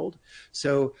this world.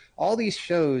 So all these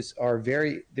shows are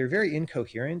they're very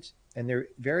incoherent and they're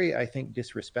very, I think,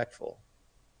 disrespectful.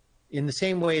 In the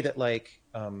same way that like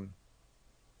a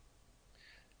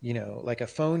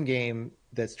phone game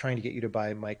that's trying to get you to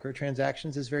buy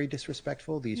microtransactions is very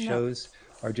disrespectful. These shows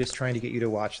are just trying to get you to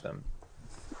watch them.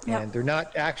 And they're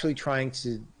not actually trying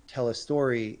to tell a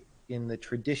story in the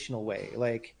traditional way.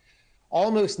 Like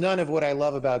almost none of what I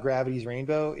love about Gravity's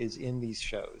Rainbow is in these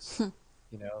shows,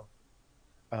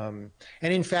 and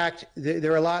in fact,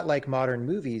 they're a lot like modern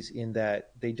movies in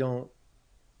that they don't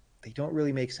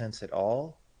really make sense at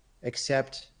all,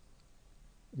 except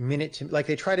like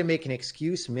they try to make an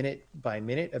excuse minute by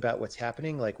minute about what's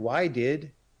happening. Like, why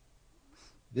did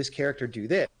this character do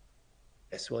this?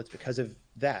 Well, it's because of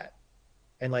that.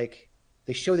 And like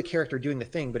they show the character doing the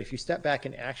thing, but if you step back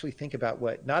and actually think about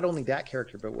what not only that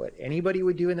character, but what anybody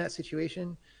would do in that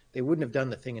situation, they wouldn't have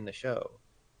done the thing in the show.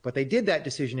 But they did that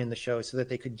decision in the show so that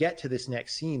they could get to this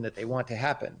next scene that they want to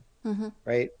happen,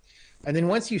 right? And then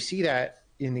once you see that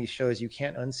in these shows, you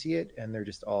can't unsee it, and they're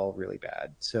just all really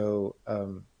bad. So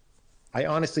I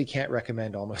honestly can't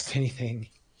recommend almost anything,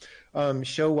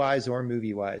 show-wise or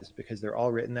movie-wise, because they're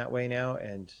all written that way now,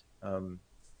 and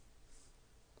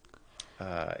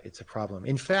it's a problem.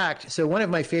 In fact, so one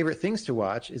of my favorite things to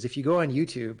watch is if you go on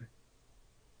YouTube,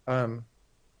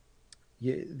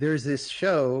 there's this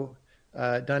show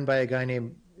done by a guy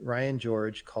named Ryan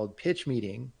George called Pitch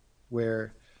Meeting,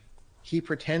 where he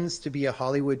pretends to be a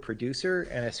Hollywood producer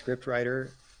and a script writer.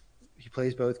 He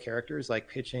plays both characters, like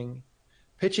pitching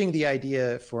the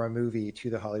idea for a movie to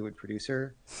the Hollywood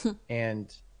producer.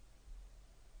 And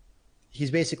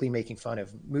he's basically making fun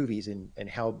of movies and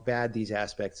how bad these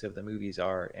aspects of the movies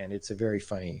are. And it's a very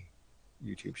funny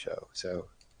YouTube show. So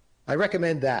I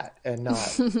recommend that and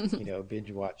not,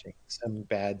 binge watching some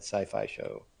bad sci-fi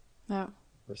show Yeah,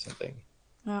 or something.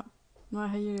 yeah. No, I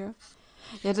hear you.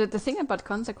 Yeah, the thing about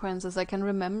consequences, I can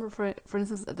remember, for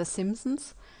instance, The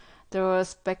Simpsons. There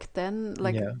was back then,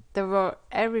 like, Yeah. there were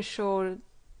every show,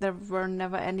 there were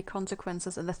never any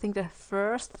consequences. And I think the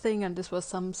first thing, and this was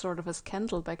some sort of a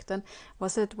scandal back then,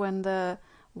 was it when the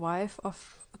wife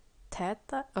of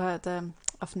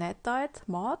of Ned died,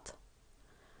 Maud? I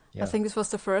Yeah. think this was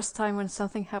the first time when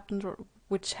something happened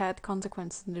which had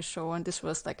consequences in the show, and this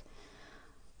was like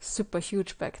super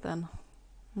huge back then.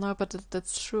 No, but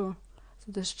that's true.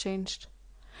 So this changed.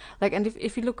 Like, and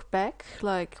if you look back,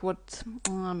 like what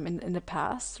in the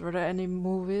past, were there any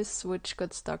movies which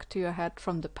got stuck to your head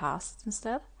from the past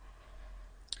instead?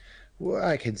 Well,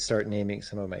 I could start naming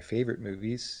some of my favorite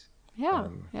movies. Yeah,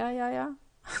 Um,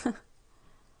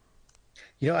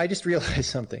 yeah. I just realized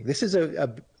something. This is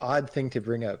a odd thing to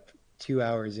bring up 2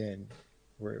 hours in.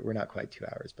 We're not quite 2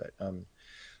 hours, but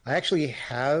I actually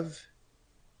have.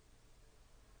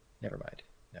 Never mind.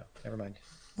 No, never mind.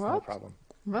 It's not a What? problem.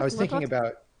 I What? was What? thinking What?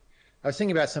 about I was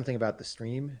thinking about something about the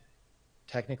stream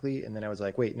technically, and then I was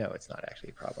like, wait, no, it's not actually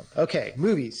a problem. Okay,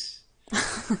 movies.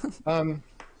 Um,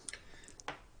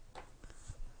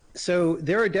 so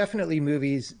there are definitely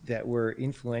movies that were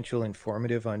influential and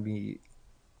formative on me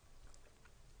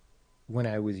when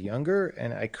I was younger,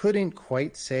 and I couldn't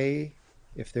quite say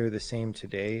if they're the same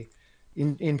today,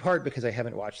 in part because I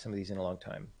haven't watched some of these in a long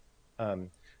time. Um,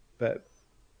 but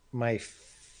my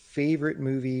favorite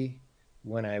movie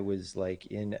when I was like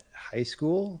in high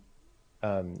school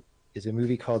um, is a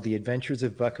movie called The Adventures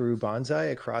of Buckaroo Banzai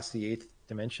Across the Eighth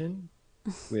Dimension,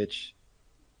 which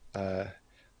uh,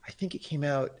 I think it came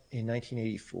out in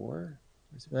 1984.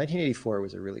 1984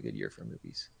 was a really good year for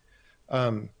movies.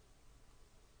 Um,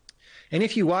 and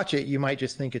if you watch it, you might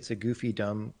just think it's a goofy,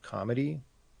 dumb comedy.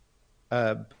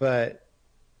 But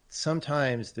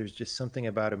sometimes there's just something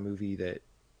about a movie that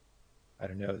I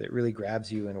don't know that really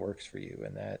grabs you and works for you.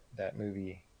 And that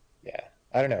movie, yeah,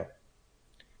 I don't know.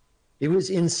 It was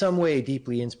in some way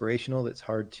deeply inspirational. That's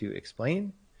hard to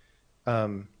explain.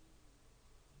 Um,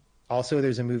 Also,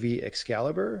 there's a movie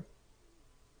Excalibur,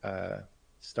 uh,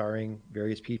 starring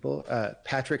various people.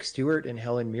 Patrick Stewart and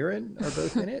Helen Mirren are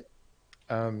both in it.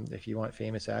 If you want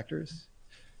famous actors,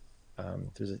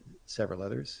 there's several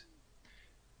others.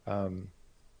 Um,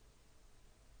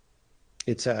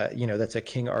 it's that's a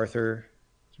King Arthur,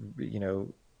 you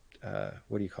know,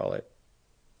 what do you call it?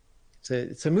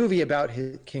 It's a movie about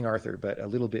King Arthur, but a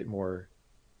little bit more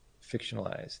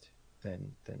fictionalized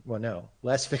than well, no,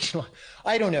 less fictional.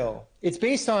 I don't know. It's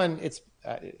based on it's.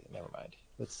 Never mind.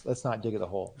 Let's not dig at the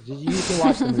hole. You can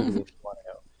watch the movie if you want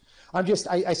to know.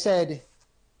 I said,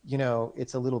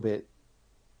 it's a little bit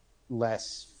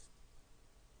less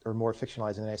or more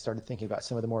fictionalized, and then I started thinking about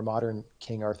some of the more modern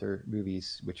King Arthur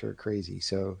movies, which are crazy.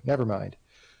 So never mind.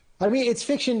 I mean, it's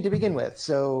fiction to begin with,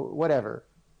 so whatever.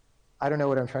 I don't know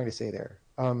what I'm trying to say there.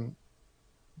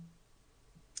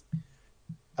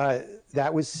 Uh,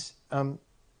 that was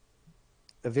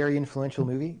a very influential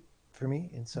movie for me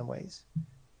in some ways.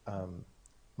 Um,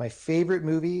 my favorite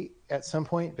movie at some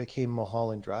point became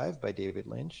Mulholland Drive by David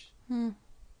Lynch,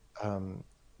 um,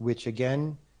 which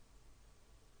again,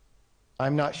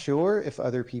 I'm not sure if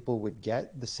other people would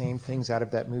get the same things out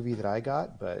of that movie that I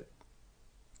got, but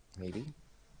maybe.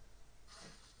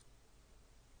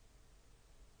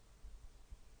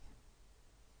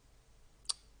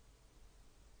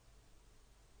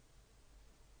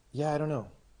 Yeah, I don't know.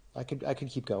 I could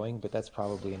keep going, but that's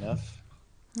probably enough.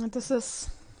 This is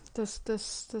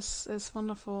this is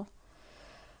wonderful.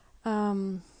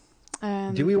 Um, Do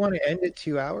and we want to end at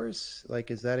 2 hours?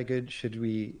 Like, is that a good? Should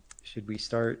we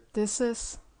start? this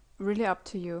is really up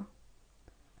to you.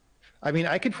 I mean,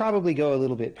 I could probably go a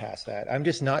little bit past that. I'm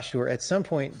just not sure. At some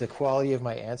point, the quality of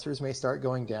my answers may start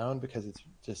going down because it's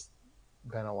just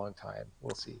been a long time.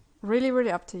 We'll see. Really,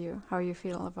 really up to you how you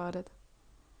feel about it.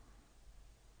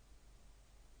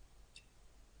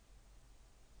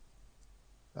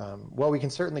 Well, we can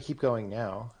certainly keep going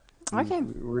now. Okay.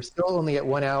 We're still only at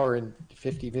 1 hour and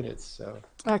 50 minutes, so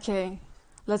Okay.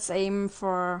 Let's aim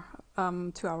for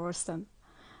 2 hours then,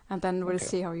 and then we'll okay,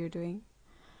 see how you're doing.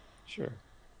 sure.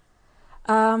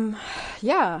 Um,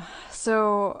 yeah.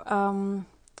 So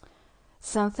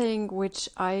something which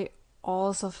I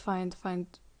also find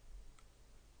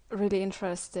really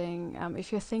interesting.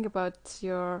 If you think about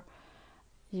your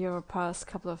past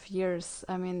couple of years,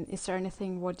 I mean, is there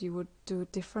anything what you would do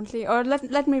differently? Or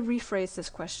let me rephrase this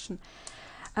question.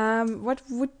 What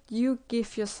would you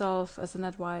give yourself as an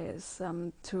advice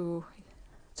to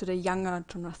the younger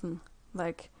Jonathan?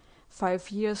 Like 5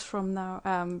 years from now,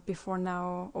 before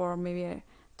now, or maybe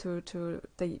to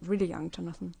the really young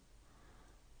Jonathan?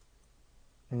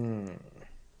 Hmm.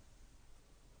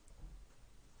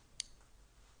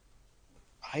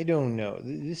 I don't know.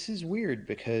 This is weird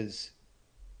because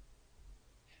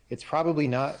it's probably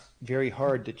not very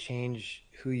hard to change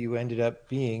who you ended up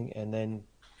being. And then,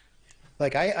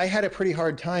 like, I had a pretty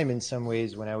hard time in some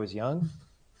ways when I was young.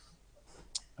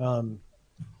 Um,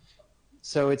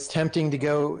 so it's tempting to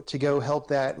go help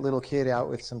that little kid out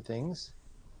with some things,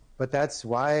 but that's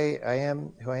why I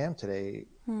am who I am today.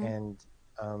 Hmm. And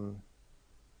um,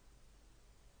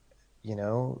 you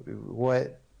know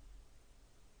what?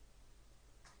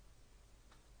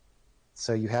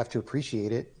 So you have to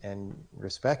appreciate it and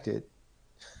respect it,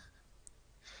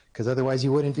 because otherwise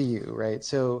you wouldn't be you, right?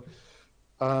 So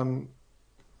um,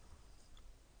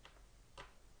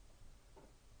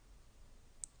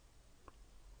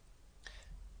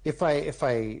 if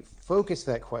I focus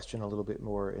that question a little bit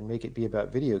more and make it be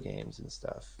about video games and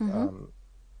stuff, Mm-hmm.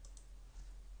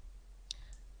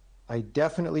 I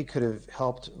definitely could have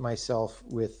helped myself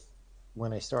with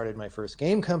when I started my first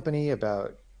game company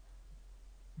about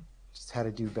just how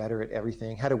to do better at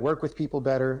everything, how to work with people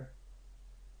better,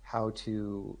 how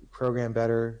to program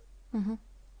better, Mm-hmm.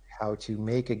 how to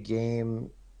make a game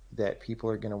that people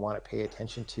are going to want to pay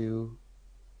attention to,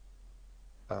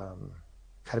 um,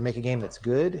 how to make a game that's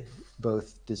good,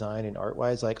 both design and art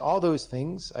wise. Like all those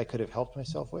things I could have helped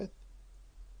myself with,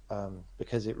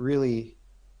 because we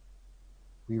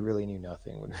really knew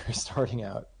nothing when we were starting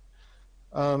out.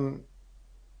 Um,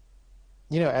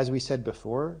 you know, as we said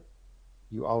before,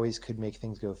 you always could make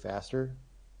things go faster.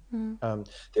 Mm-hmm.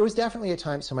 There was definitely a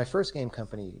time. So my first game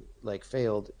company like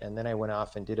failed, and then I went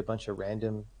off and did a bunch of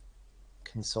random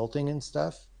consulting and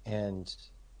stuff, and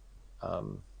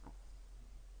um,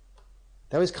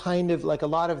 that was kind of like a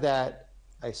lot of that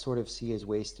I sort of see as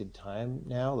wasted time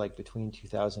now, like between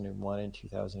 2001 and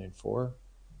 2004.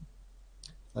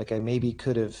 Like I maybe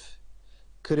could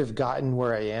have gotten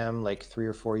where I am like 3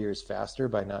 or 4 years faster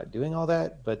by not doing all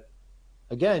that, but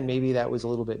again, maybe that was a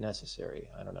little bit necessary.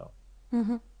 I don't know.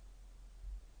 Mm-hmm.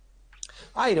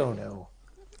 I don't know.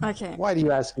 Okay. Why do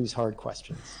you ask these hard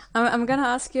questions? I'm gonna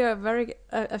ask you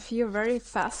a few very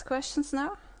fast questions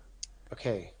now.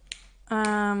 Okay.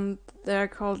 They're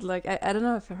called like I don't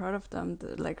know if you heard of them,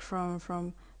 like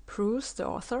from Proust, the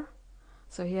author.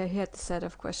 So he had a set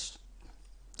of questions.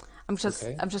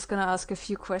 Okay. I'm just gonna ask a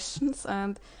few questions,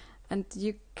 and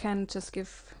you can just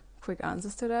give quick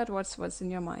answers to that. What's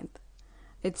in your mind?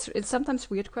 It's sometimes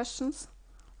weird questions.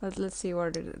 Let's see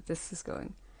where this is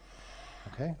going.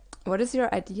 Okay. What is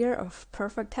your idea of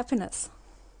perfect happiness?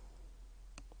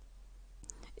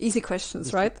 Easy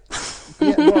questions, This, right?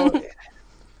 yeah, well,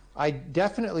 I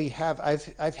definitely have.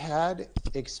 I've had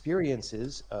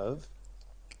experiences of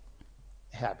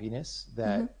happiness Mm-hmm.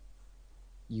 that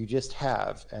you just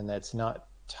have, and that's not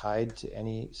tied to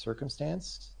any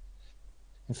circumstance.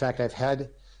 In fact, I've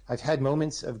had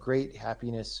moments of great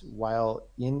happiness while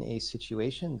in a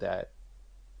situation that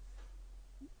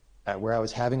where I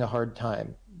was having a hard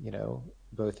time, you know,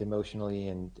 both emotionally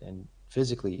and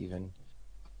physically even.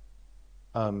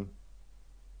 Um,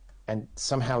 and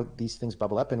somehow these things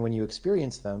bubble up, and when you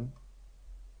experience them,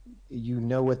 you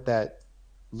know what that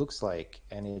looks like,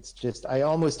 and it's just I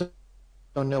almost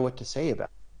don't know what to say about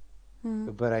Mm-hmm.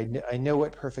 it. But I know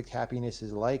what perfect happiness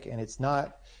is like, and it's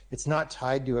not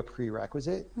tied to a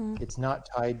prerequisite. It's not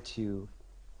tied to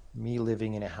me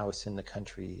living in a house in the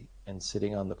country and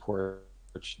sitting on the porch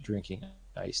drinking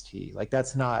iced tea. Like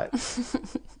that's not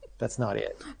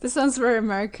it. This sounds very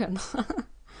American.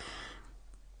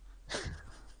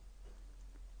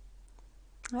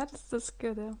 That's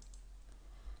good. Yeah.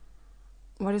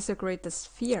 What is your greatest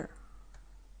fear?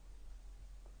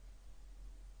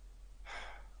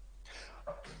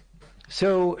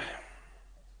 So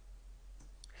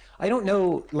I don't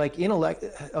know, like intellect.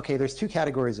 Okay, there's two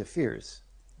categories of fears,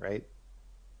 right?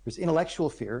 There's intellectual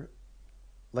fear,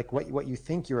 like what you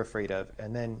think you're afraid of,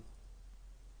 and then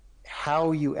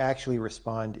how you actually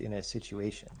respond in a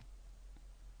situation,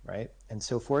 right? And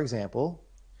so, for example,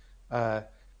 uh,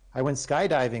 I went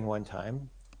skydiving one time,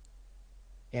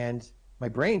 and my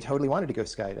brain totally wanted to go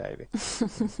skydiving.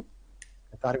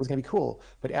 I thought it was going to be cool,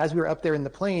 but as we were up there in the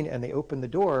plane and they opened the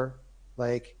door,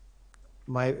 like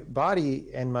my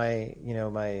body and my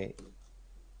my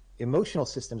emotional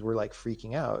systems were like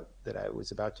freaking out that I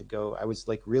was about to go. I was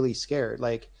like really scared,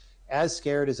 like as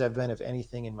scared as I've been of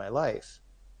anything in my life,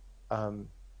 um,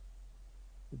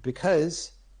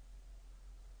 because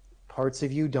parts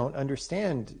of you don't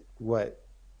understand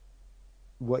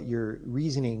what your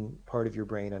reasoning part of your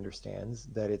brain understands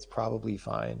that it's probably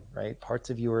fine, right? Parts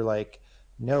of you are like,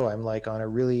 no, I'm like on a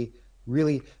really,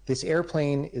 really, this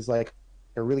airplane is like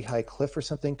a really high cliff or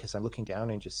something because I'm looking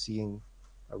down and just seeing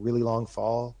a really long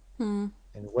fall Hmm.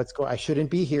 and I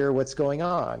shouldn't be here, what's going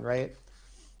on, right?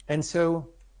 And so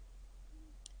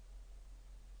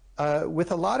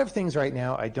with a lot of things right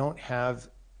now, I don't have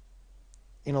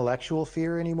intellectual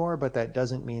fear anymore, but that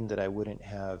doesn't mean that I wouldn't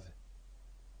have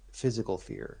physical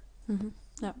fear. Mm-hmm.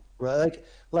 Yeah. Well,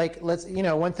 let's,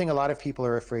 one thing a lot of people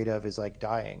are afraid of is like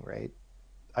dying, right?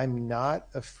 I'm not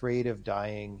afraid of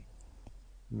dying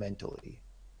mentally.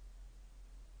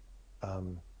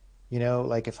 Um,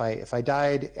 like if I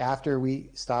died after we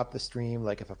stop the stream,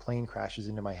 like if a plane crashes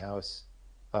into my house,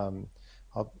 um,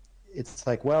 I'll, it's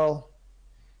like, well,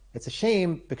 it's a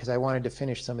shame because I wanted to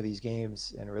finish some of these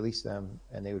games and release them,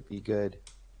 and they would be good,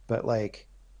 but like,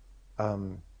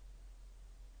 um,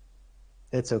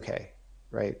 it's okay,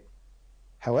 right?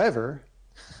 However,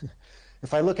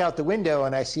 if I look out the window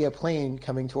and I see a plane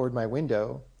coming toward my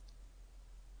window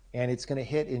and it's going to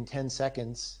hit in 10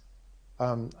 seconds,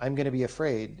 I'm going to be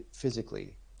afraid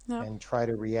physically Yeah. and try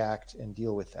to react and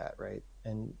deal with that, right?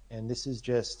 And this is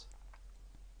just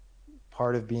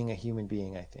part of being a human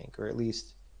being, I think, or at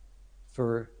least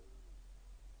for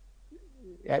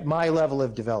at my level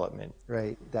of development,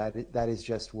 right? That is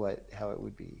just how it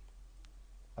would be.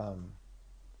 Um,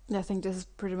 Yeah, I think this is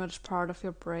pretty much part of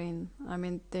your brain. I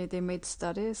mean, they made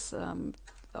studies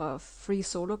of free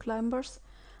solo climbers.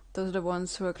 Those are the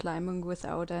ones who are climbing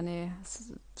without any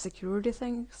security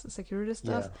things, security yeah,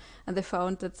 stuff. And they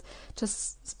found that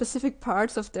just specific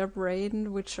parts of their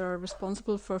brain which are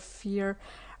responsible for fear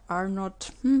are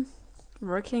not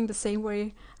working the same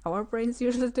way our brains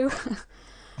usually do. so,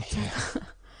 yeah,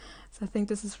 so I think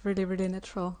this is really, really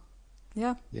natural.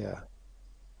 Yeah. yeah.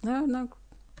 No, no.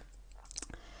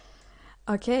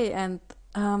 Okay, and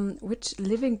which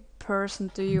living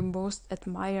person do you most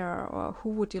admire, or who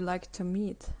would you like to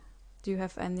meet? Do you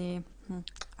have any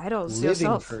idols Living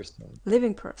yourself? person,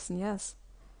 Living person, yes.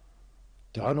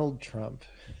 Donald Trump.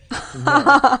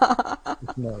 No,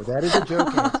 no, that is a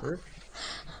joke answer.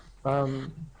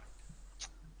 Um,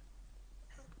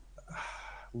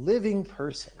 living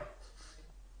person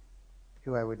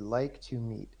who I would like to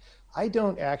meet. I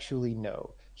don't actually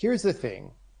know. Here's the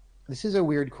thing. This is a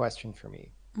weird question for me.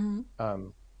 Mm-hmm.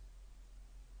 Um,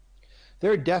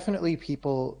 there are definitely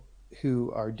people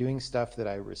who are doing stuff that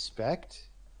I respect,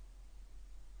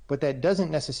 but that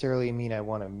doesn't necessarily mean I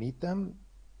want to meet them,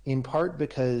 in part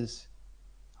because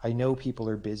I know people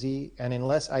are busy. And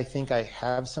unless I think I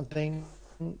have something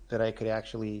that I could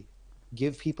actually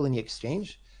give people in the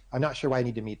exchange, I'm not sure why I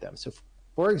need to meet them. So,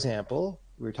 for example,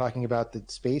 we were talking about the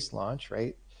space launch,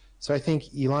 right? So I think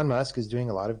Elon Musk is doing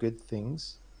a lot of good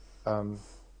things. Um,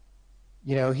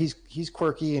 he's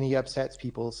quirky and he upsets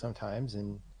people sometimes,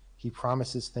 and he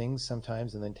promises things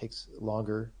sometimes and then takes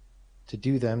longer to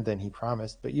do them than he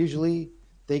promised. But usually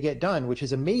they get done, which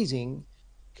is amazing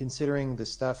considering the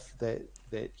stuff that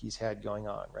he's had going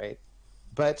on, right?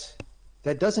 But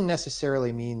that doesn't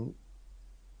necessarily mean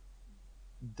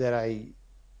that I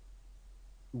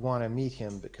want to meet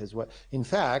him because in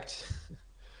fact,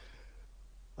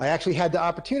 I actually had the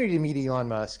opportunity to meet Elon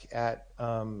Musk at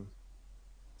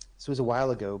this was a while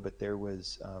ago, but there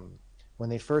was when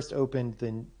they first opened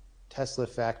the Tesla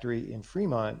factory in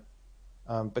Fremont.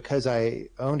 Because I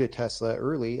owned a Tesla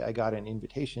early, I got an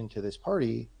invitation to this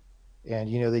party, and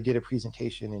they did a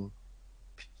presentation, and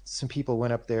some people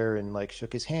went up there and like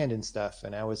shook his hand and stuff,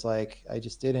 and I was like, I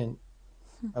just didn't.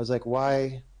 I was like,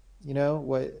 why?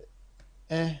 What?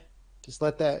 Eh, just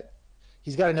let that.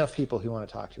 He's got enough people who want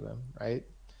to talk to him, right?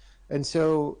 And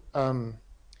so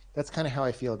that's kind of how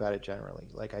I feel about it generally.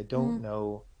 Like I don't Mm.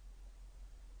 know.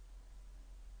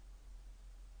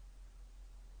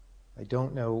 I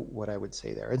don't know what I would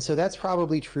say there. And so that's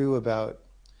probably true about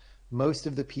most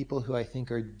of the people who I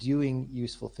think are doing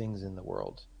useful things in the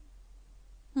world.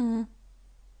 Mm.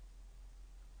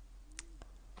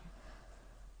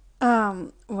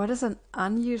 What is an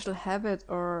unusual habit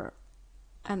or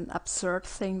an absurd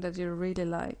thing that you really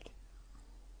like?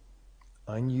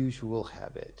 Unusual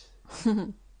habit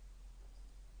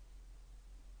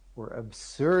or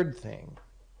absurd thing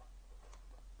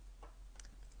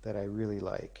that I really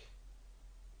like.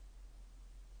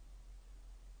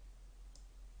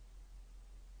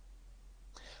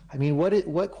 I mean,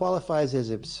 what qualifies as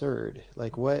absurd?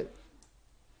 Like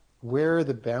where are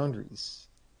the boundaries?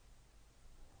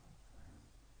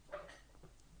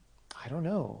 I don't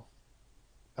know.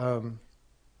 Um,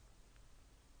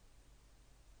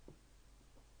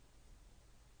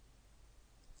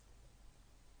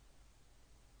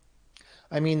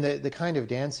 I mean, the kind of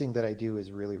dancing that I do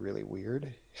is really, really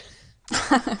weird.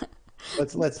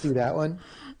 Let's do that one.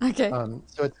 Okay.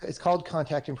 So it's called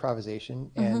contact improvisation,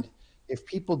 Mm-hmm. and if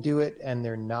people do it and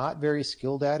they're not very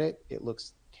skilled at it, it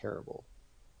looks terrible.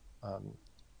 Um,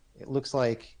 it looks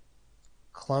like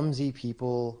clumsy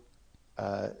people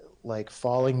uh, like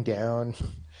falling down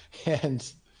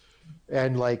and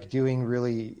like doing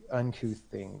really uncouth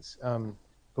things.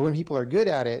 But when people are good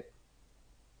at it,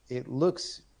 it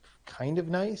looks kind of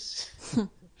nice.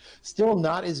 Still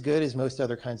not as good as most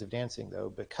other kinds of dancing, though,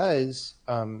 because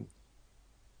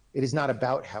it is not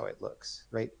about how it looks,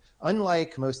 right?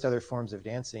 Unlike most other forms of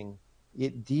dancing,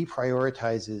 it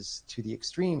deprioritizes to the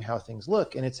extreme how things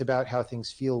look, and it's about how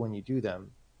things feel when you do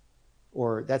them.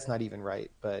 Or that's not even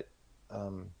right, but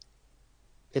um,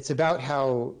 it's about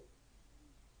how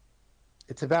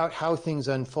things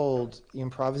unfold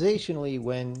improvisationally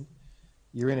when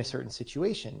you're in a certain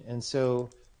situation. And so,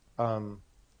 um,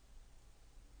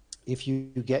 if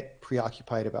you get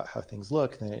preoccupied about how things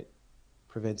look, then it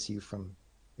prevents you from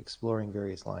exploring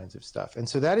various lines of stuff. And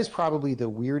so that is probably the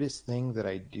weirdest thing that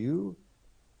I do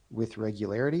with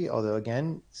regularity. Although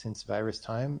again, since virus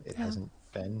time, it Yeah. hasn't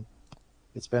been.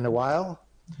 It's been a while.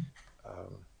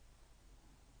 Um,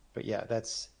 but yeah,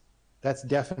 that's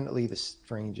definitely the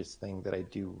strangest thing that I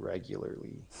do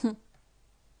regularly.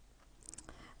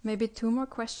 Maybe two more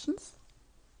questions.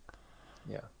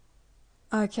 Yeah.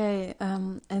 Okay.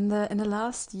 In the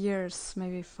last years,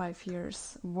 maybe 5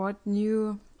 years, what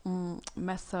new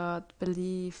method,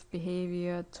 belief,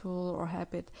 behavior, tool, or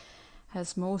habit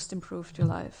has most improved your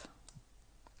life?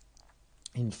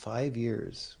 In 5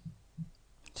 years,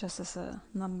 Just as a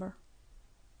number.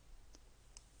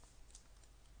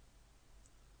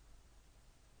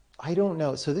 I don't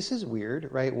know. So this is weird,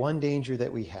 right? One danger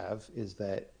that we have is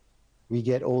that we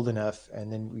get old enough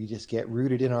and then we just get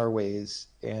rooted in our ways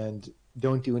and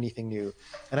don't do anything new.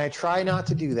 And I try not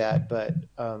to do that, but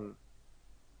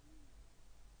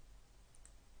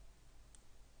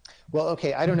well,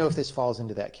 okay, I don't know if this falls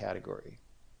into that category,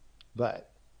 but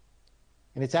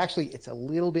and it's a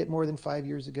little bit more than 5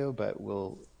 years ago, but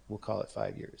we'll call it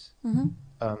 5 years. Mm-hmm.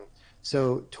 Um,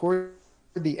 so toward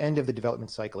the end of the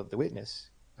development cycle of The Witness,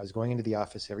 I was going into the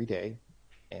office every day,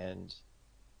 and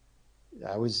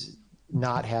I was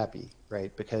not happy,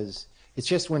 right? Because it's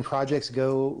just when projects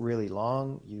go really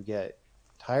long, you get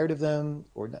tired of them,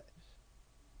 or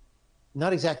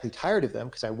not exactly tired of them,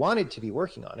 because I wanted to be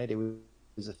working on it. It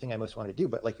was the thing I most wanted to do,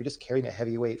 but like you're just carrying a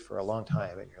heavy weight for a long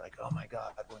time, and you're like, oh my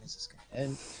God, when is this going to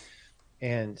end?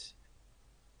 And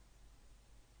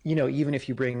even if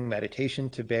you bring meditation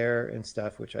to bear and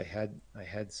stuff, which I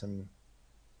had some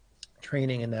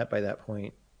training in that by that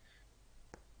point,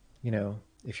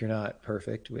 if you're not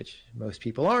perfect, which most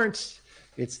people aren't,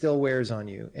 it still wears on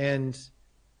you.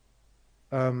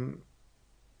 Um,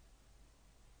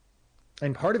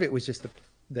 and part of it was just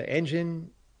the engine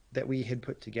that we had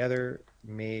put together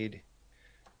made,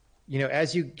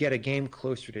 as you get a game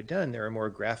closer to done, there are more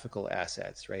graphical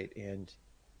assets, right? And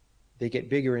they get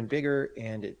bigger and bigger,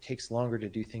 and it takes longer to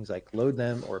do things like load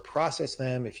them or process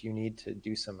them if you need to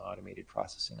do some automated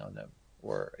processing on them,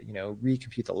 or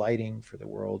recompute the lighting for the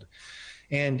world.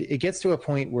 And it gets to a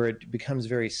point where it becomes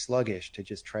very sluggish to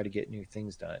just try to get new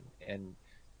things done. And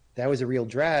that was a real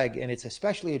drag. And it's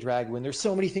especially a drag when there's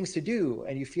so many things to do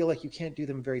and you feel like you can't do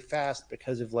them very fast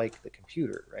because of like the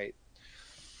computer, right?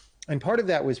 And part of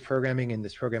that was programming in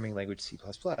this programming language C++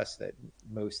 that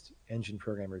most engine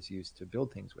programmers use to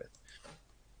build things with.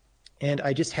 And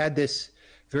I just had this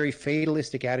very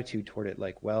fatalistic attitude toward it,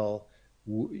 like, well,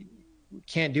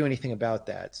 can't do anything about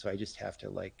that, so I just have to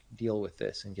like deal with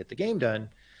this and get the game done.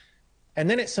 And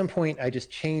then at some point I just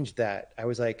changed that. I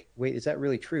was like, wait, is that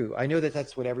really true? I know that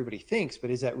that's what everybody thinks, but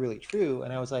is that really true?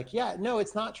 And I was like, yeah, no,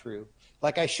 it's not true.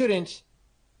 Like I shouldn't,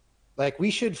 like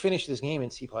we should finish this game in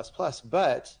C++,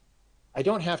 but I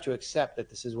don't have to accept that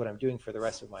this is what I'm doing for the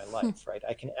rest of my life, right?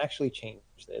 I can actually change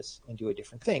this and do a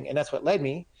different thing. And that's what led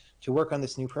me to work on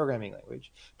this new programming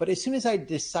language. But as soon as I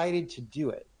decided to do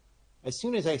it, as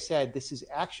soon as I said, this is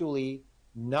actually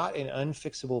not an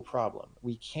unfixable problem,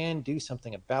 we can do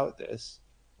something about this,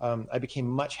 I became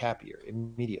much happier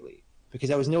immediately, because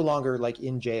I was no longer like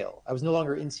in jail. I was no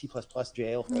longer in C++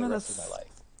 jail for No, the rest of my life.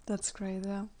 that's great.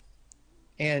 Yeah.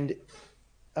 And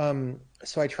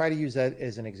so I try to use that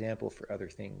as an example for other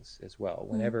things as well.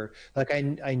 Whenever, like,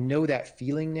 I know that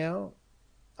feeling now.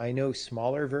 I know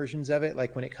smaller versions of it,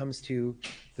 like when it comes to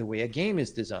the way a game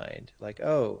is designed. Like,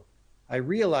 oh, I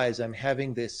realize I'm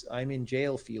having this I'm in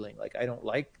jail feeling. Like, I don't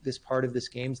like this part of this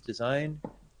game's design,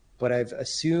 but I've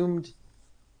assumed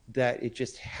that it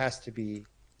just has to be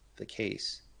the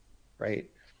case, right?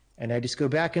 And I just go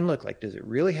back and look, like, does it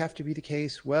really have to be the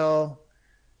case? Well,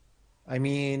 I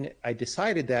mean, I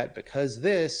decided that because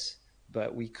this,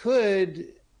 but we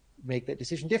could make that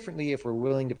decision differently if we're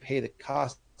willing to pay the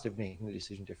cost of making the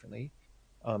decision differently.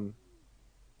 Um,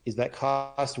 is that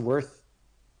cost worth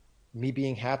me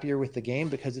being happier with the game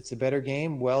because it's a better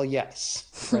game? Well,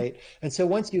 yes, right. And so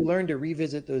once you learn to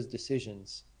revisit those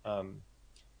decisions,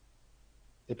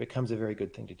 it becomes a very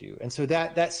good thing to do. And so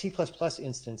that C++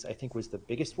 instance, I think, was the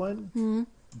biggest one,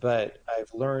 but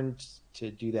I've learned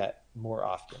to do that more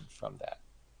often from that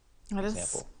That is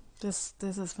example. this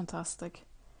is fantastic.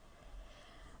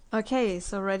 Okay,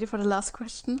 so ready for the last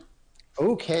question?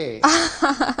 Okay.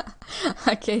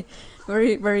 Okay,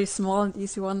 very very small and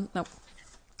easy one. No.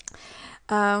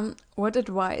 What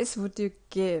advice would you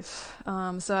give?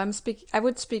 I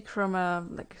would speak from a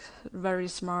like very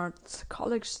smart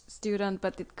college student,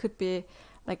 but it could be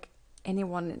like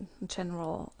anyone in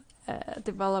general,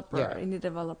 developer, Yeah. indie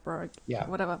developer, Yeah.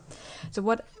 whatever. So,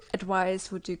 what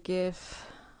advice would you give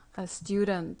a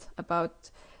student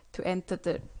about to enter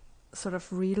the sort of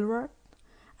real world,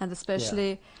 and Yeah.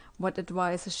 especially what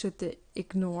advice should they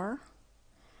ignore?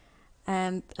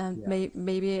 And Yeah.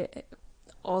 maybe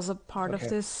also part of Okay.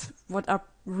 this, what are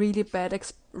really bad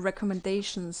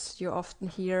recommendations you often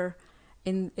hear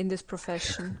in this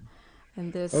profession,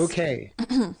 in this Okay.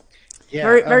 Yeah.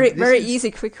 very very This very is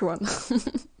easy quick one.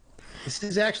 this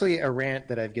is actually a rant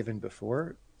that I've given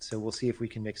before, so we'll see if we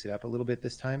can mix it up a little bit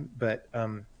this time. But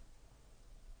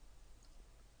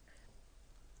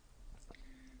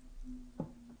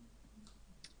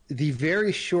the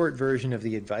very short version of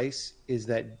the advice is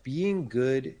that being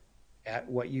good at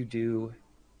what you do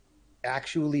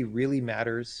actually really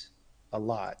matters a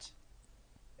lot.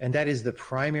 And that is the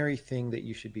primary thing that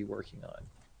you should be working on,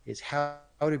 is how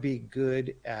to be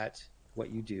good at what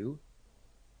you do,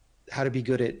 how to be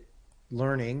good at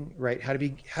learning, right? How to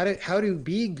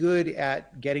be good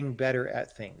at getting better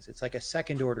at things. It's like a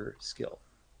second order skill.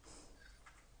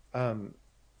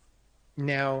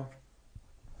 Now,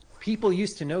 people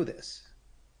used to know this,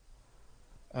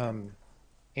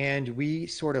 and we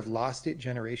sort of lost it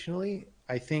generationally.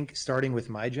 I think starting with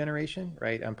my generation,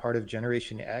 right? I'm part of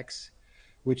Generation X,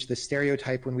 which the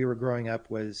stereotype when we were growing up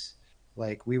was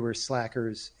like we were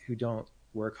slackers who don't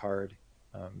work hard,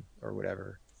 or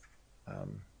whatever.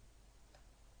 Um,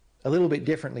 a little bit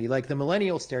differently. Like the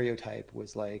millennial stereotype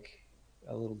was like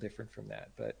a little different from that.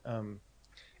 But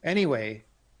anyway,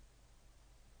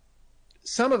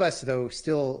 some of us though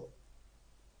still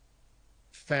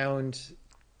found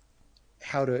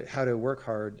how to work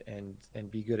hard and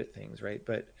be good at things, right?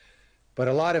 But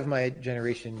a lot of my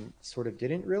generation sort of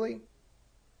didn't really.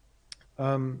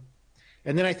 And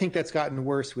then I think that's gotten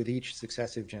worse with each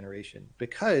successive generation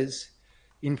because,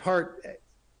 in part,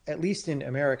 at least in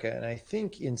America, and I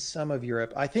think in some of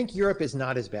Europe, I think Europe is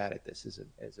not as bad at this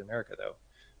as America,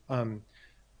 though.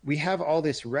 We have all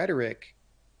this rhetoric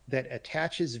that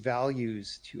attaches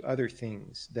values to other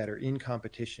things that are in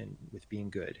competition with being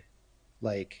good,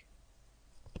 like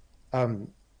um,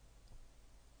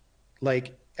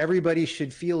 like everybody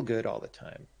should feel good all the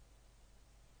time,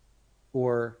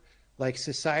 or like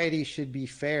society should be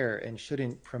fair and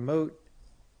shouldn't promote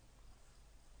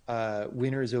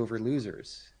winners over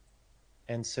losers.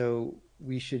 And so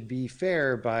we should be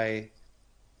fair by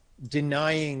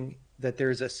denying that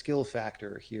there's a skill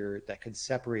factor here that could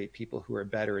separate people who are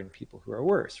better and people who are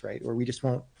worse, right? Or we just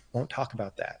won't talk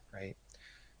about that, right?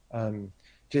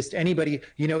 Just anybody,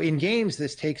 in games,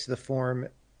 this takes the form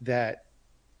that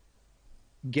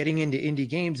getting into indie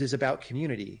games is about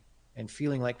community and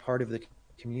feeling like part of the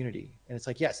community. And it's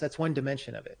like, yes, that's one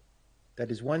dimension of it.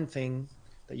 That is one thing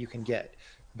that you can get.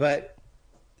 But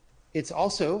it's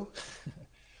also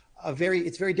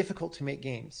it's very difficult to make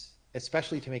games,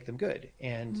 especially to make them good.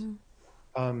 And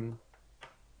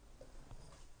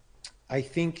I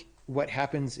think what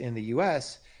happens in the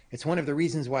US, it's one of the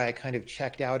reasons why I kind of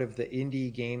checked out of the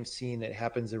indie game scene that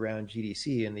happens around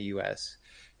GDC in the US,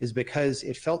 is because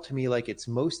it felt to me like it's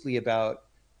mostly about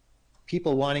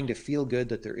people wanting to feel good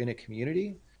that they're in a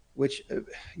community, which,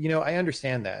 I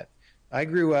understand that. I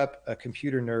grew up a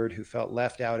computer nerd who felt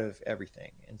left out of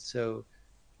everything. And so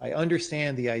I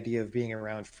understand the idea of being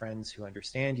around friends who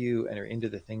understand you and are into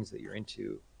the things that you're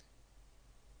into.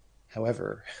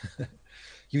 However,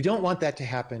 you don't want that to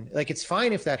happen. Like, it's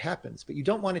fine if that happens, but you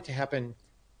don't want it to happen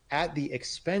at the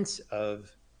expense of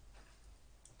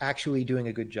actually doing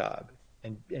a good job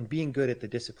and being good at the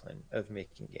discipline of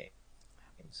making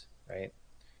games, right?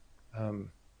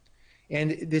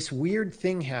 And this weird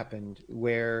thing happened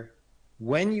where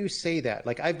when you say that,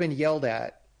 like I've been yelled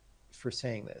at for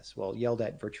saying this, well, yelled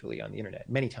at virtually on the internet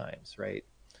many times, right?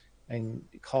 and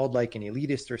called like an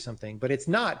elitist or something, but it's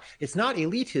not. It's not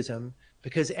elitism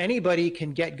because anybody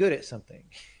can get good at something,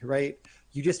 right?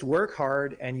 You just work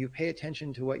hard and you pay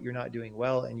attention to what you're not doing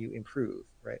well and you improve,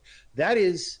 right? That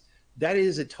is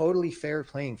a totally fair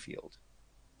playing field.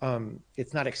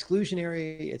 It's not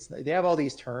exclusionary. They have all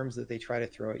these terms that they try to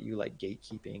throw at you, like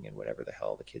gatekeeping and whatever the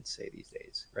hell the kids say these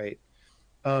days, right?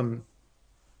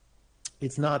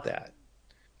 It's not that.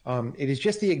 It is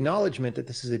just the acknowledgement that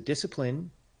this is a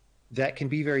discipline that can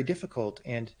be very difficult,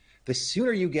 and the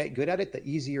sooner you get good at it, the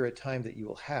easier a time that you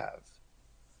will have,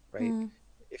 right?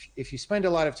 If you spend a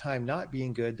lot of time not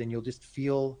being good, then you'll just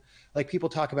feel like people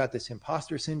talk about this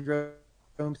imposter syndrome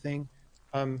thing.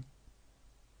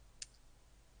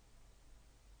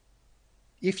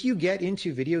 If you get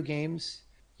into video games,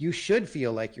 you should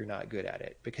feel like you're not good at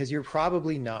it because you're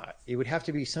probably not. It would have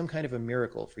to be some kind of a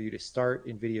miracle for you to start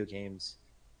in video games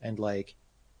and like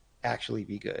actually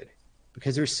be good,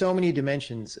 because there's so many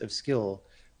dimensions of skill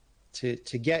to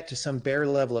get to some bare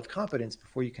level of competence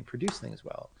before you can produce things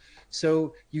well.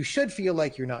 So you should feel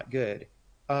like you're not good.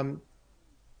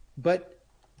 But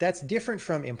that's different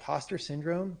from imposter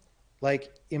syndrome.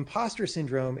 Like imposter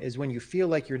syndrome is when you feel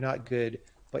like you're not good,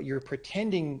 but you're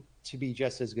pretending to be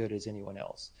just as good as anyone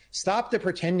else. Stop the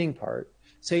pretending part.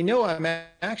 Say, no, I'm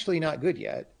actually not good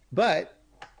yet, but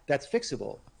that's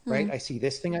fixable, right? I see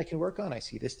this thing I can work on. I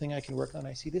see this thing I can work on.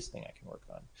 I see this thing I can work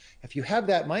on. If you have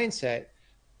that mindset,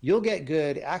 you'll get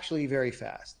good actually very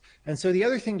fast. And so the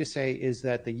other thing to say is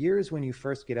that the years when you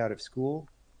first get out of school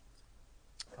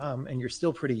and you're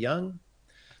still pretty young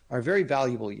are very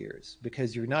valuable years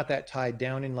because you're not that tied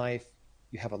down in life.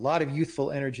 You have a lot of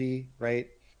youthful energy, right?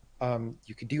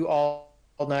 You could do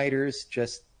all-nighters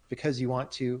just because you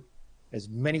want to, as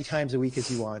many times a week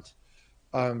as you want.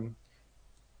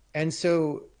 And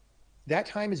so that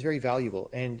time is very valuable.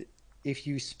 And if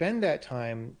you spend that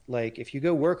time, like if you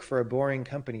go work for a boring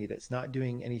company that's not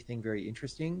doing anything very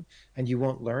interesting and you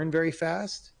won't learn very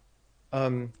fast,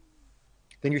 then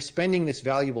you're spending this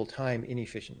valuable time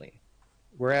inefficiently.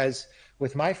 Whereas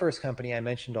with my first company, I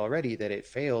mentioned already that it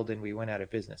failed and we went out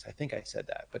of business. I think I said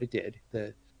that, but it did.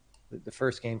 The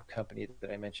first game company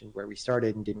that I mentioned where we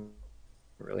started and didn't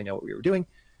really know what we were doing.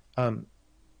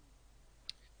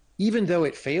 Even though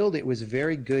it failed, it was a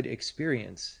very good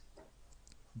experience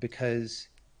because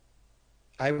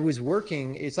I was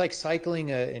working, it's like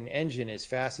cycling an engine as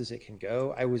fast as it can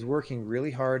go. I was working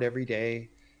really hard every day,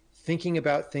 thinking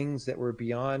about things that were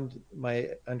beyond my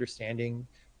understanding,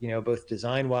 you know, both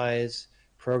design-wise,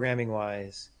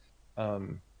 programming-wise,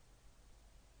 and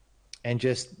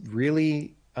just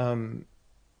really,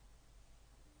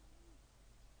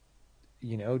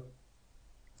 you know,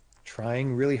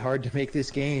 trying really hard to make this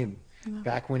game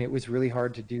back when it was really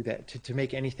hard to do that, to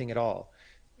make anything at all.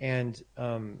 And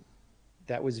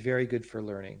that was very good for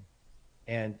learning.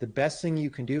 And the best thing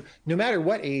you can do, no matter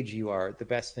what age you are, the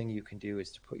best thing you can do is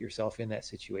to put yourself in that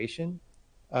situation.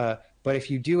 But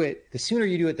if you do it, the sooner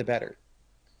you do it, the better.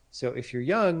 So if you're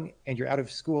young and you're out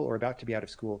of school or about to be out of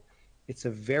school, it's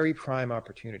a very prime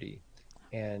opportunity.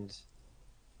 And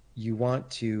you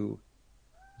want to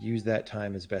use that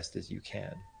time as best as you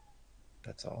can.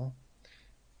 That's all.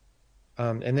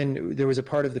 And then there was a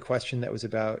part of the question that was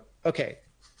about, okay.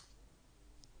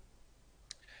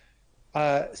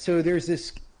 So there's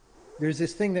this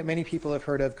thing that many people have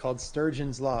heard of called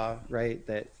Sturgeon's Law, right?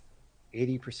 That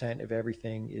 80% of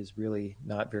everything is really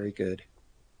not very good.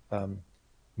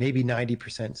 Maybe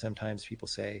 90% sometimes people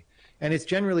say. And it's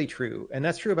generally true. And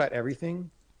that's true about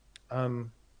everything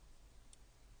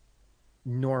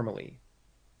normally.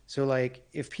 So like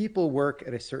if people work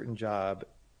at a certain job,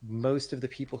 most of the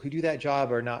people who do that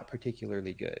job are not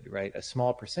particularly good, right? A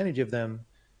small percentage of them,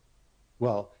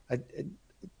 well,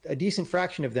 a decent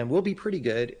fraction of them will be pretty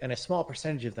good, and a small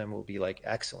percentage of them will be like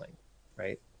excellent,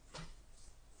 right?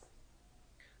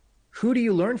 Who do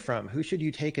you learn from? Who should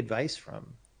you take advice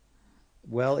from?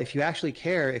 Well, if you actually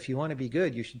care, if you want to be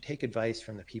good, you should take advice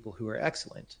from the people who are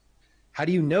excellent. How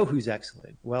do you know who's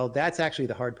excellent? Well, that's actually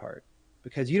the hard part,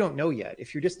 because you don't know yet.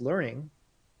 If you're just learning,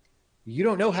 you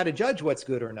don't know how to judge what's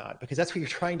good or not, because that's what you're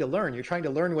trying to learn. You're trying to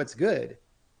learn what's good,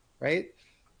 right?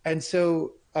 And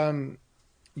so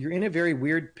you're in a very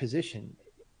weird position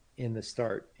in the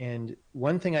start. And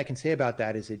one thing I can say about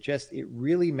that is it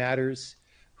really matters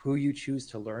who you choose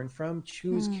to learn from.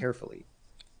 Choose carefully.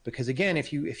 Because again,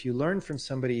 if you learn from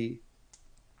somebody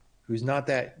who's not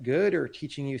that good or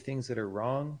teaching you things that are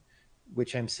wrong,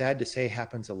 which I'm sad to say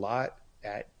happens a lot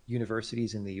at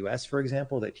universities in the US, for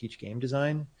example, that teach game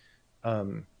design,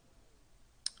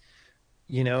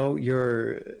 you know,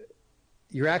 you're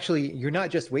not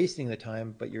just wasting the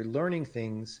time, but you're learning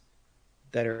things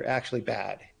that are actually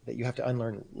bad that you have to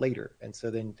unlearn later. And so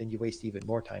then you waste even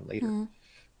more time later.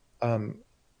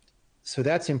 So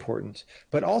that's important.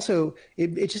 But also,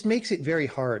 it just makes it very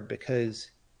hard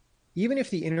because even if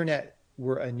the internet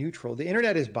were a neutral, the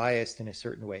internet is biased in a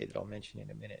certain way that I'll mention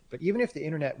in a minute. But even if the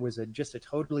internet was just a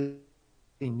totally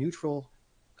neutral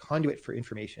conduit for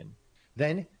information,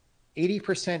 then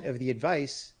 80% of the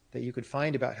advice that you could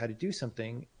find about how to do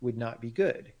something would not be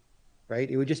good, right?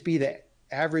 It would just be the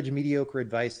average mediocre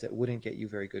advice that wouldn't get you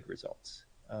very good results.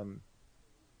 And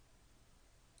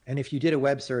if you did a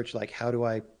web search like, how do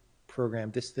I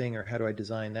program this thing or how do I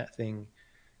design that thing,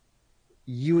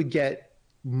 you would get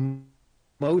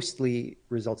mostly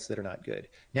results that are not good.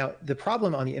 Now, the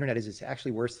problem on the internet is it's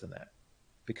actually worse than that,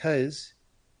 because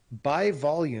by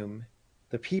volume,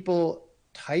 the people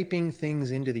typing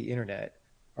things into the internet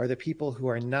are the people who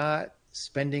are not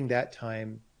spending that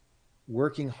time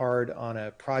working hard on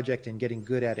a project and getting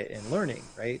good at it and learning,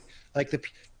 right? Like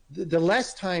the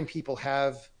less time people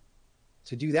have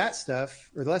to do that stuff,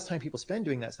 or the less time people spend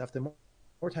doing that stuff, the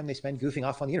more time they spend goofing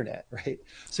off on the internet, right?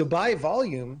 So by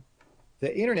volume,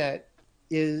 the internet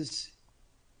is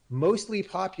mostly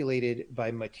populated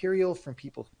by material from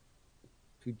people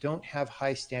who don't have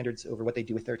high standards over what they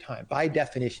do with their time. By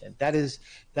definition, that is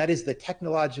the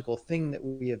technological thing that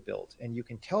we have built. And you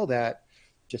can tell that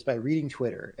just by reading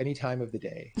Twitter any time of the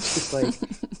day. Just like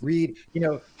read,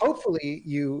 hopefully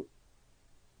you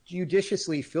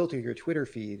judiciously filter your Twitter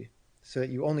feed so that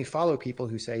you only follow people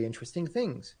who say interesting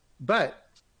things. But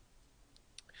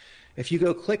if you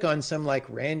go click on some like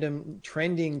random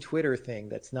trending Twitter thing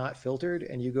that's not filtered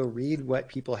and you go read what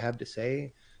people have to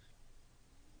say,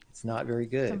 it's not very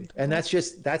good. And that's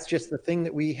just the thing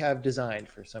that we have designed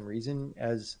for some reason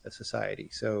as a society.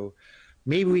 So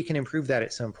maybe we can improve that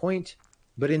at some point.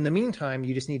 But in the meantime,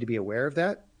 you just need to be aware of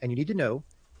that. And you need to know,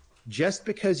 just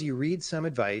because you read some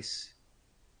advice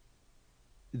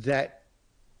that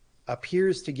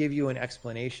appears to give you an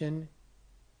explanation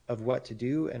of what to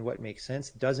do and what makes sense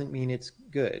doesn't mean it's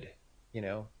good,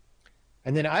 And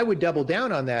then I would double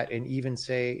down on that and even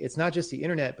say it's not just the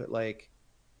internet, but like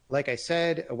I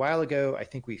said a while ago, I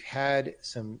think we've had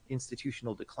some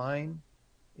institutional decline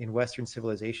in Western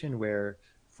civilization where,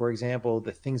 for example,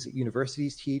 the things that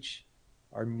universities teach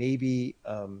are maybe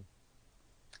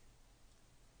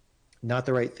not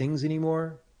the right things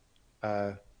anymore.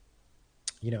 I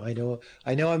know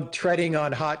I'm treading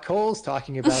on hot coals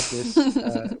talking about this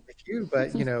with you,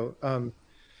 but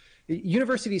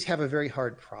universities have a very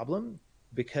hard problem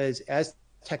because as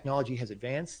technology has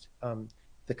advanced,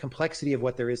 the complexity of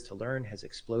what there is to learn has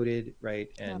exploded, right?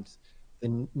 And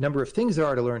the number of things there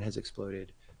are to learn has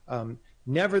exploded.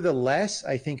 Nevertheless,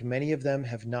 I think many of them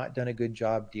have not done a good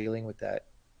job dealing with that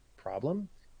problem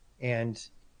and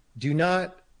do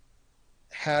not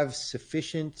have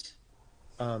sufficient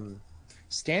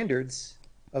standards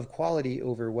of quality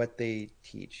over what they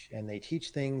teach. And they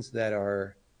teach things that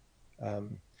are,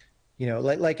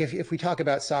 like if we talk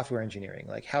about software engineering,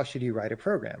 like how should you write a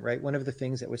program, right? One of the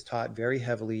things that was taught very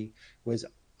heavily was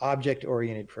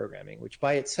object-oriented programming, which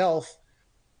by itself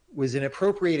was an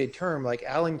appropriated term. Like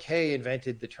Alan Kay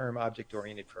invented the term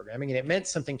object-oriented programming, and it meant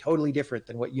something totally different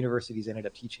than what universities ended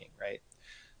up teaching, right?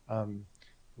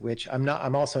 Which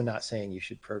I'm also not saying you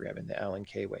should program in the Alan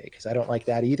Kay way, because I don't like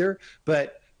that either.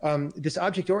 But this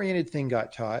object-oriented thing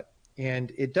got taught,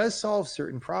 and it does solve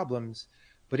certain problems,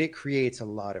 but it creates a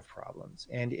lot of problems.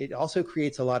 And it also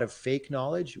creates a lot of fake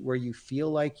knowledge where you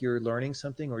feel like you're learning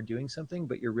something or doing something,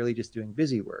 but you're really just doing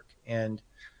busy work. And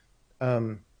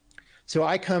so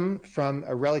I come from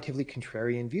a relatively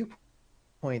contrarian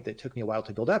viewpoint that took me a while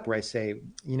to build up, where I say,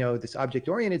 this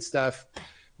object-oriented stuff,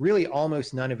 really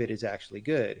almost none of it is actually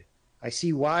good. I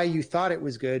see why you thought it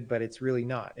was good, but it's really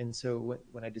not. And so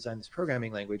when I designed this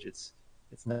programming language, it's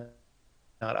not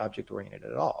object-oriented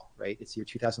at all, right? It's year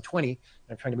 2020, and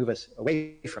I'm trying to move us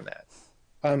away from that.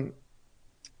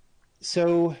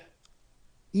 So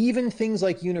even things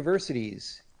like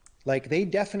universities, like they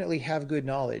definitely have good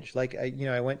knowledge. Like,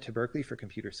 I went to Berkeley for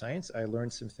computer science. I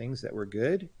learned some things that were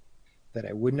good that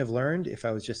I wouldn't have learned if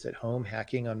I was just at home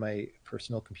hacking on my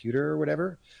personal computer or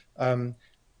whatever.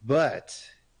 But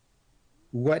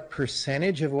what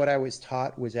percentage of what I was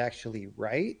taught was actually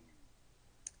right?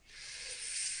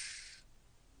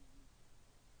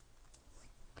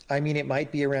 I mean, it might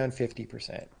be around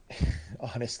 50%,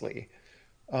 honestly.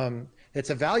 It's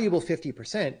a valuable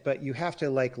 50%, but you have to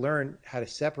learn how to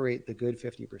separate the good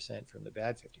 50% from the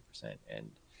bad 50%, and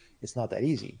it's not that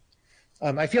easy.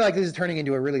 I feel like this is turning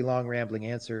into a really long, rambling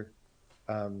answer,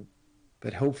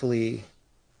 but hopefully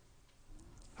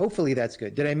Hopefully that's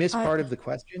good. Did I miss I part of the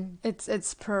question?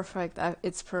 it's perfect.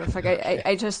 It's perfect. Okay.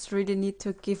 I just really need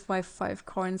to give my 5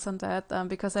 coins on that,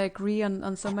 because I agree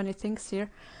on so many things here.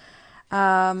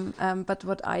 But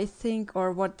what I think,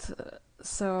 or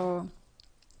so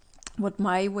what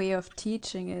my way of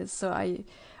teaching is,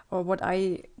 or what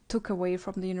I took away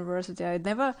from the university, I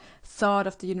never thought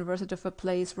of the university of a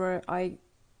place where I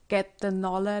get the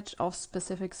knowledge of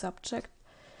specific subject.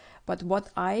 But what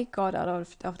I got out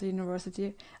of the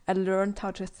university, I learned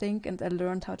how to think and I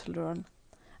learned how to learn.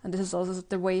 And this is also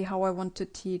the way how I want to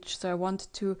teach. So I want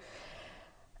to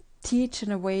teach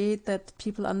in a way that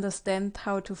people understand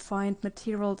how to find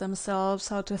material themselves,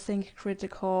 how to think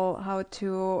critical, how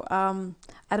to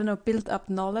I don't know, build up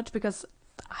knowledge, because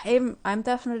I'm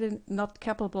definitely not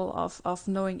capable of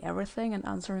knowing everything and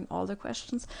answering all the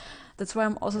questions. That's why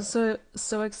I'm also Yeah.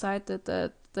 so excited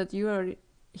that you are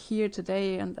here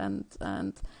today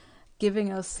and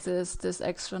giving us this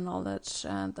extra knowledge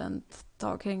and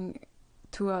talking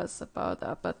to us about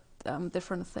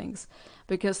different things,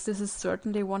 because this is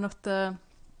certainly one of the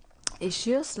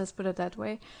issues. Let's put it that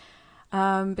way,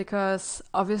 because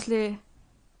obviously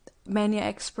many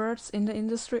experts in the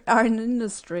industry are in the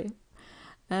industry,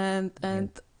 and Yeah. and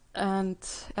and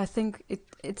I think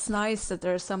it's nice that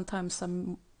there's sometimes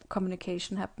some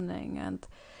communication happening, and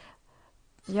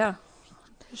yeah,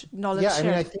 knowledge Yeah, I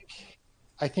mean, shared.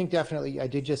 I think definitely I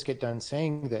did just get done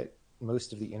saying that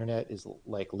most of the internet is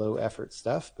like low effort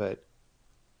stuff, but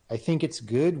I think it's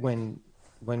good when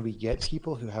we get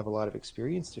people who have a lot of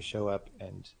experience to show up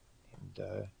and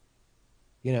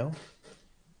you know,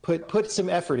 put some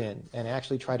effort in and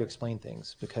actually try to explain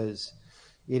things, because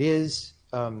it is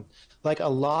like a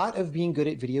lot of being good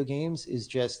at video games is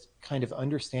just kind of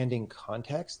understanding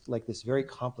context, like this very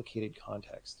complicated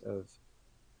context of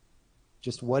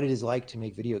just what it is like to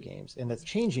make video games, and that's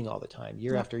changing all the time,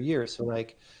 year Yep. after year. So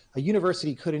like a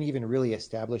university couldn't even really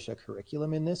establish a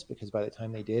curriculum in this, because by the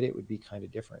time they did, it would be kind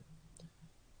of different.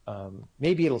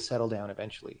 Maybe it'll settle down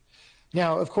eventually.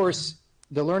 Now, of course,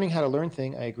 the learning how to learn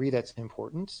thing, I agree that's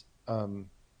important.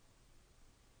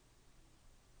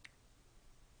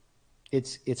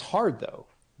 It's hard though,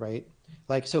 right?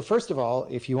 Like, so first of all,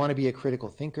 if you want to be a critical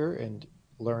thinker and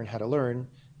learn how to learn,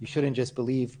 you shouldn't just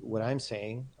believe what I'm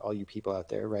saying, all you people out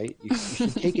there, right? You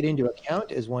should take it into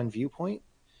account as one viewpoint,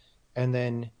 and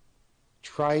then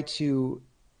try to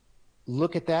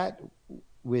look at that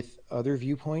with other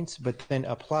viewpoints, but then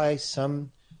apply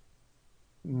some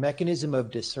mechanism of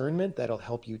discernment that'll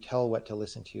help you tell what to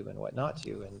listen to and what not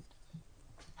to. And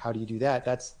how do you do that?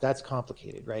 That's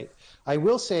complicated, right? I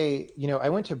will say, you know, I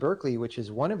went to Berkeley, which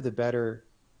is one of the better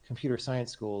computer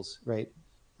science schools, right?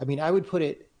 I mean, I would put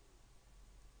it,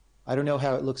 I don't know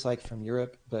how it looks like from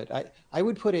Europe, but I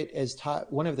would put it as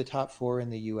one of the top four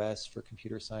in the US for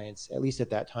computer science, at least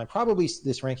at that time. Probably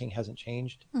this ranking hasn't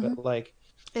changed, Hmm. but like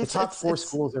the It's top it's four it's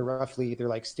schools are roughly, they're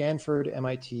like Stanford,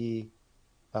 MIT,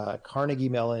 Carnegie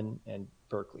Mellon, and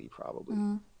Berkeley, probably.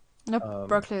 mm. No, Um,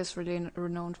 Berkeley is really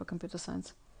renowned for computer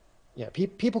science. yeah,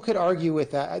 people could argue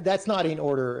with that. That's not in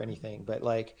order or anything, but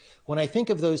like when I think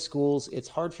of those schools, it's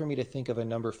hard for me to think of a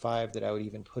number five that I would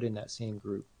even put in that same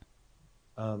group.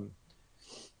 Um,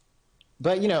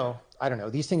 but you know, I don't know.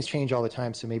 These things change all the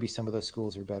time, so maybe some of those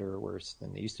schools are better or worse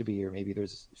than they used to be, or maybe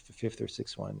there's a fifth or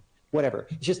sixth one. Whatever.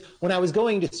 It's just when I was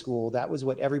going to school, that was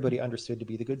what everybody understood to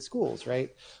be the good schools,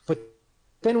 right? But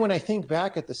then when I think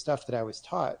back at the stuff that I was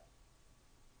taught,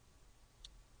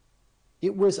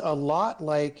 it was a lot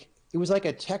like it was like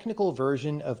a technical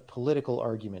version of political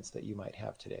arguments that you might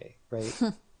have today, right?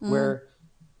 Mm. Where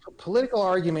political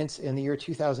arguments in the year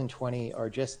 2020 are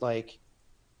just like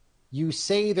you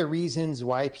say the reasons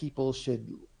why people should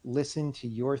listen to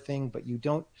your thing, but you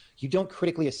don't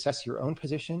critically assess your own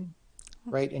position,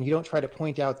 right? And you don't try to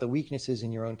point out the weaknesses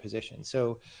in your own position.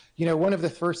 So, you know, one of the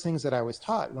first things that I was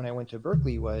taught when I went to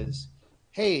Berkeley was,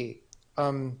 hey,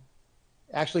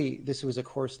 actually, this was a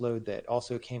course load that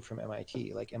also came from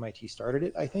MIT. Like MIT started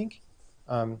it, I think,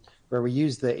 where we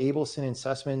used the Abelson and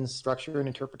Sussman's Structure and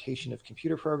Interpretation of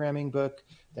Computer Programming book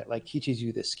that like teaches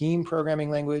you the Scheme programming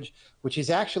language, which is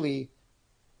actually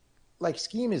like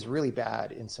Scheme is really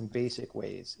bad in some basic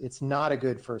ways. It's not a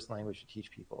good first language to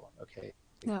teach people. Okay.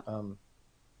 Yeah. Um,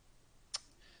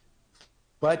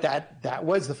 but that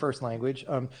was the first language.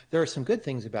 There are some good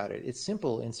things about it. It's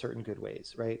simple in certain good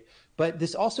ways, right? But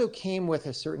this also came with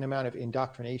a certain amount of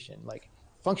indoctrination. Like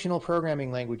functional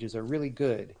programming languages are really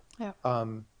good. Yeah.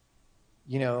 Um,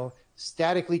 you know,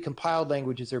 statically compiled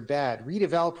languages are bad. Read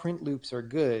eval print loops are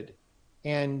good,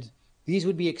 and these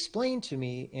would be explained to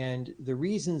me, and the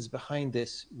reasons behind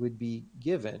this would be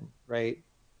given, right?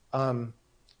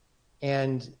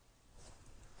 And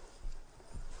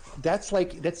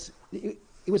it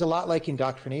was a lot like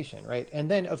indoctrination, right? And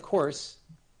then, of course,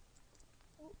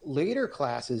 later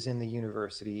classes in the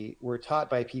university were taught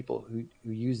by people who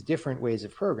use different ways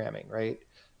of programming, right?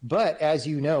 But as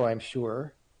you know, I'm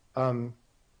sure, um,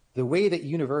 the way that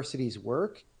universities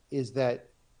work is that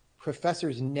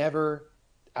professors never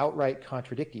outright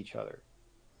contradict each other,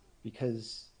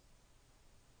 because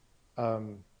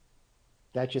um,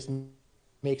 that just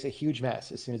makes a huge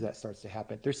mess as soon as that starts to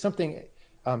happen. There's something,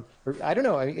 or I don't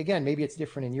know, again, maybe it's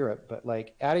different in Europe, but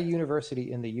like at a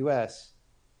university in the US,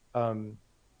 um,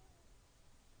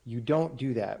 you don't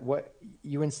do that. What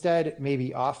you instead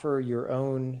maybe offer your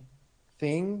own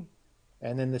thing,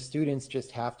 and then the students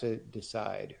just have to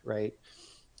decide, right?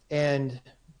 And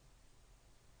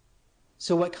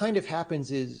so what kind of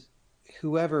happens is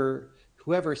whoever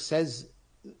says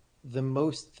the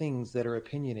most things that are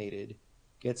opinionated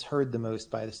gets heard the most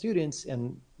by the students,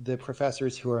 and the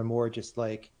professors who are more just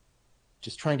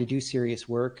trying to do serious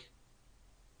work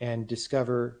and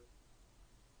discover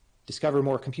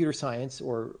more computer science,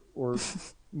 or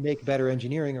make better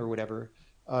engineering or whatever,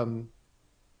 um,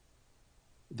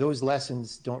 those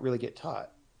lessons don't really get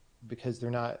taught, because they're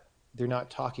not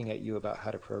talking at you about how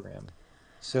to program.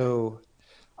 So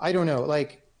I don't know,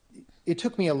 like it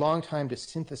took me a long time to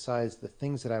synthesize the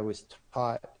things that I was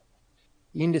taught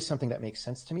into something that makes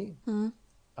sense to me. Mm.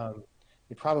 um,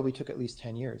 it probably took at least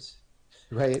 10 years,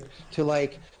 right, to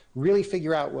like really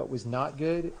figure out what was not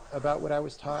good about what I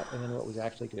was taught, and then what was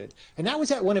actually good. And that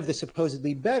was at one of the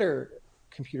supposedly better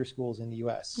computer schools in the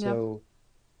US. Yeah. So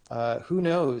who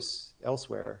knows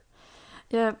elsewhere?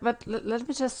 Yeah, but let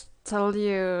me just tell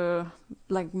you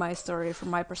like my story from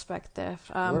my perspective.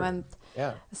 Sure. And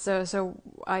Yeah. so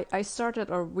I started,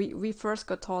 or we first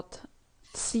got taught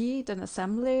C, then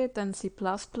assembly, then C++,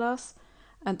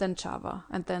 and then Java,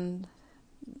 and then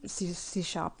C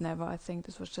sharp never. I think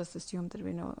this was just assumed that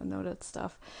we know that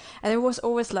stuff. And it was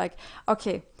always like,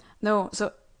 okay, no,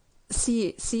 so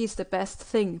C is the best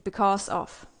thing because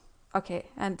of. Okay,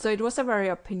 and so it was a very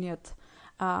opinionated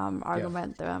Yeah.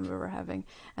 argument we were having,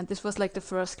 and this was like the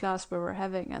first class we were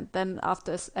having, and then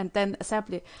and then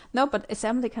assembly. No, but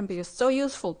assembly can be so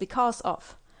useful because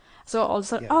of. So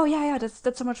also, Yeah. oh yeah,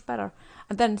 that's so much better.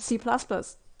 And then C++,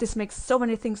 this makes so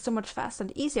many things so much faster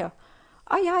and easier.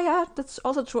 Oh yeah, that's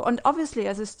also true. And obviously,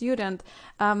 as a student,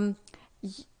 um,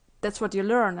 that's what you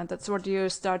learn, and that's what you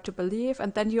start to believe.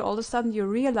 And then you all of a sudden you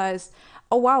realize,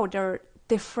 oh wow, there are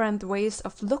different ways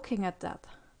of looking at that,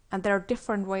 and there are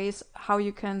different ways how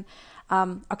you can.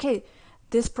 Okay,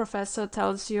 this professor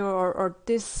tells you, or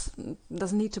this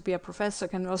doesn't need to be a professor,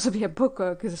 can also be a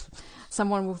booker, because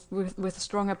someone with a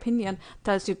strong opinion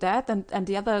tells you that, and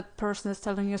the other person is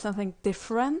telling you something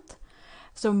different.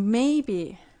 So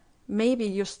maybe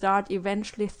you start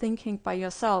eventually thinking by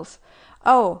yourself,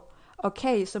 oh,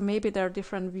 okay, so maybe there are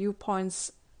different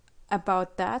viewpoints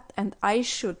about that, and I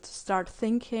should start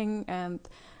thinking and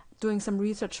doing some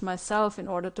research myself in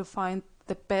order to find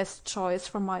the best choice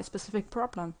for my specific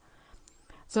problem.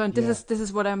 So, and Yeah. this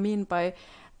is what I mean by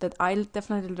that. I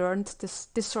definitely learned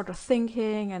this sort of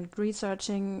thinking and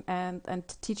researching and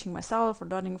teaching myself or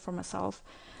learning for myself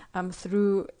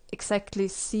through exactly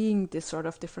seeing this sort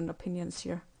of different opinions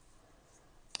here.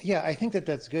 Yeah, I think that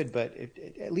that's good, but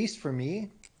at least for me,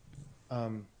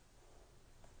 um,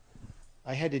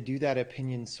 I had to do that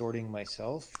opinion sorting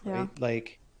myself, Yeah.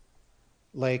 right?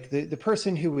 Like the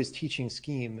person who was teaching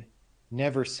Scheme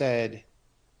never said,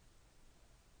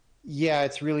 yeah,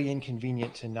 it's really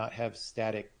inconvenient to not have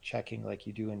static checking like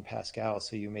you do in Pascal,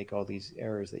 so you make all these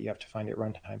errors that you have to find at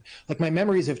runtime. Like my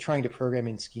memories of trying to program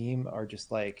in Scheme are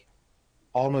just like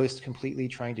almost completely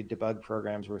trying to debug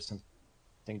programs where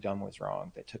something dumb was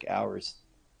wrong that took hours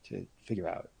to figure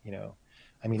out, you know.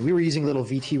 I mean, we were using little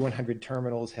VT100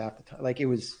 terminals half the time. Like it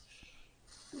was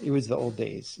the old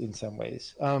days in some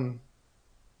ways.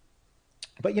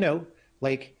 But you know,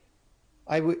 like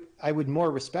I would more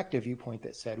respect a viewpoint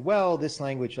that said, well, this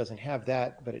language doesn't have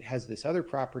that, but it has this other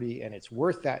property, and it's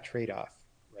worth that trade-off,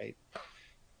 right?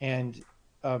 And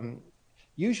um,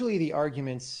 usually the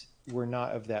arguments were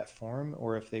not of that form,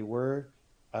 or if they were,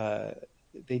 uh,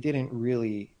 they didn't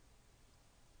really.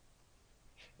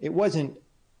 It wasn't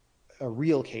a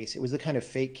real case. It was the kind of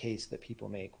fake case that people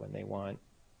make when they want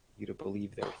you to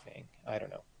believe their thing. I don't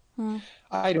know. Hmm.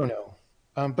 I don't know.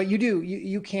 But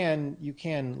you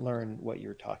can learn what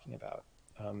you're talking about.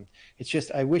 It's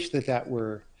just I wish that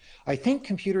were. I think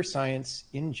computer science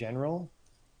in general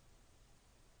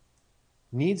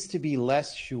needs to be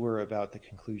less sure about the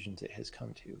conclusions it has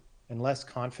come to, and less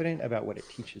confident about what it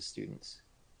teaches students.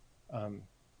 Um,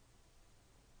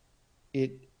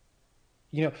 it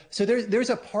So there's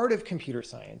a part of computer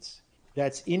science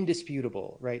that's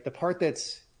indisputable, right? The part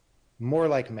that's more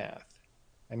like math.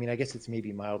 I mean, I guess it's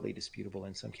maybe mildly disputable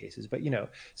in some cases, but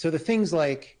so the things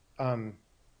like,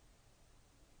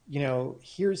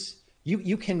 here's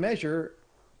you can measure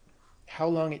how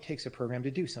long it takes a program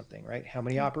to do something, right? How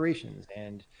many operations,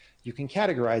 and you can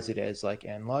categorize it as like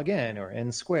n log n or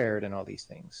n squared and all these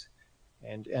things.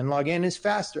 And n log n is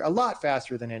faster, a lot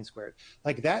faster than n squared.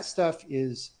 Like that stuff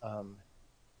is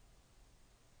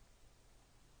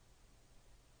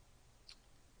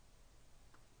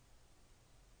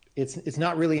it's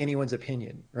not really anyone's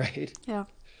opinion, right? Yeah.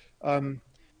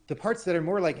 The parts that are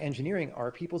more like engineering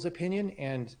are people's opinion.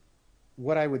 And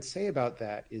what I would say about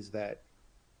that is that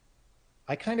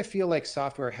I kind of feel like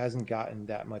software hasn't gotten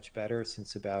that much better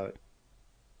since about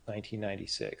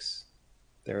 1996,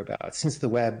 thereabouts, since the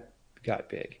web got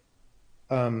big.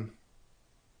 Um,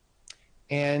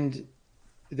 and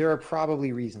there are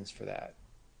probably reasons for that.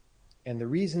 And the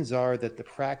reasons are that the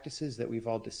practices that we've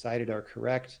all decided are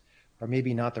correct are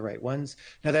maybe not the right ones.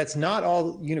 Now, that's not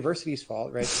all universities'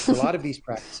 fault, right? A lot of these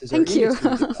practices are Thank you. industry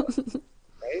developed,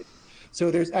 right? So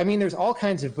there's all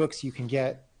kinds of books you can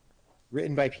get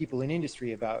written by people in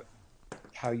industry about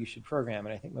how you should program,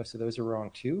 and I think most of those are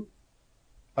wrong too.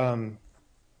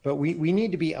 But we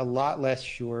need to be a lot less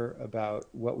sure about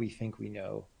what we think we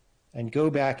know, and go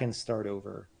back and start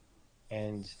over,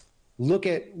 and look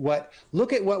at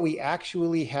what we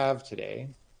actually have today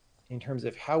in terms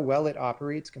of how well it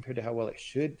operates compared to how well it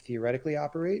should theoretically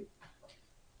operate,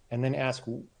 and then ask,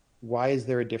 why is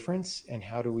there a difference, and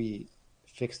how do we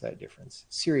fix that difference?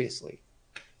 Seriously,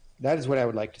 that is what I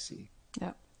would like to see.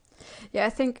 Yeah. Yeah, I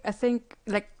think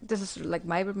like this is like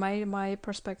my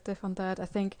perspective on that. I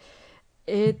think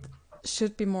it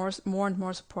should be more and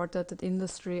more supported that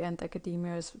industry and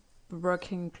academia is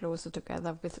working closer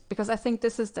together with, because I think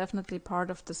this is definitely part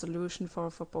of the solution for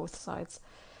both sides.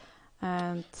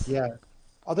 And Yeah.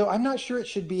 Although I'm not sure it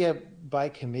should be a by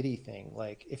committee thing.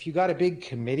 Like if you got a big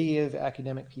committee of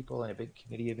academic people and a big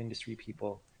committee of industry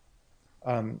people,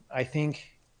 I think,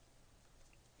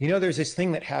 there's this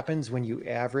thing that happens when you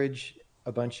average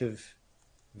a bunch of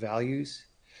values.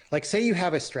 Like say you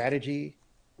have a strategy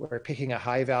where picking a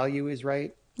high value is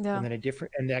right, yeah, and then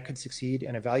and that could succeed,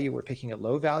 and a value where picking a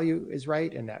low value is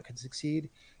right, and that could succeed.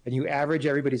 And you average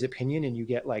everybody's opinion and you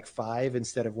get like 5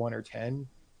 instead of 1 or 10,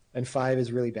 and 5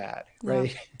 is really bad, yeah,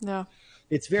 right? yeah,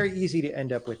 It's very easy to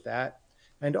end up with that.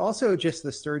 And also just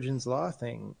the Sturgeon's Law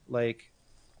thing, like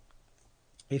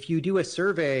if you do a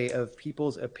survey of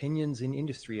people's opinions in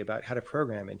industry about how to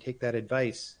program and take that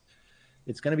advice,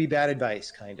 it's going to be bad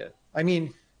advice, kind of. I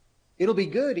mean, it'll be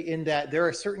good in that there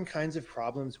are certain kinds of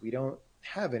problems we don't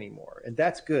have anymore, and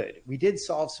that's good. We did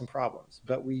solve some problems,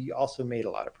 but we also made a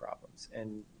lot of problems,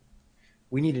 and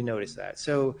we need to notice that.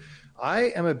 So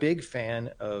I am a big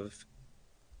fan of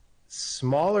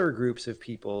smaller groups of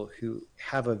people who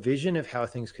have a vision of how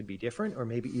things could be different, or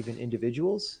maybe even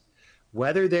individuals,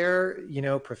 whether they're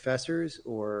professors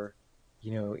or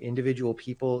individual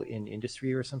people in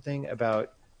industry or something,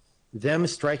 about them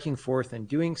striking forth and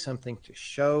doing something to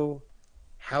show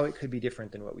how it could be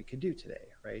different than what we could do today,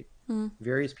 right?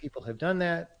 Various people have done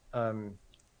that. um,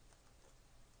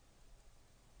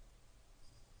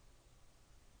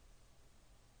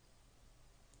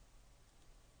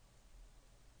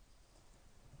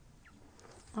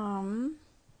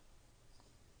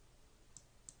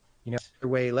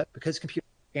 Way because computer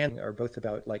and are both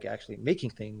about like actually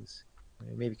making things.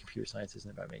 Maybe computer science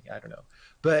isn't about making, I don't know,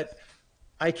 but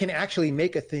I can actually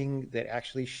make a thing that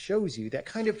actually shows you, that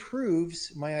kind of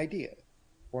proves my idea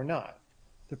or not.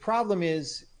 The problem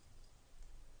is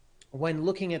when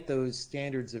looking at those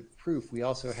standards of proof, we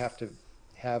also have to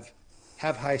have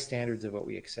high standards of what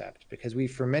we accept, because we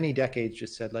for many decades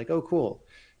just said like, oh cool,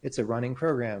 it's a running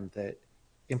program that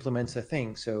implements a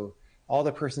thing, so all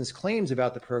the person's claims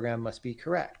about the program must be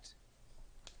correct.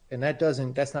 And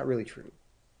that's not really true,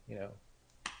 you know.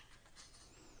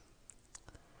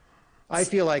 I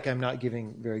feel like I'm not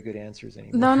giving very good answers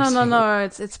anymore. no, no, no, So, no.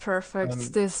 It's perfect. um,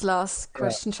 This last yeah.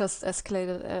 question just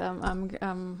escalated a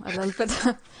little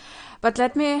bit, but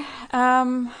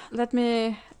let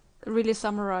me really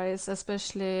summarize,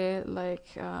 especially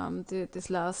like this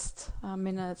last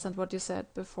minutes and what you said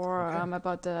before Okay.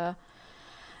 about the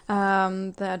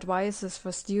advices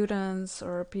for students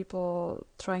or people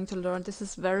trying to learn. This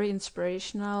is very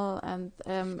inspirational, and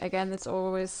again, it's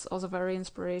always also very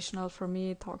inspirational for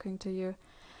me talking to you.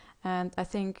 And I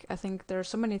think there are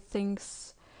so many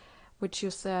things which you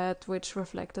said, which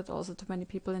reflected also to many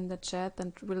people in the chat,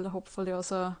 and will hopefully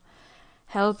also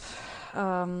help.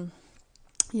 Um,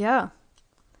 yeah,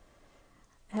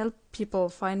 help people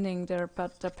finding their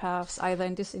paths either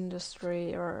in this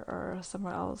industry or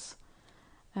somewhere else.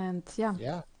 And yeah,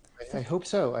 Yeah, I that, hope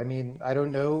so. I mean, I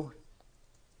don't know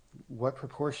what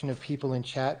proportion of people in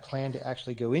chat plan to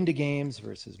actually go into games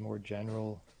versus more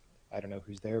general. I don't know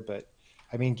who's there, but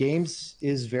I mean, games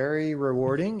is very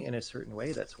rewarding in a certain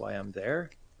way. That's why I'm there,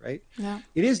 right? yeah,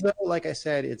 It is, though, like I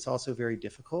said, it's also very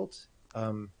difficult.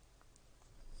 Um,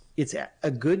 it's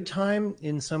a good time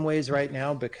in some ways right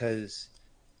now because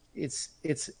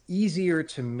it's easier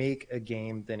to make a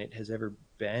game than it has ever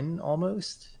been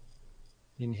almost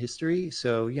in history.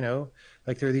 So,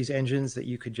 like there are these engines that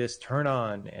you could just turn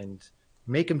on and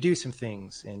make them do some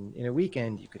things. And in a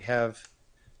weekend, you could have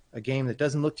a game that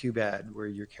doesn't look too bad where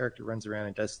your character runs around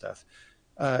and does stuff.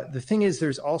 The thing is, there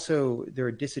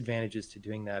are disadvantages to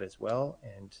doing that as well.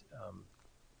 And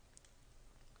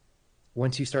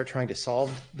once you start trying to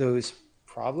solve those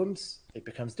problems, it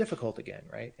becomes difficult again,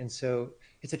 right? And so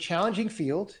it's a challenging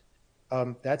field.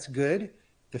 That's good.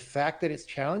 The fact that it's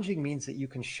challenging means that you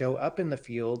can show up in the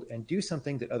field and do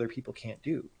something that other people can't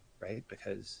do, right?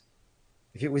 Because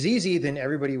if it was easy, then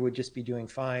everybody would just be doing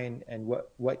fine. And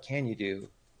what can you do?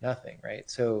 Nothing, right?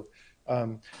 So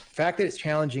the fact that it's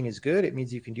challenging is good. It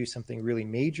means you can do something really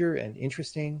major and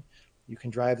interesting. You can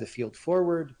drive the field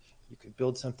forward. You could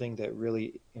build something that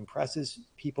really impresses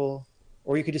people,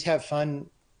 or you could just have fun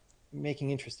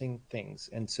making interesting things.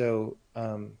 And so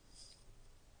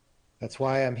that's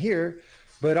why I'm here.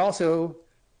 But also,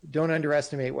 don't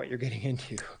underestimate what you're getting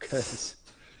into because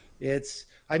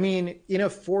I mean, in a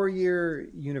 4-year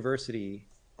university,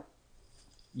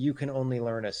 you can only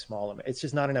learn a small amount. It's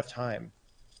just not enough time.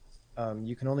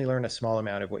 You can only learn a small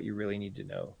amount of what you really need to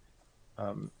know.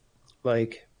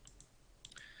 Like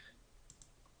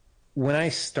when I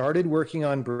started working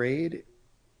on Braid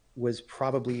was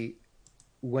probably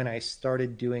when I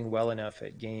started doing well enough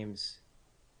at games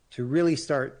to really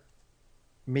start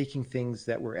making things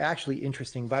that were actually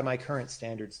interesting by my current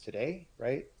standards today,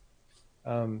 right?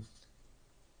 Um,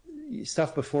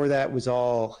 Stuff before that was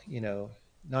all,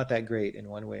 not that great in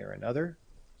one way or another,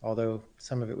 although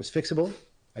some of it was fixable.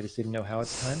 I just didn't know how at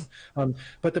the time.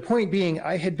 But the point being,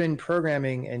 I had been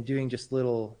programming and doing just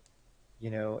little,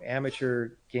 amateur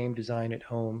game design at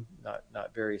home,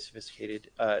 not very sophisticated,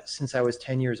 since I was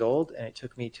 10 years old, and it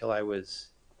took me till I was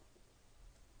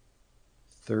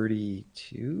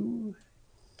 32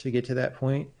 to get to that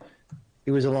point.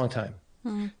 It was a long time.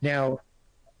 Now,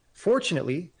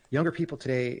 fortunately, younger people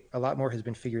today, a lot more has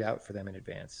been figured out for them in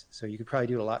advance. So you could probably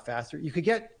do it a lot faster. You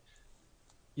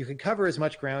could cover as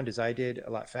much ground as I did a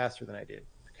lot faster than I did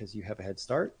because you have a head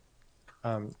start.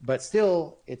 But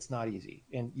still, it's not easy.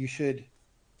 And you should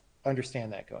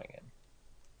understand that going in.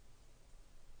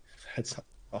 That's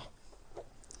all.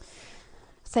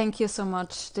 thank you so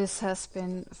much. This has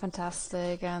been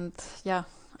fantastic, and yeah,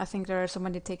 I think there are so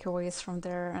many takeaways from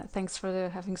there. Thanks for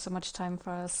having so much time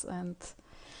for us. And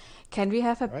can we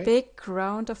have a All right. big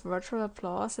round of virtual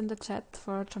applause in the chat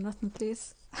for Jonathan,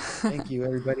 please? Thank you,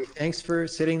 everybody. Thanks for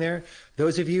sitting there.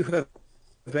 Those of you who have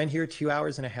been here 2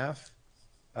 hours and a half,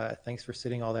 thanks for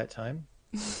sitting all that time.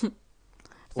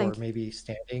 Or maybe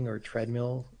standing or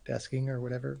treadmill desking or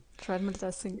whatever. Treadmill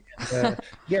desking.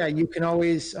 Yeah, you can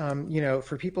always,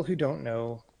 for people who don't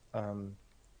know,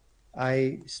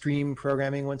 I stream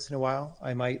programming once in a while.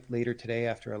 I might later today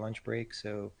after a lunch break.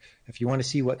 So if you want to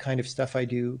see what kind of stuff I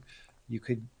do, you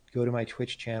could go to my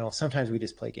Twitch channel. Sometimes we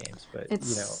just play games, but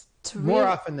more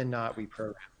often than not, we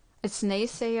program. It's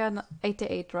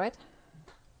Naysayer88, right?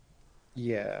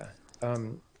 Yeah.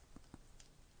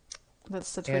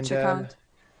 That's the Twitch account.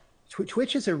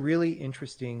 Twitch is a really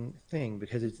interesting thing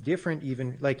because it's different.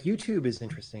 Even like YouTube is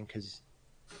interesting because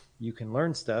you can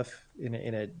learn stuff in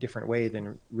a different way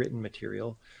than written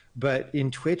material. But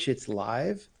in Twitch, it's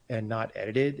live and not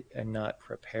edited and not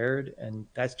prepared. And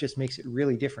that just makes it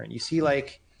really different. You see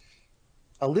like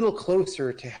a little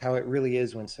closer to how it really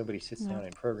is when somebody sits down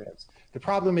and programs. The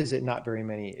problem is that not very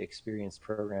many experienced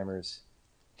programmers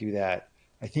do that.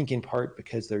 I think in part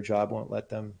because their job won't let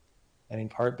them, and in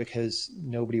part because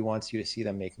nobody wants you to see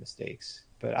them make mistakes.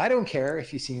 But I don't care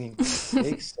if you see me make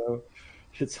mistakes, so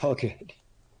it's all good.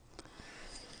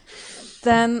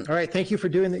 Then, all right, thank you for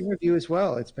doing the interview as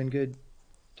well. It's been good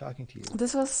talking to you.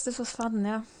 This was fun,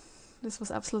 yeah. This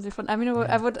was absolutely fun. I mean,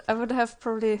 I would have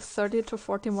probably 30 to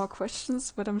 40 more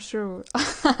questions, but I'm sure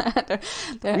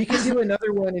we can do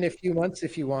another one in a few months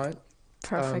if you want.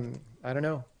 Perfect. I don't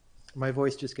know. My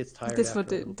voice just gets tired. This would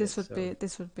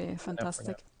be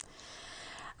fantastic.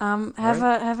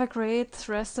 Have a great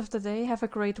rest of the day. Have a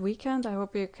great weekend. I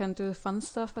hope you can do fun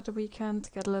stuff at the weekend.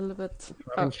 Get a little bit.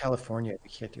 I'm in California. We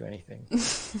can't do anything.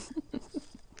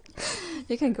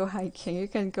 You can go hiking. You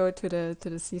can go to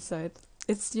the seaside.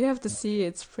 It's you have to see.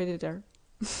 It's pretty there.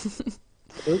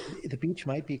 The beach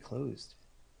might be closed.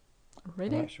 I'm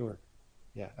Really? not sure.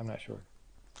 Yeah, I'm not sure.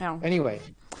 Oh. Anyway,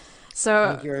 So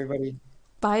thank you, everybody.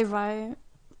 bye bye.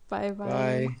 Bye bye.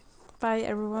 Bye. Bye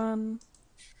everyone.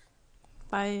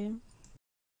 Bye.